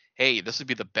 like, hey, this would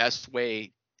be the best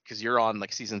way because you're on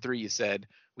like season 3. You said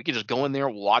we could just go in there,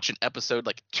 watch an episode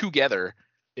like together,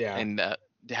 and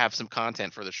have some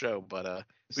content for the show. But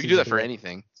we can do that for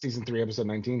anything. Season 3, episode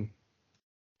 19.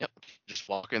 Yep, just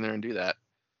walk in there and do that.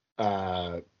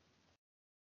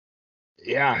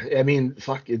 Yeah, I mean,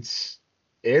 fuck, it's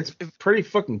pretty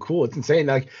fucking cool. It's insane.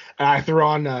 Like I threw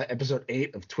on episode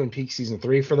 8 of Twin Peaks season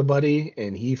 3 for the buddy,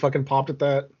 and he fucking popped at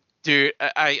that. Dude,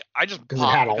 I just because it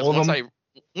had all of them.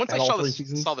 Once I saw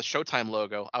the Showtime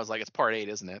logo, I was like, it's part 8,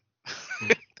 isn't it?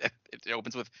 It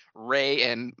opens with Ray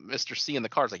and Mr. C in the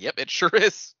car. I was like, yep, it sure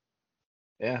is.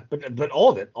 Yeah, but all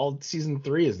of it, all season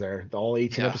 3 is there. All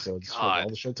 18 episodes, all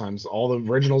the Showtimes, all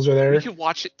the originals are there. We can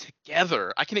watch it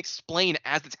together. I can explain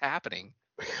as it's happening.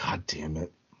 God damn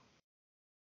it.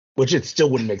 Which it still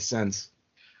wouldn't make sense.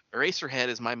 Eraserhead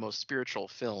is my most spiritual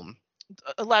film.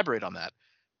 Elaborate on that.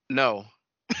 No.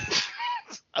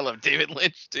 I love David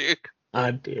Lynch, dude.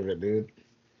 God damn it, dude.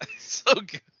 So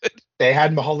good. They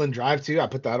had Mulholland Drive too. I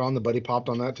put that on. The buddy popped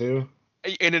on that too.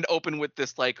 And it opened with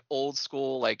this like old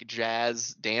school like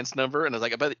jazz dance number, and I was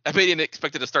like, I bet you didn't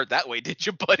expect it to start that way, did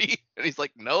you, buddy? And he's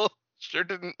like, no, sure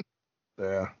didn't.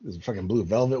 Yeah, this fucking Blue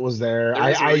Velvet was there. There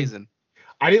was a reason.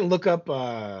 I didn't look up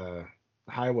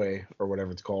Highway or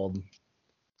whatever it's called.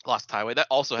 Lost Highway. That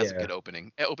also has a Yeah. good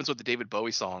opening. It opens with the David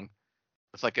Bowie song.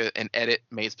 It's like an edit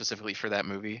made specifically for that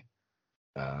movie,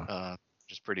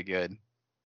 which is pretty good.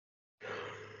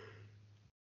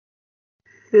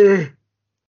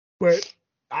 But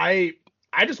I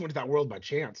just went to that world by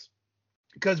chance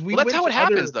because we Well, that's went how it to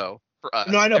happens other, though for us.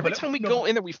 No, I know, Every but time we no, go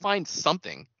in there, we find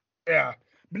something. yeah,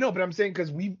 but I'm saying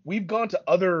because we've gone to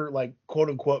other like quote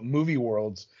unquote movie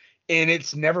worlds and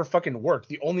it's never fucking worked.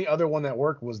 The only other one that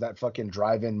worked was that fucking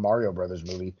drive-in Mario Brothers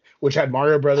movie, which had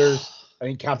Mario Brothers, I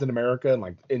think Captain America,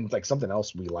 and like something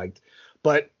else we liked,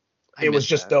 but I it was missed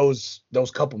just that.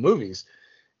 those couple movies.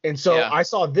 And so Yeah. I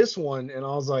saw this one and I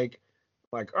was like,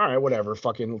 all right, whatever,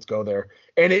 fucking let's go there.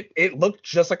 And it looked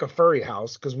just like a furry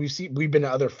house because we've been to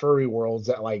other furry worlds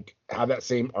that like have that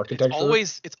same It's architecture.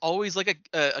 always like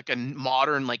a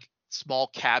modern like small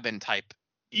cabin type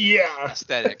Yeah.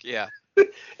 aesthetic. Yeah.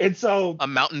 And so A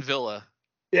mountain villa.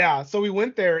 yeah, so we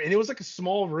went there and it was like a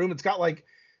small room.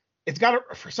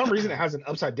 For some reason it has an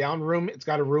upside down room. It's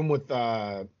got a room with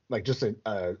like just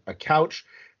a couch.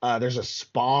 There's a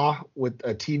spa with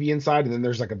a TV inside, and then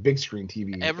there's like a big screen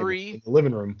TV in the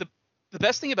living room. The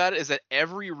best thing about it is that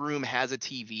every room has a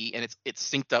TV and it's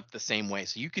synced up the same way.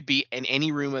 So you could be in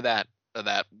any room of that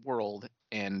world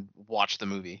and watch the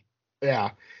movie.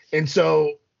 Yeah. And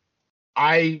so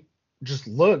I just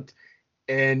looked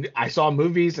and I saw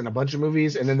movies and a bunch of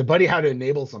movies, and then the buddy had to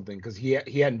enable something because he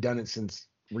hadn't done it since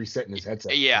resetting his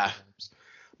headset. Yeah.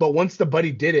 But once the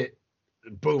buddy did it,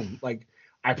 boom, like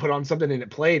I put on something and it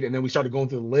played, and then we started going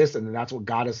through the list, and then that's what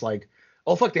got us like,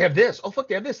 oh fuck, they have this. Oh fuck,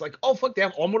 they have this. Like, oh fuck, they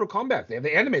have all Mortal Kombat. They have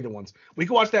the animated ones. We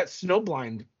could watch that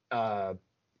Snowblind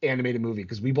animated movie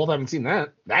because we both haven't seen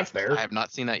that. That's there. I have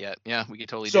not seen that yet. Yeah, we could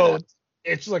totally do So that.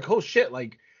 it's just like, oh shit,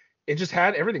 like it just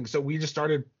had everything. So we just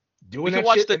started doing We that could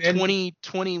watch shit, the and then-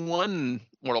 2021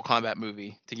 Mortal Kombat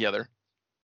movie together.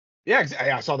 Yeah,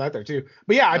 I saw that there too.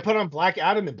 But yeah, I put on Black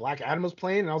Adam and Black Adam was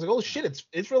playing, and I was like, oh shit,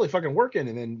 it's really fucking working.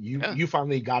 And then you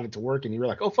finally got it to work, and you were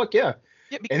like, oh fuck yeah.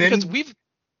 Yeah, And because then-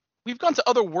 we've gone to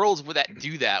other worlds where that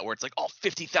do that, where it's like, oh,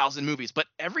 50,000 movies. But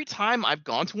every time I've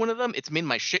gone to one of them, it's made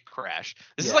my shit crash.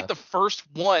 This is Yeah. like the first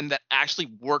one that actually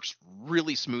works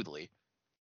really smoothly.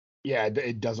 Yeah,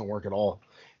 it doesn't work at all.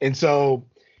 And so,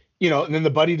 and then the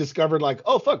buddy discovered like,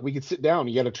 oh fuck, we could sit down.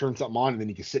 You got to turn something on, and then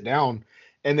you can sit down.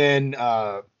 And then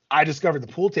I discovered the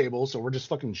pool table, so we're just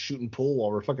fucking shooting pool while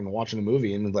we're fucking watching a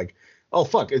movie, and it's like, oh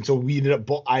fuck. And so we ended up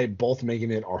both making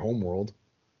it our home world.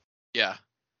 Yeah.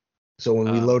 So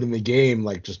when we load in the game,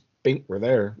 like just bink, we're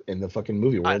there in the fucking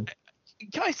movie world.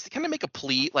 Can I make a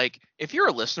plea? Like, if you're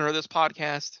a listener of this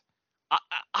podcast,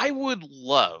 I would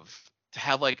love to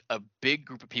have like a big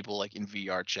group of people like in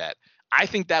VR chat. I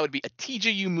think that would be a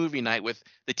TJU movie night with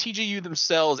the TJU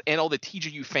themselves and all the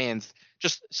TJU fans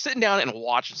just sitting down and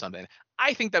watching something.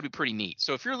 I think that'd be pretty neat.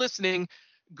 So if you're listening,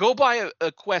 go buy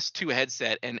a Quest 2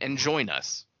 headset and join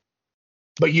us.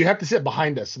 But you have to sit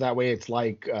behind us, so that way it's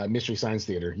like Mystery Science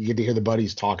Theater. You get to hear the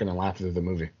buddies talking and laughing through the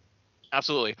movie.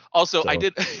 Absolutely. Also, So- I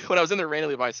did when I was in there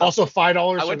randomly by myself. Also,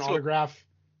 $5 I for went an to a- autograph,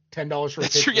 $10 for a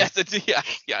That's true. ticket.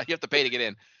 Yes, yeah. You have to pay to get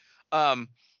in.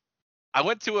 I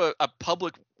went to a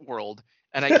public world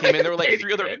and I came in. There were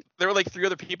like three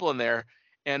other people in there,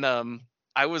 and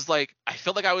I was like, I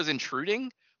felt like I was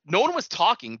intruding. No one was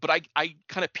talking, but I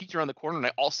kind of peeked around the corner and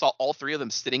I saw all three of them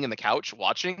sitting in the couch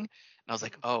watching, and I was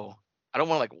like, oh, I don't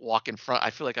want to like walk in front. I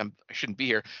feel like I shouldn't be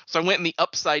here. So I went in the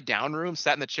upside down room,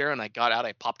 sat in the chair, and I got out.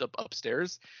 I popped up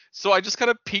upstairs. So I just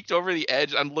kind of peeked over the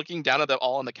edge. I'm looking down at them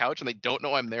all on the couch, and they don't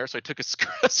know I'm there. So I took a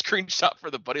screenshot for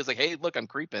the buddy. I was like, hey, look, I'm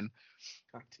creeping.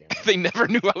 God damn it. They never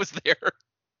knew I was there.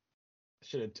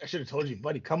 I should have told you,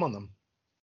 buddy, come on them.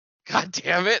 God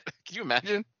damn it. Can you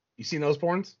imagine? You seen those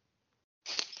porns?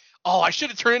 Oh, I should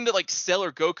have turned into like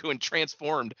Sailor Goku and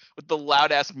transformed with the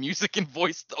loud ass music and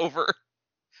voiced over.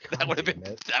 That would have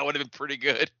been pretty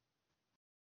good.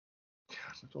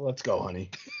 Let's go,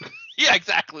 honey. Yeah,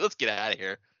 exactly. Let's get out of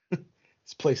here.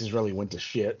 This place has really went to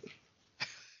shit.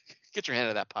 Get your hand out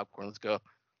of that popcorn. Let's go.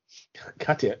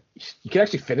 Got it. You can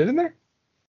actually fit it in there?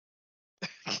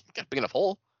 Got a big enough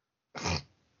hole.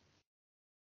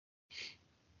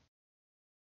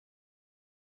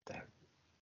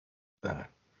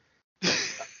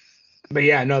 But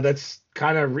yeah, no, that's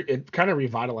kind of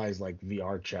revitalized like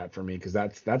VR chat for me because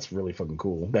that's really fucking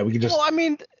cool that we can just Well, I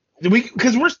mean,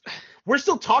 because we're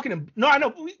still talking. No, I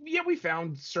know. We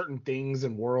found certain things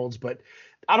and worlds, but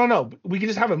I don't know. We can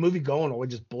just have a movie going while we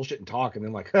just bullshit and talk, and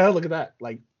then like, oh, look at that.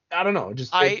 Like, I don't know.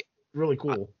 It's really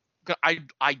cool. I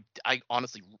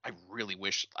honestly, I really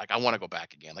wish, like, I want to go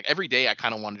back again. Like every day, I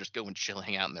kind of want to just go and chill,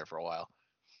 hang out in there for a while.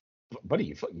 buddy,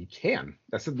 you can.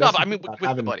 That's No, that's but the I mean thing about with the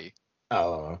having. buddy,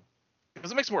 Oh,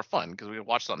 because it makes it more fun because we can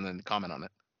watch something and then comment on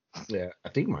it. yeah. I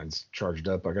think mine's charged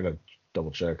up. I gotta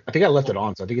double check. I think I left it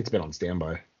on, so I think it's been on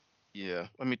standby. Yeah,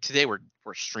 I mean today we're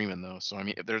streaming though, so I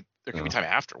mean there could be Oh. time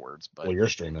afterwards, but Well, you're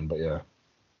streaming, but yeah,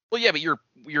 yeah, but you're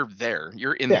there,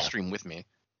 you're in the Yeah. stream with me.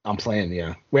 I'm playing.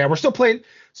 Yeah, we're still playing.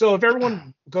 So if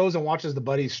everyone goes and watches the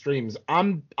buddy streams,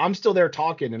 I'm still there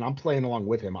talking and I'm playing along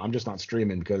with him. I'm just not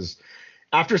streaming because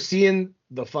after seeing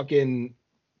the fucking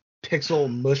pixel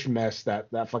mush mess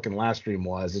that fucking last stream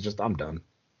was, it's just I'm done.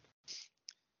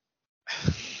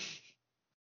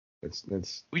 It's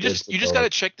You just got to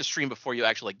check the stream before you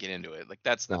actually like get into it. Like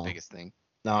that's the No. biggest thing.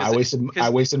 No, 'Cause I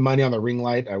wasted money on the ring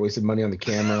light. I wasted money on the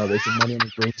camera. I wasted money on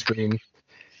the green screen.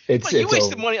 It's But you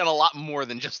wasted over. money on a lot more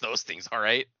than just those things. All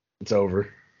right. It's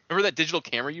over. Remember that digital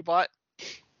camera you bought?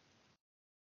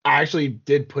 I actually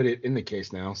did put it in the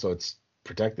case now, so it's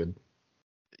protected.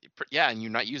 Yeah, and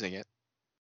you're not using it.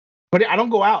 But I don't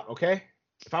go out, okay?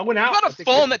 If I went You out, got I'd a take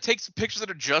phone pictures. that takes pictures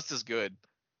that are just as good.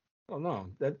 Oh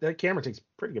no, that camera takes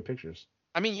pretty good pictures.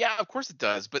 I mean, yeah, of course it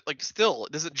does, but like, still,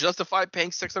 does it justify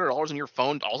paying $600 and your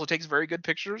phone also takes very good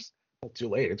pictures? Well, too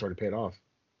late. It's already paid off.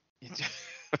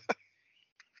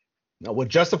 No, what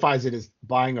justifies it is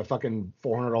buying a fucking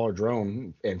 $400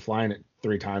 drone and flying it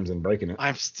 3 times and breaking it.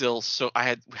 I'm still I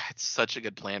had such a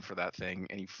good plan for that thing,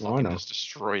 and you Oh, I fucking know. just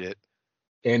destroyed it.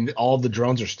 And all the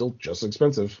drones are still just as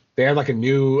expensive. They have like a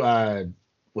new,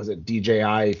 was it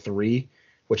DJI 3,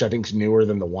 which I think is newer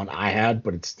than the one I had,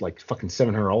 but it's like fucking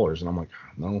 $700. And I'm like,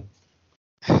 no,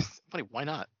 Buddy, why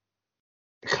not?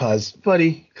 cause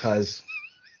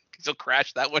You'll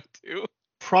crash that one too.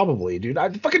 probably, dude.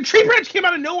 The fucking tree branch came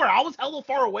out of nowhere. I was hella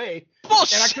far away.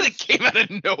 Bullshit! could've- It came out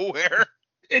of nowhere.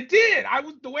 It did.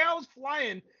 The way I was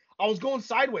flying, I was going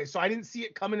sideways, so I didn't see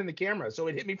it coming in the camera. So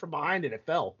it hit me from behind and it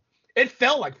fell. It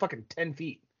fell like fucking 10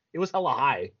 feet. It was hella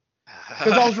high.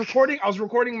 Because I was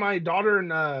recording my daughter and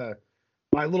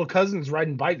my little cousins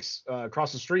riding bikes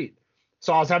across the street.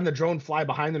 So I was having the drone fly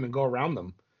behind them and go around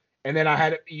them. And then I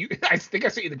had I think I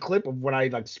sent you the clip of when I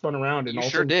like spun around and You all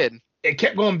sure of a sudden did. it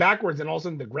kept going backwards and all of a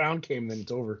sudden the ground came, then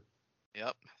it's over.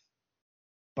 Yep.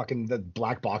 Fucking the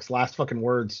black box, last fucking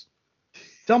words.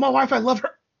 Tell my wife I love her.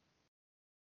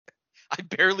 I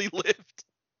barely lived.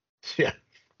 Yeah.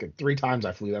 Fucking 3 times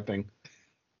I flew that thing.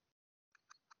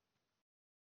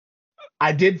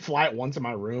 I did fly it once in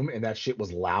my room and that shit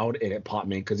was loud and it popped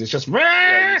me because it's just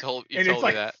Yeah, you told and me it's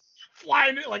like that.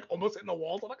 flying it like almost hitting the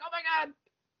walls. I'm like, oh my god.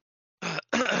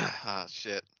 Ah,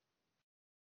 shit.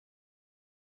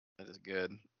 That is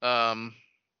good. All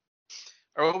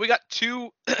right, well, we got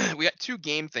two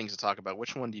game things to talk about.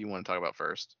 Which one do you want to talk about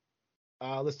first?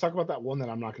 Let's talk about that one that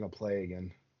I'm not gonna play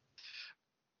again.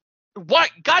 What?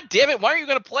 God damn it! Why aren't you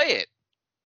gonna play it?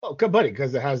 Oh, good buddy,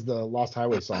 because it has the Lost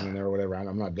Highway song in there or whatever. And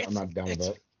I'm not down with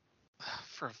that.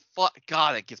 For fuck,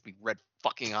 God, it gets me red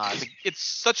fucking hot. It's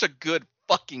such a good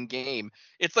fucking game.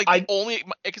 It's like the only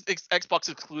Xbox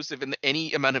exclusive in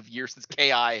any amount of years since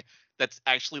KI that's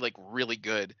actually like really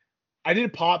good. I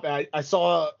did pop. I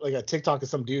saw like a TikTok of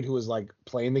some dude who was like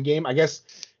playing the game. I guess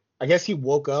he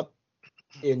woke up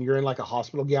and you're in like a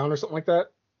hospital gown or something like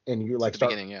that, and you're like At the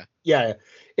beginning, yeah. yeah,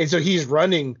 and so he's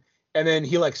running, and then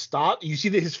he like stopped. You see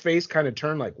that his face kind of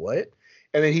turned like what,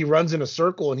 and then he runs in a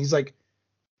circle, and he's like,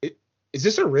 "Is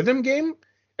this a rhythm game?"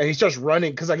 And he starts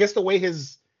running because I guess the way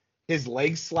his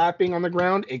legs slapping on the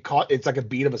ground, it's like a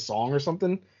beat of a song or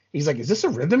something. He's like, "Is this a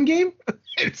rhythm game?"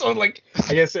 And so like,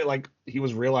 I guess it like he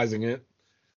was realizing it.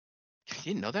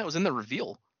 You didn't know that was in the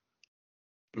reveal.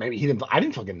 Maybe he didn't. I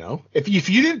didn't fucking know. If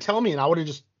you didn't tell me and I would have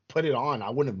just put it on, I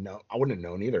wouldn't have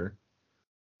known either.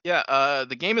 Yeah,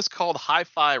 the game is called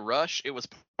Hi-Fi Rush. It was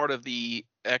part of the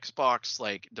Xbox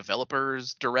like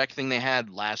developers direct thing they had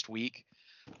last week,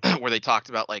 where they talked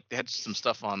about like they had some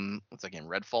stuff on what's that game,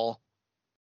 Redfall.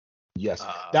 Yes,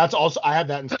 that's also I have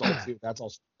that installed too. That's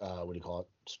also what do you call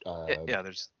it? Yeah,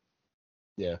 there's.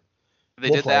 Yeah. They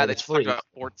We'll did play that. it, They it's talked free. about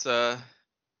Forza.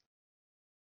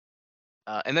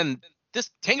 And then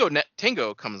this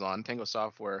Tango comes on, Tango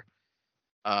Software.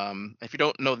 If you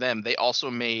don't know them, they also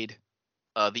made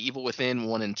The Evil Within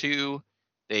 1 and 2.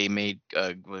 They made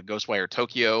Ghostwire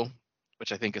Tokyo,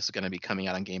 which I think is going to be coming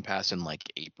out on Game Pass in like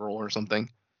April or something.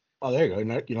 Oh, there you go. You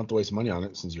don't have to waste money on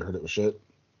it since you heard it was shit.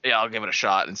 Yeah, I'll give it a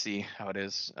shot and see how it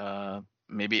is.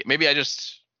 Maybe it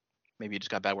just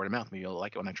got bad word of mouth. Maybe I'll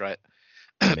like it when I try it.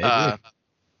 Maybe.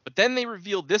 But then they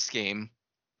revealed this game,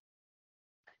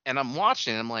 and I'm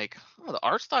watching. And I'm like, oh, the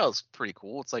art style is pretty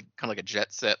cool. It's like kind of like a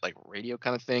Jet Set like radio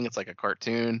kind of thing. It's like a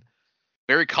cartoon,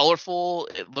 very colorful.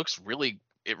 It looks really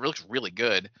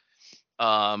good.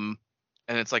 And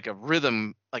and it's like a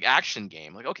rhythm, like action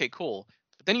game. Like, okay, cool.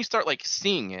 But then you start like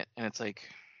seeing it, and it's like,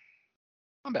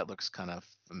 combat looks kind of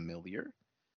familiar.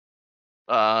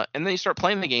 And then you start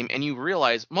playing the game, and you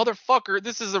realize, motherfucker,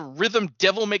 this is a rhythm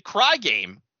Devil May Cry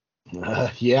game.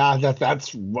 Yeah,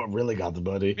 that's what really got the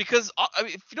buddy. Because I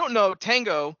mean, if you don't know,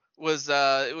 Tango was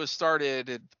it was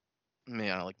started,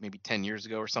 like maybe 10 years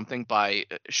ago or something by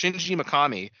Shinji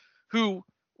Mikami, who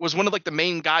was one of like the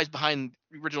main guys behind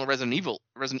the original Resident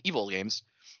Evil games.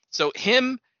 So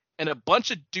him and a bunch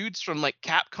of dudes from like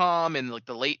Capcom in like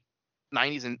the late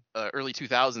 90s and early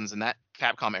 2000s in that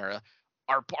Capcom era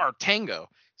are Tango.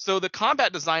 So the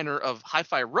combat designer of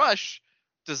Hi-Fi Rush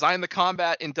designed the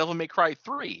combat in Devil May Cry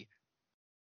 3.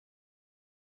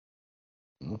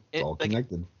 It's all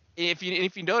connected. If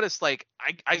you notice, like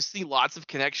I see lots of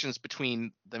connections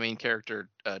between the main character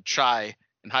Chai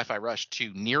and Hi-Fi Rush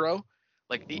to Nero.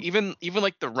 Like even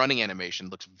like the running animation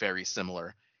looks very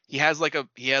similar. He has like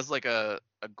a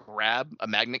grab, a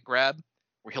magnet grab,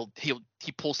 where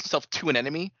he pulls himself to an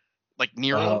enemy, like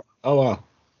Nero. Oh wow.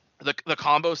 The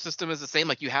combo system is the same.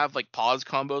 Like you have like pause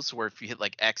combos where if you hit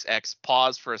like XX,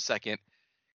 pause for a second,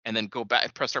 and then go back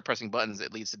and start pressing buttons,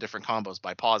 it leads to different combos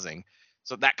by pausing.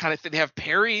 So that kind of thing. They have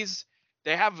parries.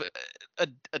 They have a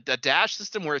dash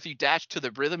system where if you dash to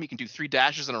the rhythm, you can do 3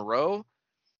 dashes in a row.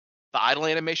 The idle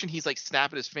animation, he's like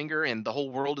snapping his finger, and the whole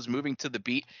world is moving to the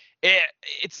beat.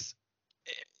 It's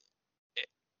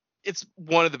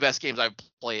one of the best games I've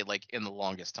played like in the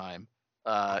longest time.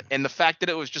 And the fact that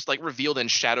it was just like revealed and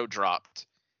shadow dropped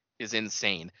is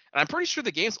insane. And I'm pretty sure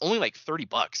the game's only like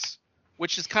 $30,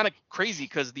 which is kind of crazy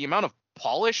because the amount of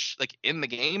polish like in the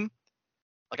game,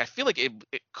 like I feel like it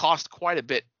cost quite a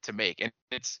bit to make, and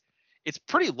it's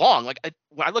pretty long. Like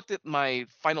when I looked at my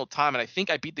final time, and I think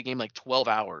I beat the game like 12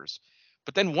 hours.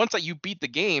 But then once you beat the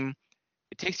game,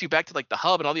 it takes you back to like the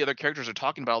hub, and all the other characters are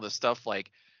talking about all this stuff. Like,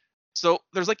 so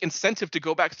there's like incentive to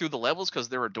go back through the levels because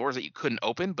there were doors that you couldn't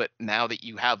open, but now that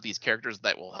you have these characters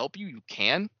that will help you, you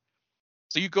can.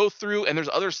 So you go through, and there's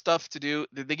other stuff to do.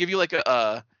 They give you like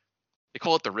they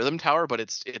call it the Rhythm Tower, but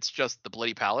it's just the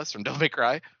Bloody Palace from Devil May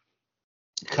Cry.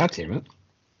 God damn it.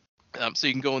 So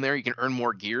you can go in there, you can earn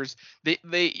more gears.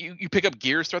 You pick up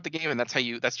gears throughout the game, and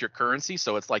that's your currency.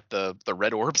 So it's like the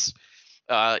red orbs.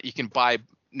 You can buy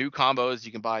new combos,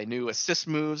 you can buy new assist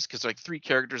moves because like 3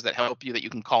 characters that help you that you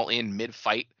can call in mid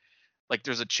fight. Like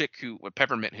there's a chick with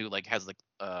Peppermint who like has like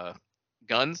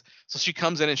guns, so she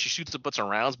comes in and she shoots a bunch of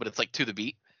rounds, but it's like to the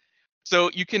beat. So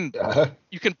you can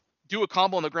do a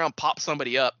combo on the ground, pop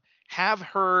somebody up, have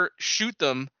her shoot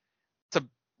them to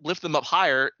lift them up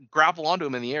higher, grapple onto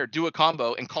them in the air, do a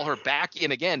combo, and call her back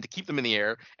in again to keep them in the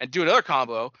air, and do another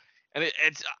combo. And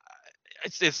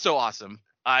it's so awesome.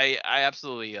 I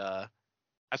absolutely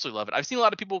love it. I've seen a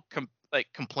lot of people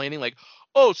complaining like,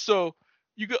 oh, so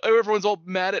everyone's all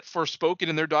mad at Forspoken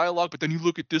in their dialogue, but then you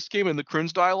look at this game and the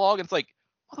cringe dialogue, and it's like,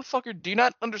 motherfucker, do you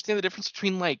not understand the difference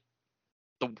between like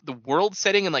the world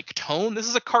setting and like tone? This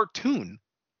is a cartoon.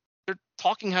 They're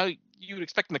talking how you would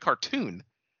expect in a cartoon.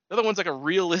 The other one's like a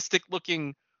realistic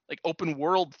looking like open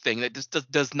world thing that just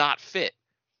does not fit.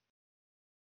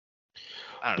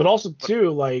 But also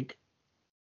too, like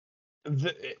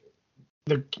the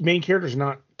main character's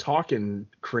not talking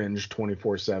cringe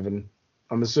 24/7.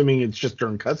 I'm assuming it's just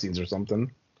during cutscenes or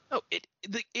something. No, it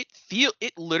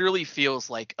literally feels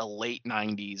like a late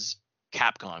 90s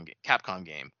Capcom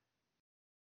game.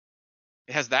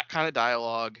 It has that kind of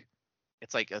dialogue.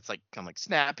 It's like kind of like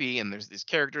snappy, and there's these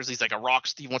characters. He's like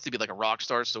he wants to be like a rock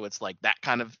star, so it's like that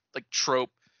kind of like trope.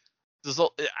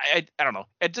 I don't know.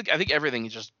 I think everything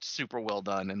is just super well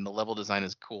done, and the level design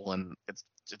is cool, and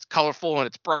it's colorful and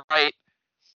it's bright.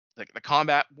 Like the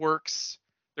combat works.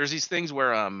 There's these things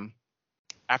where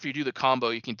after you do the combo,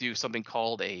 you can do something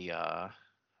called I can't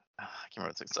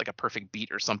remember. It's like a perfect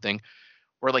beat or something,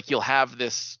 where like you'll have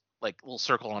this like little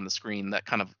circle on the screen that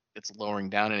kind of it's lowering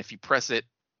down, and if you press it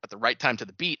at the right time to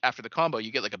the beat after the combo,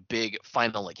 you get like a big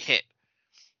final like hit.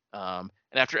 And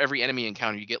after every enemy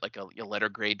encounter, you get like a letter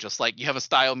grade, just like you have a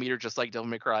style meter, just like Devil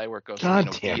May Cry, where it goes from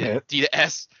D to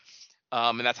S.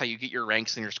 And that's how you get your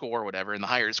ranks and your score or whatever. And the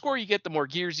higher score you get, the more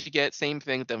gears you get. Same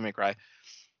thing with Devil May Cry.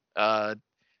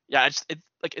 Yeah, it's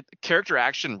like a character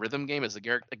action rhythm game is a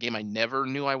game I never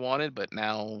knew I wanted, but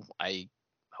now I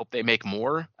hope they make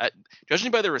more. Judging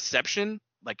by the reception,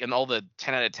 like and all the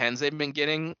 10 out of 10s they've been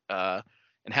getting,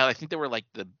 and how I think they were like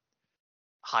the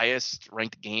highest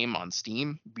ranked game on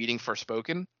Steam, beating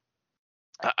Forspoken.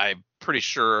 I'm pretty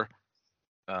sure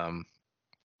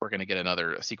we're gonna get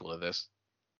a sequel to this.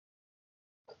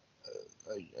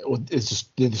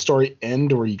 Did the story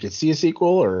end where you could see a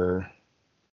sequel, or?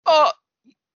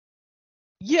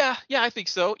 Yeah, I think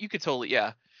so. You could totally,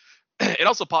 yeah. It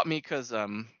also popped me because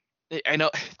I know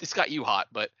this got you hot,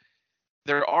 but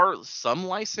there are some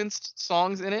licensed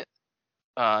songs in it.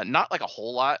 Not like a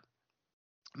whole lot.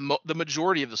 The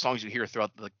majority of the songs you hear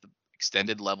throughout the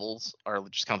extended levels are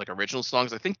just kind of like original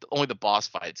songs. I think only the boss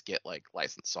fights get like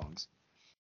licensed songs.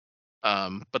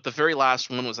 But the very last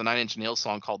one was a Nine Inch Nails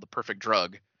song called "The Perfect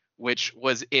Drug," which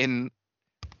was in,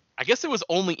 I guess it was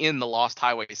only in the Lost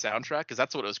Highway soundtrack because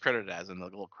that's what it was credited as in the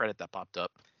little credit that popped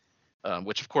up,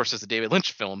 which of course is a David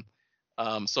Lynch film.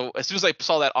 So as soon as I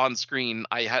saw that on screen,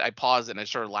 I paused it and I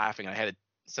started laughing. I had to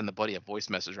send the buddy a voice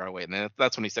message right away, and then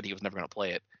that's when he said he was never going to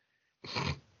play it,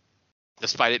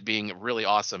 despite it being really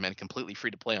awesome and completely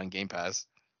free to play on Game Pass.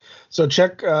 So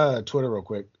check Twitter real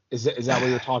quick. Is that what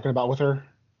you're talking about with her?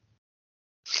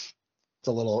 It's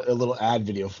a little ad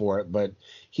video for it, but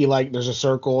he like there's a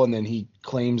circle and then he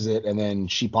claims it and then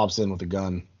she pops in with a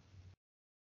gun.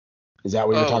 Is that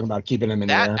what you're talking about? Keeping him in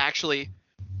that there? Actually,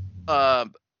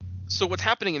 so what's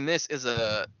happening in this is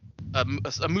a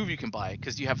move you can buy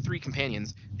because you have 3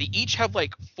 companions. They each have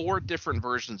like 4 different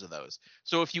versions of those.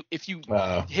 So if you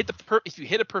hit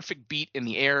a perfect beat in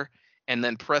the air and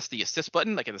then press the assist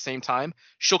button like at the same time,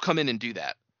 she'll come in and do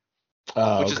that.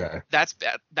 Which Okay. is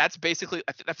that's basically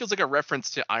that feels like a reference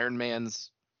to Iron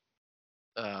Man's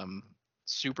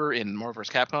super in Marvel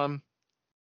vs. Capcom,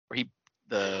 where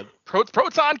the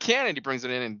proton cannon, he brings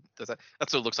it in and does that.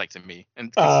 That's what it looks like to me.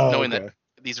 And knowing that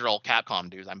these are all Capcom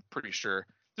dudes, I'm pretty sure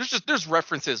there's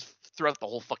references throughout the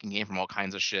whole fucking game from all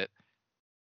kinds of shit.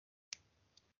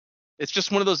 It's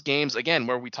just one of those games again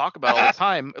where we talk about all the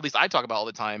time. At least I talk about all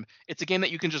the time. It's a game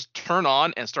that you can just turn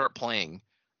on and start playing.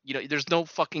 You know, there's no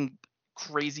fucking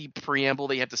crazy preamble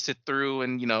that you have to sit through,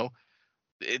 and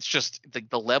it's just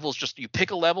the levels. Just you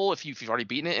pick a level if you've already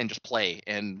beaten it and just play,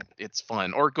 and it's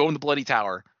fun. Or go in the bloody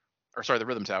tower, or sorry, the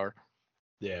rhythm tower.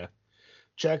 Yeah.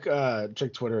 Check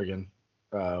Twitter again.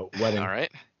 Wedding. All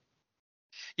right.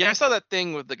 Yeah, I saw that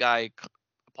thing with the guy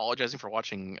apologizing for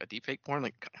watching a deepfake porn.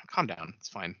 Like, calm down, it's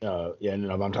fine. Yeah,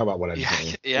 no, I'm talking about what I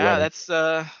Yeah, yeah, that's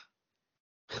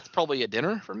probably a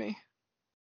dinner for me.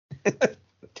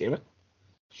 Damn it.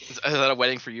 Is that a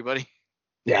wedding for you, buddy?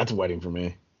 Yeah, it's a wedding for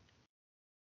me.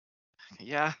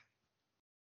 Yeah.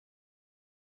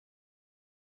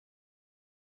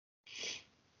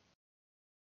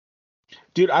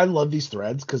 Dude, I love these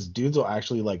threads because dudes will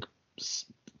actually like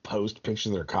post pictures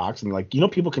of their cocks and like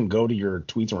people can go to your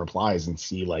tweets and replies and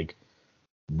see like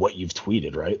what you've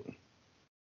tweeted, right?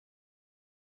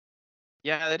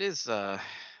 Yeah, that is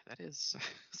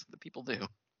something people do.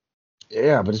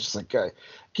 Yeah, but it's just like, can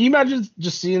you imagine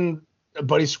just seeing a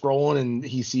buddy scrolling and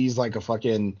he sees like a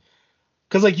fucking,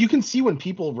 because like you can see when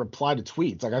people reply to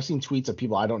tweets. Like I've seen tweets of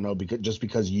people I don't know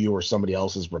because you or somebody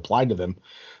else has replied to them.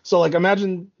 So like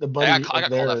imagine the buddy. I got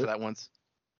called out for that once.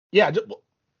 Yeah,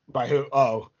 by who?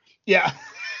 Oh, yeah.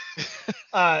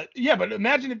 Yeah, but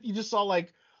imagine if you just saw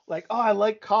like, oh, I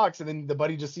like cocks, and then the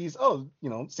buddy just sees, oh,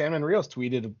 San Rios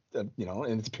tweeted, and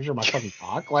it's a picture of my fucking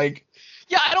cock. Like,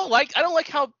 yeah, I don't like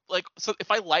how like, so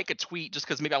if I like a tweet just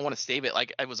because maybe I want to save it,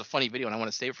 like it was a funny video and I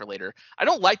want to save it for later, I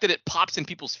don't like that it pops in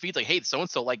people's feeds like, hey, so and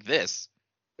so like this.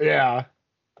 Yeah.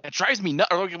 It drives me nuts.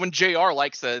 Or like when JR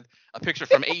likes a picture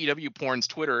from AEW Porn's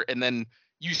Twitter, and then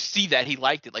you see that he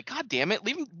liked it, like, god damn it,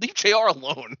 leave JR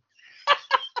alone.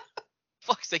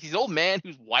 Fuck's sake, he's an old man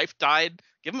whose wife died.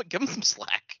 Give him some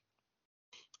slack.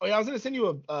 Oh yeah, I was gonna send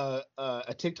you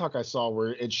a TikTok I saw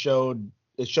where it showed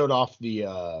off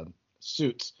the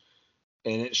suits,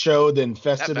 and it showed the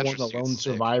infested one, the lone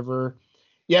survivor.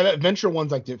 Yeah, that Venture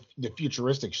one's like the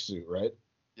futuristic suit, right?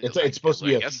 It's supposed to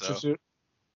be a future suit.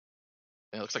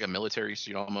 It looks like a military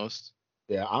suit almost.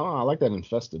 Yeah, I don't know. I like that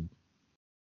infested.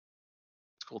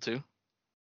 It's cool too.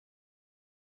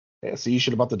 Yeah, so you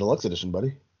should have bought the deluxe edition,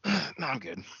 buddy. No, I'm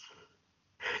good.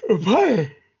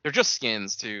 Why? They're just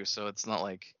skins too, so it's not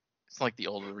like the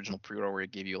old original pre-order where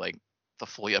it gave you like the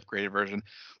fully upgraded version.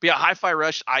 But yeah, Hi-Fi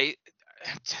Rush, I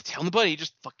tell the buddy,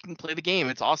 just fucking play the game.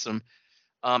 It's awesome.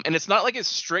 And it's not like as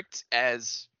strict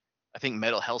as I think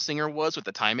Metal Hellsinger was with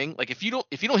the timing. Like if you don't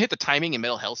hit the timing in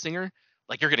Metal Hellsinger,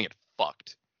 like you're gonna get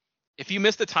fucked. If you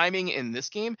miss the timing in this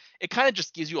game, it kind of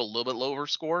just gives you a little bit lower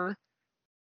score.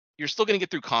 You're still gonna get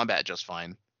through combat just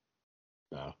fine.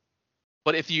 No.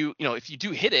 But if you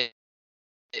do hit it,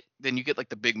 then you get like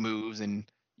the big moves and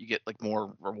you get like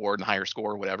more reward and higher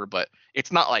score or whatever. But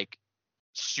it's not like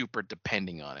super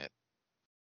depending on it.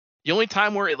 The only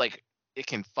time where it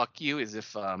can fuck you is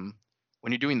if when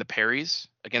you're doing the parries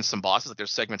against some bosses, like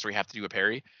there's segments where you have to do a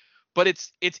parry. But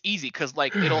it's easy because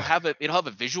like it'll have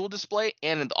a visual display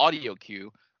and an audio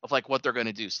cue of like what they're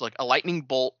gonna do. So like a lightning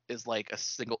bolt is like a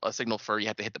signal for you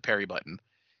have to hit the parry button.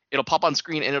 It'll pop on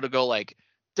screen and it'll go like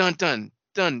dun dun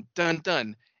dun dun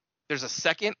dun. There's a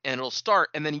second and it'll start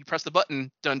and then you press the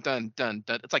button dun dun dun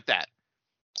dun. It's like that.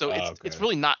 So it's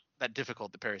really not that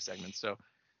difficult to parry segments. So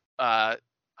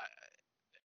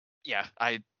yeah,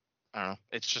 I don't know.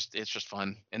 It's just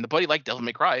fun. And the buddy liked Devil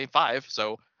May Cry 5,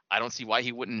 so I don't see why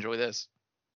he wouldn't enjoy this.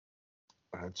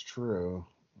 That's true.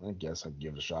 I guess I'd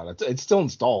give it a shot. It's still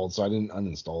installed, so I didn't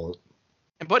uninstall it.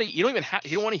 And buddy, you don't even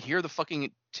you don't want to hear the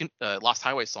fucking Lost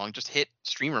Highway song. Just hit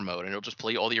streamer mode and it'll just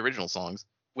play all the original songs.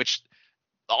 Which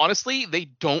honestly, they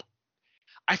don't.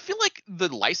 I feel like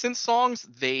the licensed songs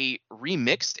they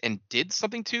remixed and did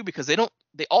something to because they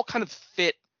all kind of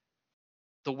fit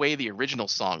the way the original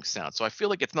songs sound. So I feel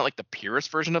like it's not like the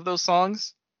purest version of those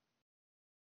songs.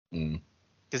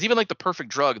 Because even like the Perfect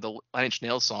Drug, the Nine Inch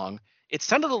Nails song, it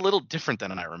sounded a little different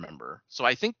than I remember. So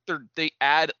I think they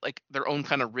add like their own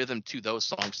kind of rhythm to those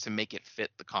songs to make it fit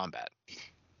the combat.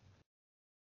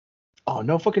 Oh,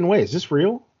 no fucking way. Is this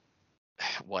real?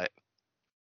 What?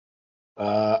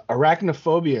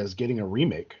 Arachnophobia is getting a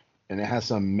remake, and it has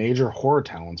some major horror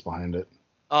talents behind it.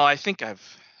 Oh, I think I've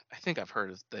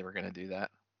heard they were gonna do that.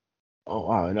 Oh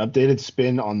wow, an updated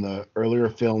spin on the earlier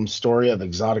film's story of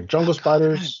exotic jungle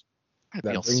spiders that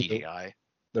brings CGI.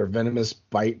 Their venomous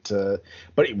bite to,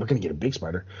 but we're gonna get a big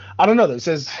spider. I don't know. That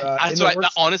says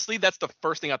honestly, that's the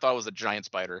first thing I thought was a giant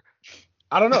spider.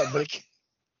 I don't know, but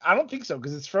I don't think so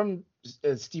because it's from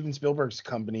Steven Spielberg's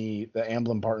company, the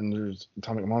Amblin Partners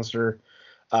Atomic Monster.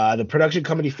 The production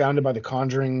company founded by The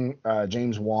Conjuring,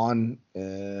 James Wan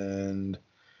and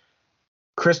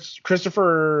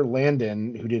Christopher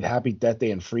Landon, who did Happy Death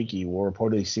Day and Freaky, will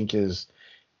reportedly sink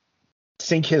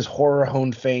his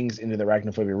horror-honed fangs into the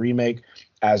Arachnophobia remake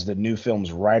as the new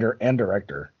film's writer and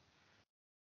director.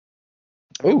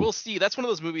 We'll see. That's one of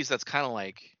those movies that's kind of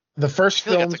like the first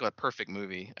film. It's like a perfect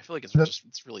movie. I feel like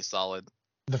it's really solid.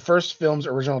 The first film's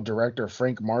original director,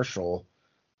 Frank Marshall,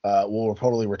 will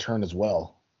reportedly return as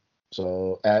well.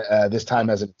 So this time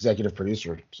as an executive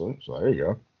producer. So there you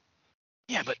go.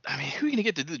 Yeah, but I mean, who are you gonna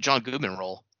get to do the John Goodman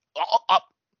role?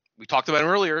 We talked about him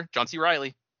earlier, John C.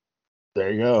 Reilly.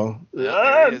 There you go.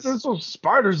 There's some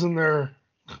spiders in there.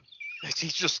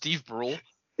 He's just Steve Brule.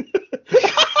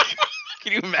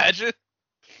 Can you imagine?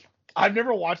 I've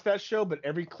never watched that show, but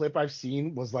every clip I've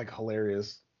seen was like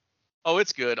hilarious. Oh,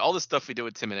 it's good. All the stuff we did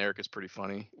with Tim and Eric is pretty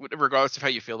funny. Regardless of how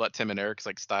you feel about Tim and Eric's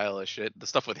like style of shit, the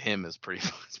stuff with him is pretty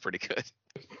good.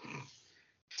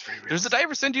 Did I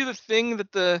ever send you the thing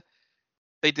that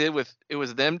they did with it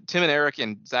was them, Tim and Eric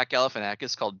and Zach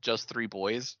Galifianakis called Just Three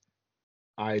Boys?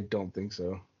 I don't think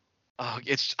so. Oh,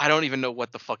 I don't even know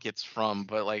what the fuck it's from,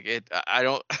 but like I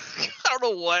don't I don't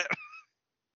know what.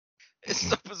 It's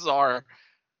so bizarre.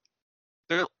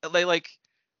 They know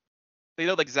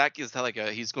like Zach is like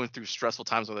he's going through stressful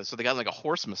times with it, so they got like a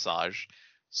horse massage.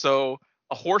 So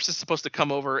a horse is supposed to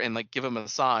come over and like give him a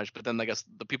massage, but then I guess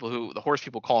the horse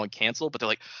people call and cancel, but they're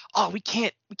like, oh, we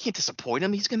can't disappoint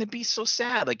him. He's gonna be so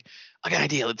sad. Like, I got an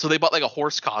idea. So they bought like a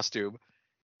horse costume,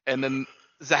 and then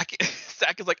Zach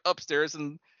is like upstairs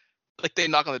and like they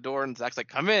knock on the door and Zach's like,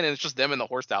 come in, and it's just them in the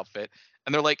horse outfit,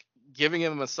 and they're like giving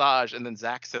him a massage, and then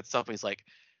Zach sits up and he's like,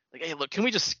 hey, look, can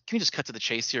we just cut to the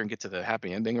chase here and get to the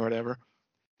happy ending or whatever?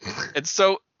 And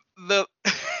so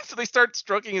so they start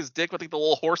stroking his dick with like the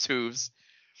little horse hooves,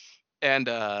 and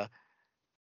like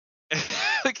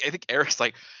I think Eric's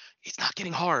like, he's not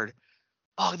getting hard.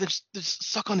 Oh, then just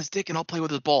suck on his dick and I'll play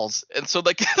with his balls. And so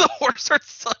like the horse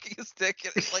starts sucking his dick,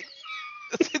 and it's like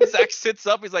Zach sits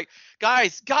up. He's like,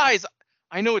 guys,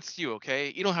 I know it's you,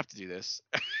 okay? You don't have to do this.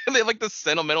 And they have like this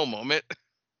sentimental moment.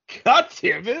 God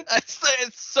damn it! It's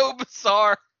so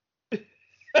bizarre.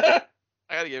 I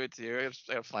gotta give it to you. I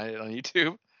gotta find it on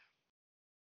YouTube.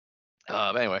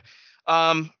 But anyway,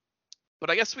 but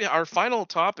I guess our final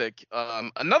topic.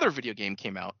 Another video game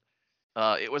came out.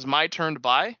 It was my turn to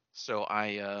buy, so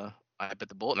I bit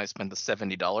the bullet and I spent the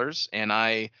 $70, and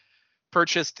I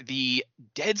purchased the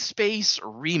Dead Space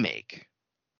remake.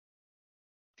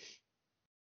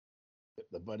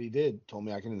 The buddy told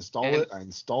me I can install it. I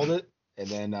installed it, and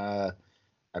then I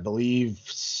believe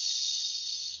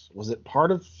was it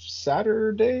part of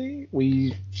Saturday?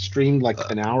 We streamed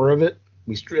like an hour of it.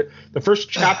 We streamed the first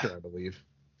chapter, I believe.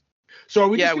 So are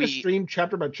we just gonna stream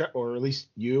chapter by chapter, or at least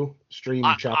you stream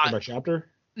chapter by chapter?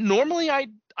 Normally, I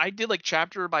did like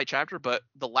chapter by chapter, but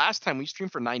the last time we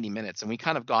streamed for 90 minutes, and we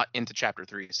kind of got into chapter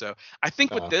 3. So I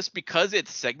think with this, because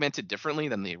it's segmented differently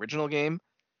than the original game,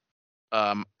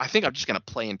 I think I'm just gonna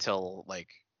play until like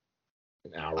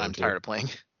an hour. I'm tired of playing,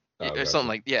 or gotcha. something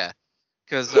like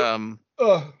because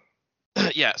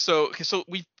Yeah, so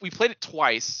we played it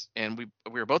twice, and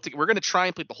we're gonna try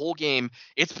and play the whole game.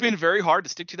 It's been very hard to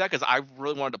stick to that because I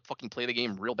really wanted to fucking play the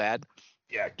game real bad.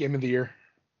 Yeah, game of the year.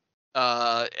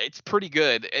 It's pretty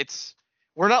good.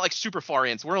 We're not like super far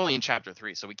in, so we're only in chapter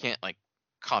 3, so we can't like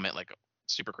comment like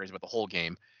super crazy about the whole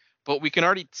game. But we can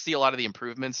already see a lot of the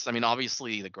improvements. I mean,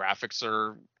 obviously the graphics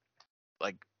are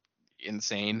like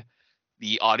insane.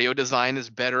 The audio design is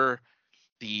better.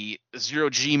 The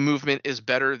 0G movement is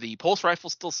better. The pulse rifle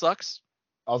still sucks.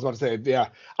 I was about to say, yeah.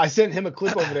 I sent him a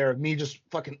clip over there of me just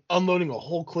fucking unloading a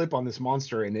whole clip on this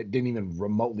monster, and it didn't even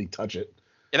remotely touch it.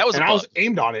 And I was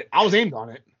aimed on it.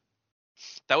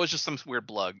 That was just some weird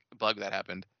bug that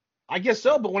happened. I guess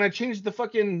so, but when I changed the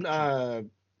fucking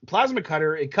plasma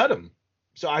cutter, it cut him.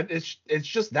 So it's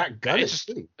just that gun. It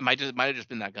might have just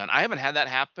been that gun. I haven't had that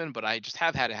happen, but I just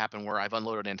have had it happen where I've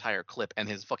unloaded an entire clip and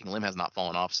his fucking limb has not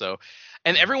fallen off. So,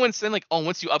 and everyone's saying like, oh,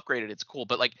 once you upgrade it, it's cool.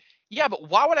 But like, yeah, but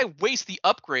why would I waste the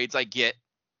upgrades I get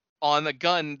on a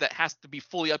gun that has to be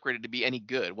fully upgraded to be any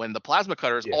good when the plasma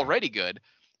cutter is already good?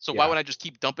 So why would I just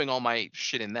keep dumping all my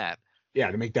shit in that?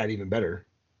 Yeah, to make that even better.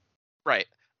 Right.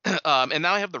 And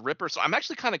now I have the Ripper, so I'm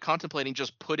actually kind of contemplating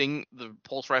just putting the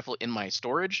pulse rifle in my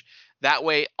storage. That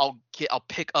way, I'll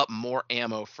pick up more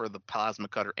ammo for the plasma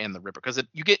cutter and the Ripper, because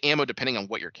you get ammo depending on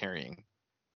what you're carrying.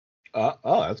 Oh,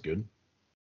 that's good.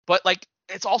 But like,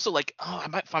 it's also like, oh, I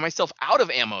might find myself out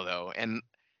of ammo though, and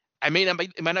it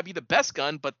might not be the best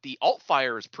gun, but the alt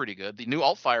fire is pretty good. The new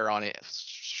alt fire on it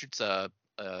shoots a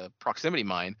proximity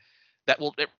mine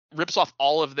it rips off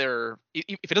all of their,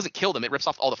 if it doesn't kill them, it rips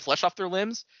off all the flesh off their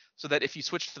limbs, so that if you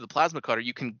switch to the plasma cutter,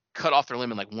 you can cut off their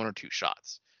limb in like 1 or 2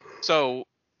 shots. So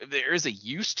there is a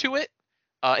use to it,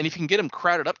 and if you can get them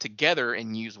crowded up together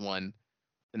and use one,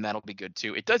 then that'll be good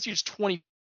too. It does use 20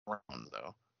 rounds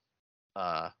though,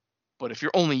 but if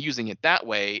you're only using it that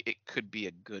way, it could be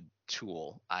a good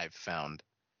tool, I've found.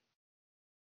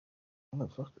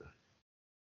 Motherfucker.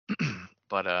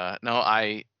 But no,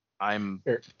 I'm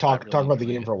Here, talk about the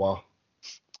game for a while.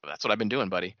 That's what I've been doing,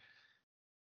 buddy.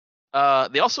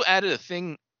 They also added a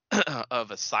thing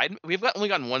of a side. We've only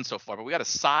gotten one so far, but we got a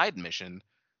side mission,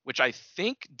 which I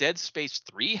think Dead Space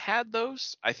 3 had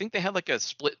those. I think they had like a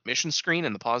split mission screen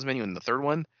in the pause menu in the third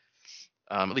one.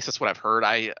 At least that's what I've heard.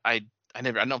 I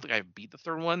don't think I beat the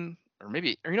third one, or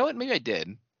you know what? Maybe I did.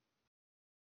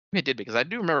 Maybe I did, because I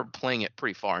do remember playing it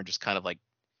pretty far and just kind of like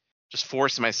just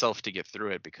forcing myself to get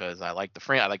through it, because I like the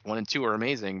frame. I like 1 and 2 are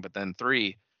amazing, but then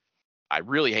 3, I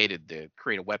really hated the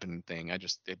create a weapon thing. It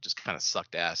just kind of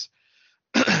sucked ass.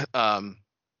 But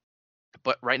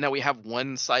right now we have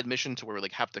one side mission to where we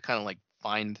like have to kind of like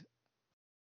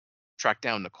track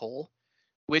down Nicole,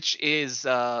 which is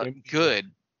good,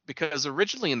 because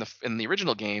originally in the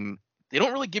original game they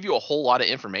don't really give you a whole lot of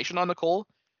information on Nicole,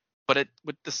 but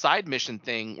with the side mission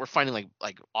thing, we're finding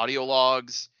like audio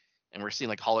logs, and we're seeing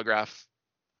like holograph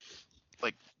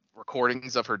like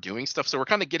recordings of her doing stuff. So we're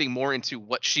kind of getting more into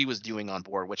what she was doing on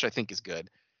board, which I think is good.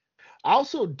 I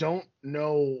also don't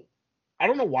know. I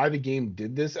don't know why the game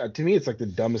did this. To me, it's like the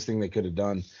dumbest thing they could have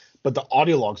done. But the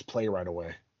audio logs play right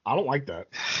away. I don't like that.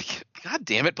 God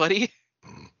damn it, buddy.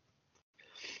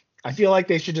 I feel like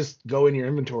they should just go in your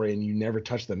inventory and you never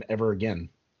touch them ever again.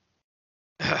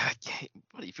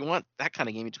 Buddy, if you want that kind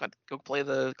of game, you just got to go play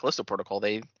the Callisto Protocol.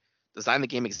 They designed the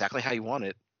game exactly how you want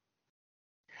it.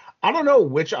 I don't know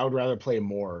which I would rather play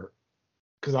more,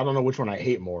 because I don't know which one I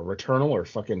hate more, Returnal or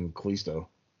fucking Callisto.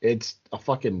 It's a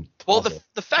fucking toss-up. Well,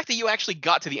 the fact that you actually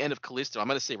got to the end of Callisto, I'm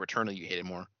gonna say Returnal you hated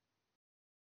more.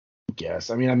 Yes,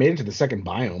 I mean, I made it to the second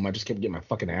biome. I just kept getting my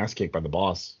fucking ass kicked by the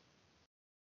boss.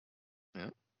 Yeah.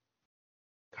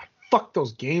 God, fuck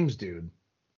those games, dude.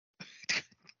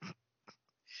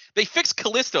 They fixed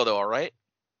Callisto though, all right?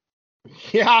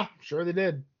 Yeah, sure they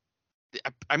did.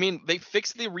 I mean, they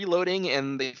fixed the reloading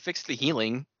and they fixed the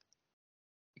healing.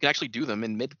 You can actually do them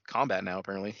in mid-combat now,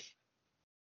 apparently.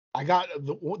 I got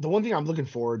the one thing I'm looking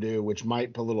forward to, which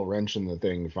might put a little wrench in the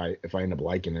thing if I end up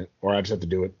liking it, or I just have to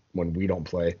do it when we don't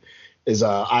play, is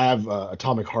I have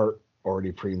Atomic Heart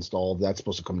already pre-installed. That's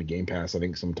supposed to come to Game Pass, I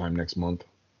think, sometime next month.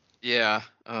 Yeah,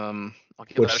 I'll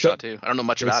give that a shot too. I don't know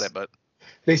much about it, but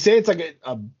they say it's like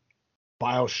a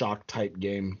BioShock type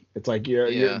game. It's like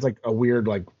it's like a weird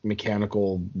like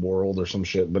mechanical world or some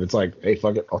shit, but it's like, hey,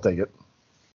 fuck it, I'll take it.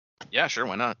 Yeah, sure,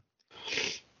 why not?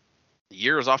 The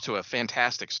year is off to a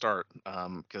fantastic start,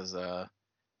 because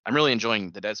I'm really enjoying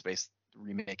the Dead Space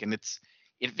remake, and it's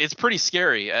pretty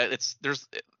scary.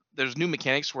 There's new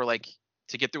mechanics where, like,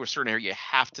 to get through a certain area, you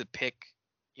have to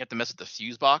mess with the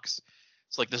fuse box.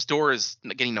 So like, this door is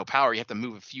getting no power, you have to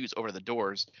move a fuse over the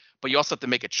doors, but you also have to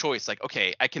make a choice. Like,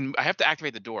 okay, I have to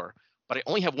activate the door, but I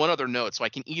only have one other node, so I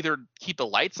can either keep the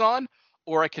lights on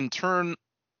or I can turn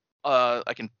on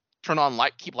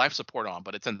keep life support on,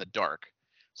 but it's in the dark.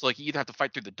 So like you either have to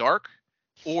fight through the dark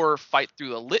or fight through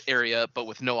the lit area, but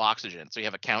with no oxygen. So you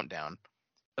have a countdown.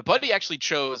 The buddy actually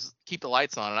chose keep the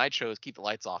lights on, and I chose keep the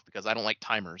lights off because I don't like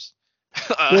timers.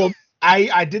 Well,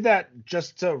 I did that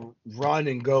just to run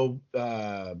and go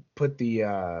put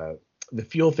the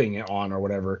fuel thing on or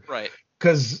whatever. Right.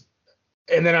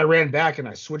 And then I ran back and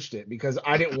I switched it because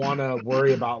I didn't want to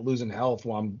worry about losing health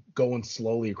while I'm going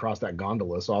slowly across that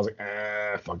gondola. So I was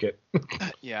like, fuck it.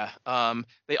 Yeah.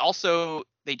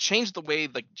 They changed the way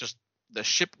like just the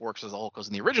ship works as a whole, because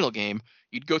in the original game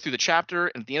you'd go through the chapter,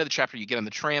 and at the end of the chapter you get on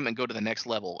the tram and go to the next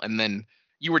level, and then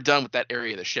you were done with that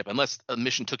area of the ship unless a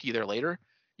mission took you there later.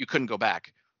 You couldn't go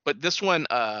back. But this one,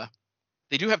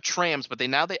 they do have trams, but they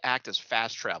act as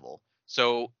fast travel.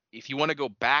 So if you want to go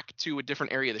back to a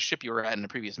different area of the ship you were at in the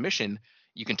previous mission,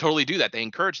 you can totally do that. They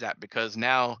encourage that because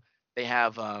now they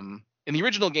have in the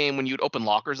original game, when you'd open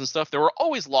lockers and stuff, there were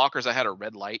always lockers that had a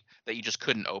red light that you just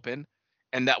couldn't open,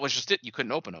 and that was just it. You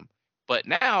couldn't open them. But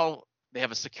now they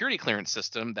have a security clearance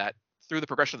system that through the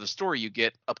progression of the story, you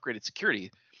get upgraded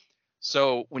security.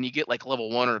 So when you get like level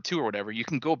 1 or 2 or whatever, you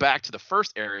can go back to the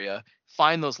first area,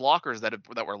 find those lockers that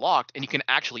were locked, and you can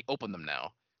actually open them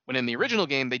now. When in the original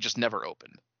game, they just never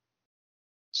opened.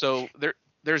 So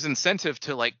there's incentive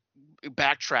to like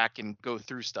backtrack and go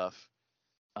through stuff,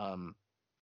 and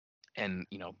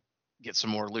get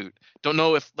some more loot. Don't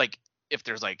know if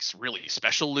there's like really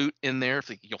special loot in there,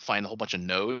 if you'll find a whole bunch of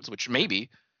nodes, which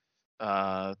maybe,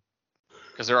 because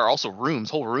there are also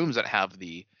whole rooms that have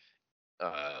the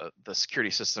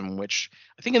security system, which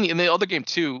I think in the other game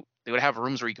too, they would have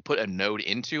rooms where you could put a node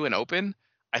into and open.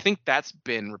 I think that's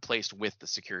been replaced with the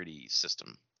security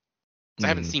system. I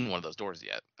haven't seen one of those doors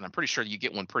yet, and I'm pretty sure you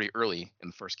get one pretty early in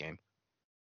the first game.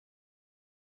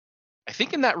 I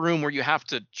think in that room where you have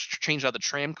to change out the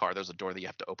tram car, there's a door that you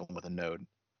have to open with a node.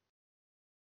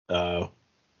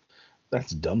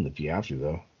 That's dumb if you have to,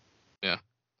 though. Yeah.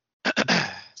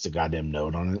 It's a goddamn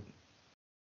node on it.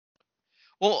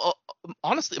 Well,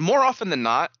 honestly, more often than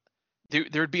not,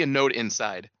 there'd be a node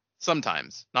inside.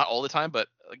 Sometimes, not all the time, but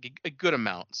like a good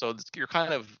amount. So it's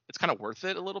kind of worth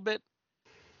it a little bit,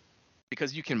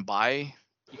 because you can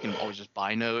always just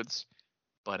buy nodes.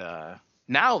 But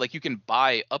now like you can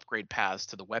buy upgrade paths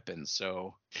to the weapons.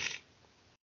 So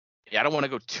yeah, I don't want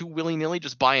to go too willy-nilly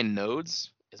just buying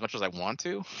nodes as much as I want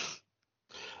to.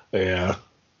 Yeah.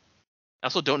 I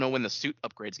also don't know when the suit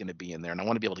upgrade's going to be in there, and I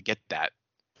want to be able to get that.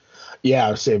 Yeah,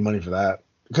 I'll save money for that.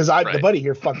 Because the buddy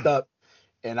here fucked up,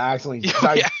 and I accidentally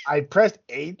I pressed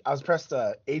A. I was pressed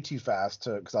A too fast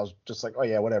because I was just like, oh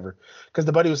yeah, whatever. Because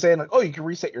the buddy was saying like, oh, you can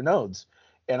reset your nodes,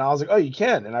 and I was like, oh, you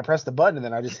can. And I pressed the button, and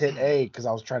then I just hit A because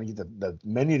I was trying to get the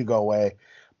menu to go away.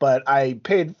 But I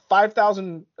paid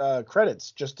 5,000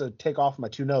 credits just to take off my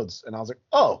 2 nodes, and I was like,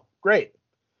 oh, great.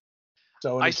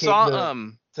 So when I saw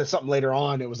to something later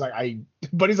on, it was like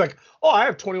but he's like, oh, I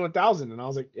have 21,000, and I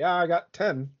was like, yeah, I got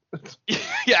 10.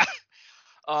 Yeah.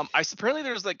 Apparently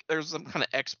there's some kind of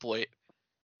exploit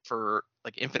for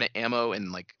like infinite ammo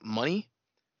and like money,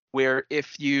 where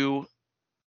if you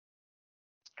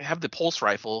have the pulse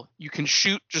rifle, you can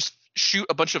shoot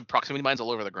a bunch of proximity mines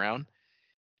all over the ground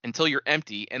until you're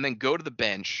empty, and then go to the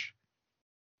bench,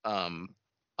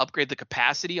 upgrade the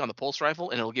capacity on the pulse rifle,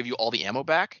 and it'll give you all the ammo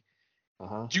back.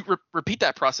 Repeat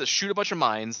that process, shoot a bunch of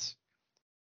mines,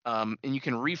 and you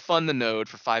can refund the node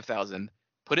for 5,000,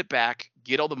 put it back,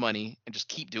 get all the money, and just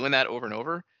keep doing that over and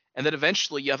over. And then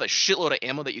eventually you have a shitload of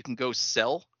ammo that you can go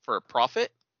sell for a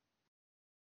profit.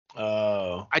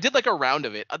 Oh. I did like a round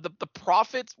of it. The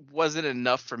profit wasn't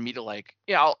enough for me to like,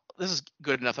 this is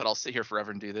good enough that I'll sit here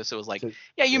forever and do this. It was like,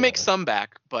 you make some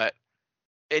back, but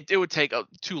it would take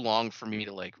too long for me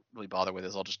to like really bother with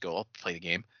this. I'll play the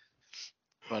game.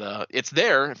 But it's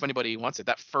there if anybody wants it.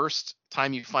 That first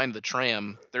time you find the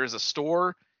tram, there's a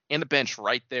store and a bench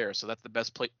right there, so that's the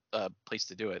best place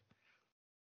to do it.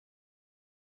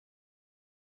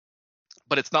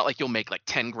 But it's not like you'll make like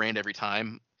 10 grand every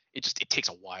time. It takes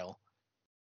a while.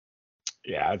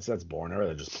 Yeah, that's boring. I'd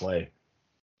rather just play.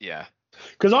 Yeah.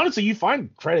 Because honestly, you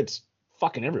find credits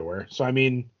fucking everywhere. So I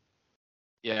mean.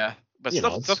 Yeah, but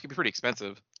stuff can be pretty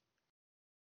expensive.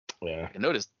 Yeah. Like a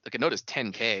note is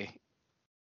 $10K.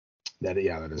 That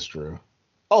is true.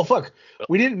 Oh fuck,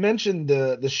 we didn't mention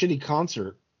the shitty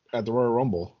concert at the Royal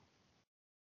Rumble.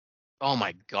 Oh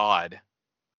my god.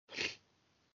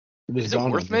 Is it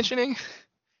worth mentioning?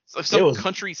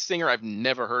 Country singer I've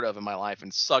never heard of in my life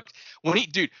and sucked. When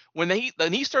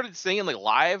he started singing like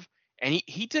live and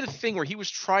he did a thing where he was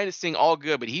trying to sing all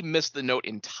good, but he missed the note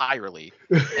entirely,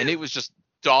 and it was just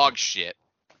dog shit.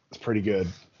 It's pretty good.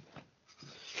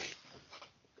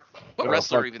 What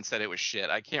wrestler even said it was shit?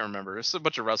 I can't remember. There's a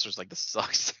bunch of wrestlers like, this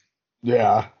sucks.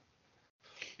 Yeah.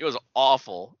 It was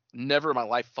awful. Never in my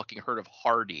life fucking heard of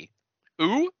Hardy.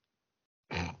 Who?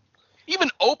 Even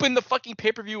opened the fucking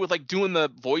pay-per-view with like doing the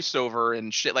voiceover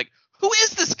and shit. Like, who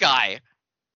is this guy?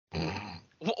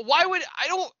 Why would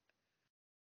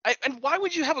and why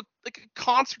would you have a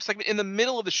concert segment in the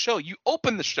middle of the show? You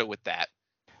open the show with that.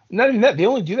 Not even that. They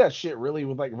only do that shit really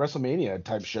with like WrestleMania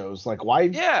type shows. Like,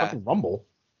 why fucking Rumble?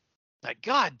 Like,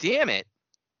 god damn it.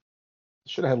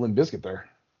 Should have had Limp Bizkit there.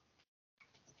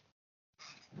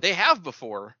 They have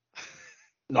before.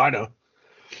 No, I know.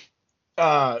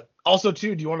 Also,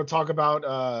 too, do you want to talk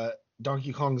about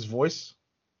Donkey Kong's voice?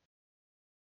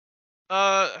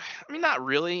 I mean, not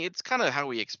really. It's kind of how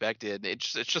we expected.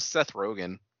 It's just Seth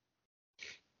Rogen.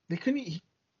 They couldn't.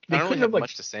 I don't really have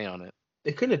much to say on it.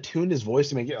 They couldn't have tuned his voice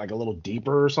to make it like a little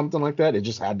deeper or something like that. It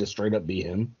just had to straight up be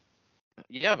him.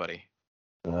 Yeah, buddy.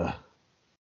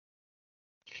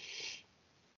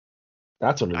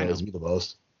 That's what annoys me the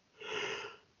most.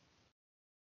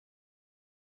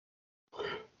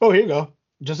 Oh, here you go.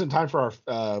 Just in time for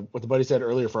our what the buddy said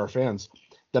earlier for our fans.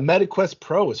 The Meta Quest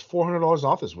Pro is $400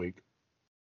 off this week.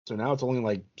 So now it's only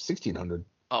like $1,600.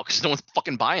 Oh, because no one's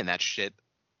fucking buying that shit.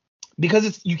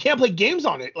 Because you can't play games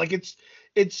on it. Like it's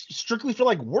strictly for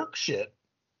like work shit.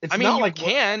 It's not you like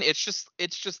can. It's just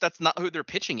that's not who they're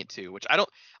pitching it to. Which I don't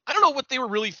know what they were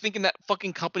really thinking that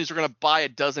fucking companies are gonna buy a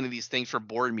dozen of these things for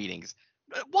board meetings.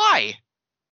 Why?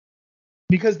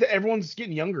 Because everyone's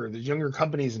getting younger. There's younger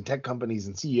companies and tech companies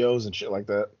and CEOs and shit like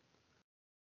that.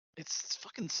 It's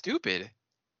fucking stupid.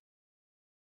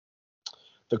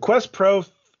 The Quest Pro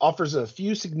offers a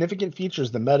few significant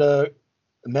features the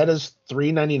Meta's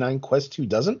 $399 Quest 2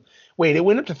 doesn't. Wait, it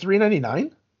went up to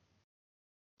 $399?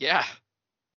 Yeah.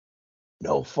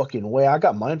 No fucking way. I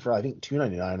got mine for I think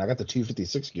 $299. I got the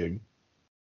 256 gig.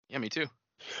 Yeah, me too.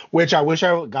 Which I wish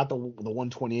I got the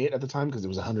 128 at the time because it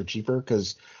was $100 cheaper.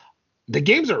 Because the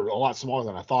games are a lot smaller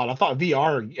than I thought. I thought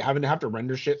VR having to have to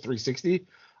render shit 360.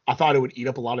 I thought it would eat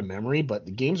up a lot of memory, but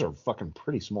the games are fucking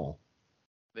pretty small.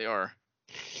 They are.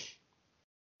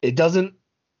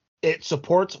 It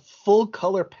supports full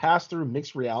color pass-through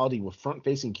mixed reality with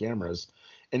front-facing cameras,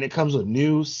 and it comes with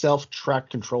new self-track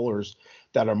controllers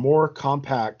that are more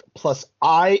compact, plus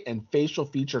eye and facial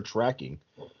feature tracking.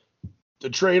 The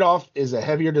trade-off is a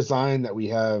heavier design that we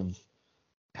have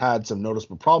had some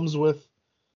noticeable problems with.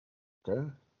 Okay.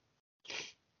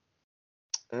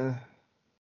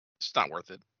 It's not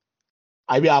worth it.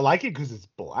 I mean, I like it because it's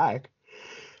black.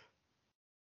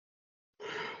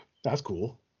 That's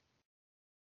cool.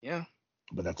 Yeah.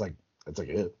 But that's like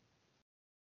it.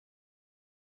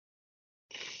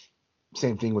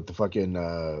 Same thing with the fucking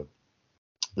the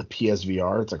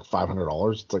PSVR. It's like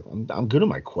 $500. It's like I'm good on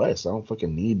my Quest. I don't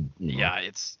fucking need. Yeah,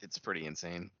 it's pretty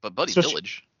insane. But Buddy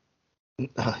Village.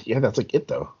 Yeah, that's like it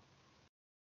though.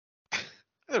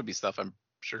 That would be stuff, I'm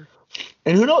sure.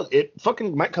 And who knows? It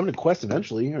fucking might come to Quest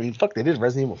eventually. I mean, fuck, they did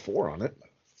Resident Evil 4 on it.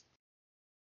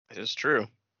 It is true.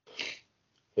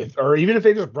 Or even if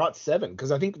they just brought 7,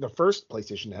 because I think the first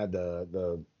PlayStation had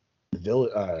the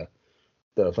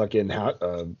fucking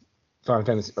Final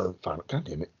Fantasy or Final. God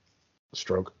damn it,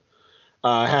 stroke.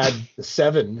 Had the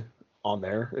 7 on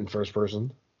there in first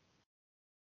person.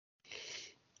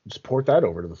 Just port that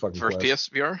over to the fucking first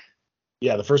Quest. PSVR.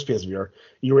 Yeah, the first PSVR.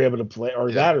 You were able to play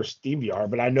that or Steam VR,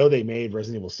 but I know they made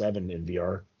Resident Evil 7 in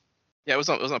VR. Yeah, it was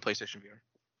on PlayStation VR.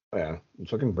 Yeah,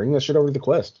 fucking bring that shit over to the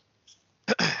Quest.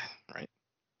 Right.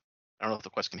 I don't know if the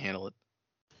Quest can handle it.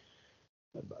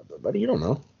 Buddy, you don't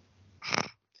know.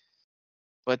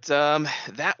 But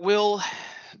that will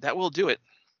do it.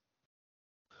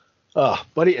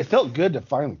 Buddy, it felt good to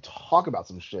finally talk about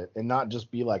some shit and not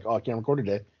just be like, oh, I can't record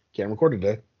today.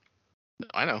 No,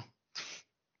 I know.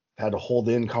 Had to hold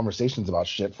in conversations about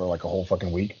shit for like a whole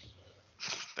fucking week.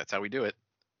 That's how we do it.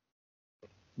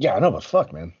 Yeah, I know, but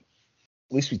fuck, man.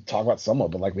 At least we talk about some of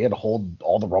it, but like we had to hold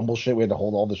all the Rumble shit. We had to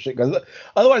hold all the shit because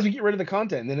otherwise we get rid of the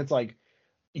content. And then it's like,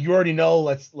 you already know,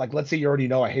 let's say you already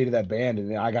know I hated that band. And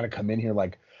then I got to come in here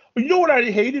like, well, you know what I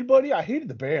hated, buddy? I hated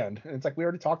the band. And it's like, we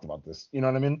already talked about this. You know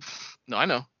what I mean? No, I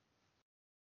know.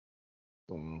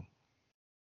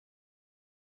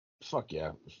 Fuck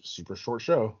yeah. Super short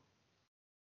show.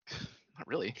 Not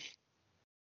really.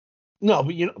 No,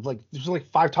 but like there's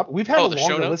like 5 topics. We've had a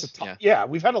longer list of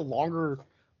we've had a longer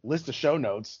list of show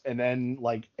notes and then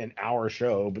like an hour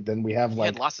show, but then we have like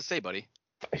you had lots to say, buddy.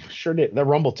 Sure did. The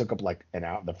Rumble took up like an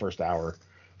hour, the first hour.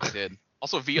 It did.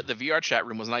 Also, the VR chat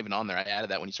room was not even on there. I added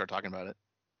that when you started talking about it.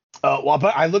 Well,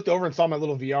 but I looked over and saw my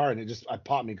little VR, and it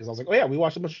popped me because I was like, oh yeah, we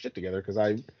watched a bunch of shit together because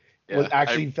I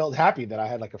felt happy that I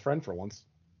had like a friend for once.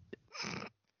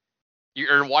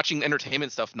 You're watching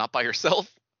entertainment stuff not by yourself.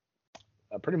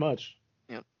 Pretty much.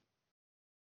 Yeah.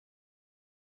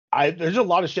 There's a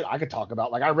lot of shit I could talk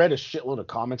about. Like I read a shitload of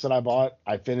comics that I bought.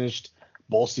 I finished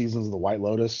both seasons of The White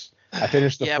Lotus. I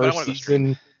finished the first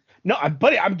season. No,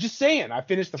 I'm just saying. I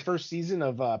finished the first season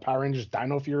of Power Rangers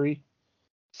Dino Fury.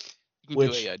 You can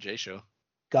do a J show.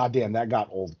 Goddamn, that got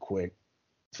old quick.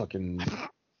 Fucking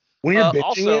when you're bitching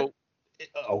also, it.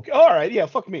 Okay, all right, yeah,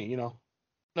 fuck me, you know.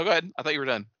 No, go ahead. I thought you were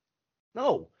done.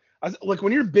 No, like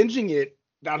when you're binging it,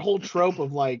 that whole trope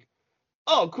of like,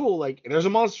 oh, cool, like there's a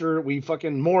monster, we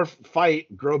fucking morph,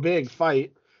 fight, grow big,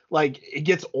 fight. Like it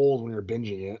gets old when you're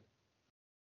binging it.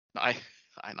 I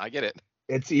get it.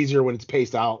 It's easier when it's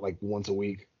paced out like once a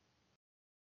week.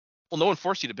 Well, no one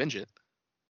forced you to binge it.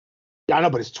 Yeah, I know,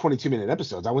 but it's 22-minute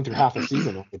episodes. I went through half a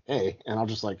season on a day, and I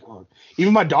was just like, oh.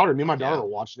 Even my daughter, me and my daughter were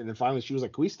watching it, and finally she was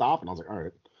like, can we stop? And I was like, all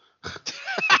right.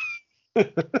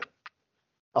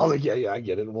 I was like, yeah, I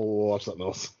get it. We'll watch something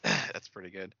else. That's pretty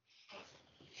good.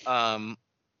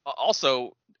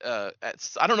 Also, I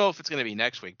don't know if it's going to be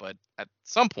next week, but at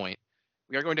some point,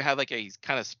 we are going to have like a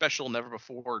kind of special, never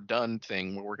before done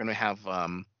thing where we're going to have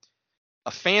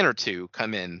a fan or two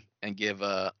come in and give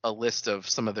a list of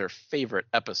some of their favorite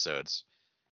episodes.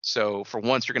 So for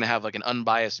once, you're going to have like an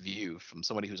unbiased view from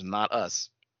somebody who's not us.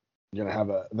 You're going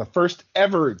to have the first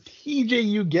ever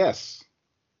TJU guest.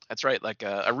 That's right, like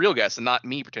a real guest and not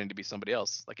me pretending to be somebody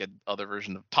else, like an other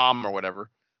version of Tom or whatever.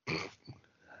 That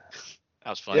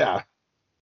was fun. Yeah.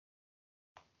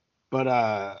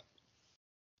 But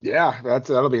yeah,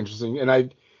 that'll be interesting. And I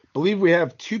believe we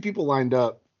have two people lined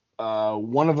up.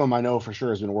 One of them I know for sure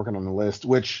has been working on the list.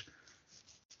 Which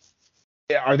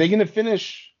are they going to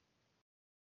finish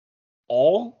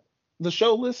all the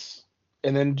show lists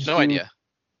and then just idea?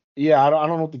 Yeah, I don't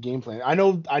know what the game plan. I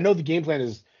know the game plan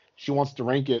is she wants to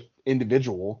rank it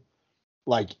individual,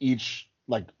 like each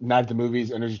like Night at the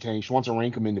Movies, Energy Tank. She wants to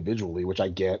rank them individually, which I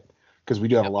get because we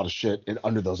do have a lot of shit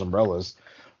under those umbrellas.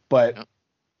 But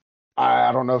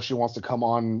I don't know if she wants to come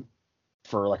on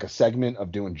for like a segment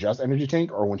of doing just Energy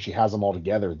Tank, or when she has them all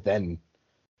together, then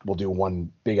we'll do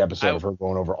one big episode of her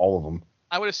going over all of them.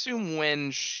 I would assume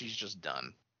when she's just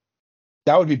done.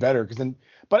 That would be better because then,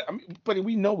 but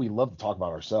we know we love to talk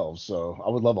about ourselves, so I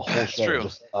would love a whole show of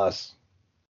just us.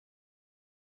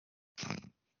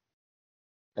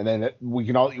 And then we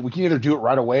can either do it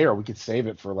right away or we could save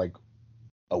it for like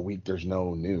a week. There's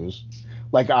no news.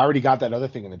 Like I already got that other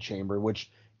thing in the chamber, which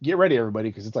get ready everybody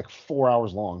because it's like 4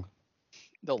 hours long.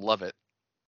 They'll love it.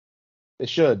 They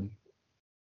should.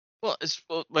 Well,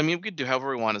 I mean, we could do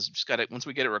however we want. It's just once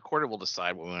we get it recorded, we'll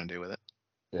decide what we want to do with it.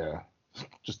 Yeah,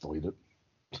 just delete it.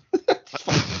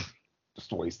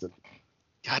 Just waste it.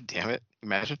 God damn it!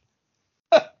 Imagine.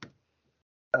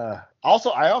 I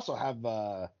also have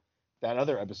that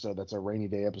other episode that's a rainy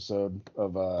day episode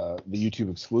of the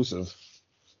YouTube exclusive.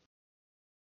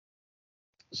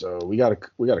 So we got a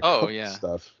couple of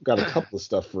stuff. Got a couple of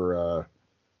stuff for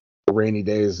rainy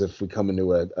days if we come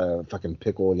into a fucking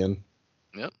pickle again.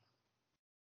 Yep.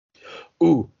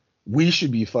 Ooh, we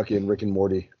should be fucking Rick and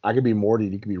Morty. I could be Morty,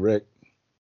 you could be Rick.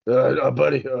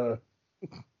 Buddy.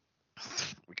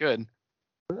 We could.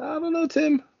 I don't know,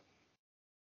 Tim.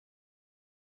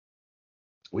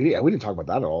 We didn't talk about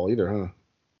that at all either, huh?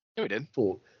 Yeah, we did.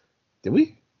 Cool. Did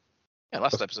we? Yeah,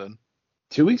 last episode.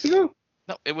 2 weeks ago?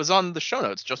 No, it was on the show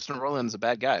notes. Justin Roiland's a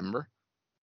bad guy, remember?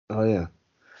 Oh, yeah.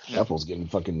 Apple's getting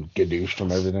fucking gadooshed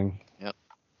from everything. Yep.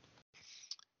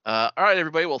 All right,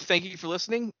 everybody. Well, thank you for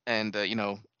listening. And,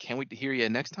 can't wait to hear you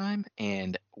next time.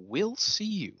 And we'll see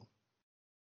you.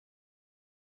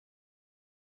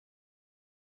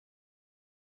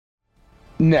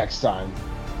 Next time.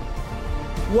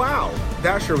 Wow,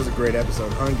 that sure was a great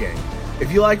episode, huh, gang?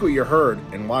 If you like what you heard,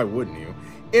 and why wouldn't you,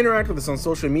 interact with us on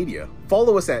social media.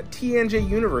 Follow us at TNJ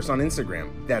Universe on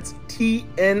Instagram. That's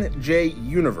TNJ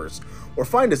Universe. Or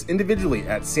find us individually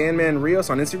at Sandman Rios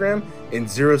on Instagram and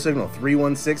Zero Signal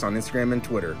 316 on Instagram and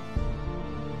Twitter.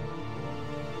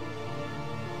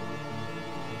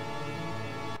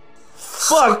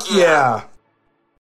 Fuck yeah!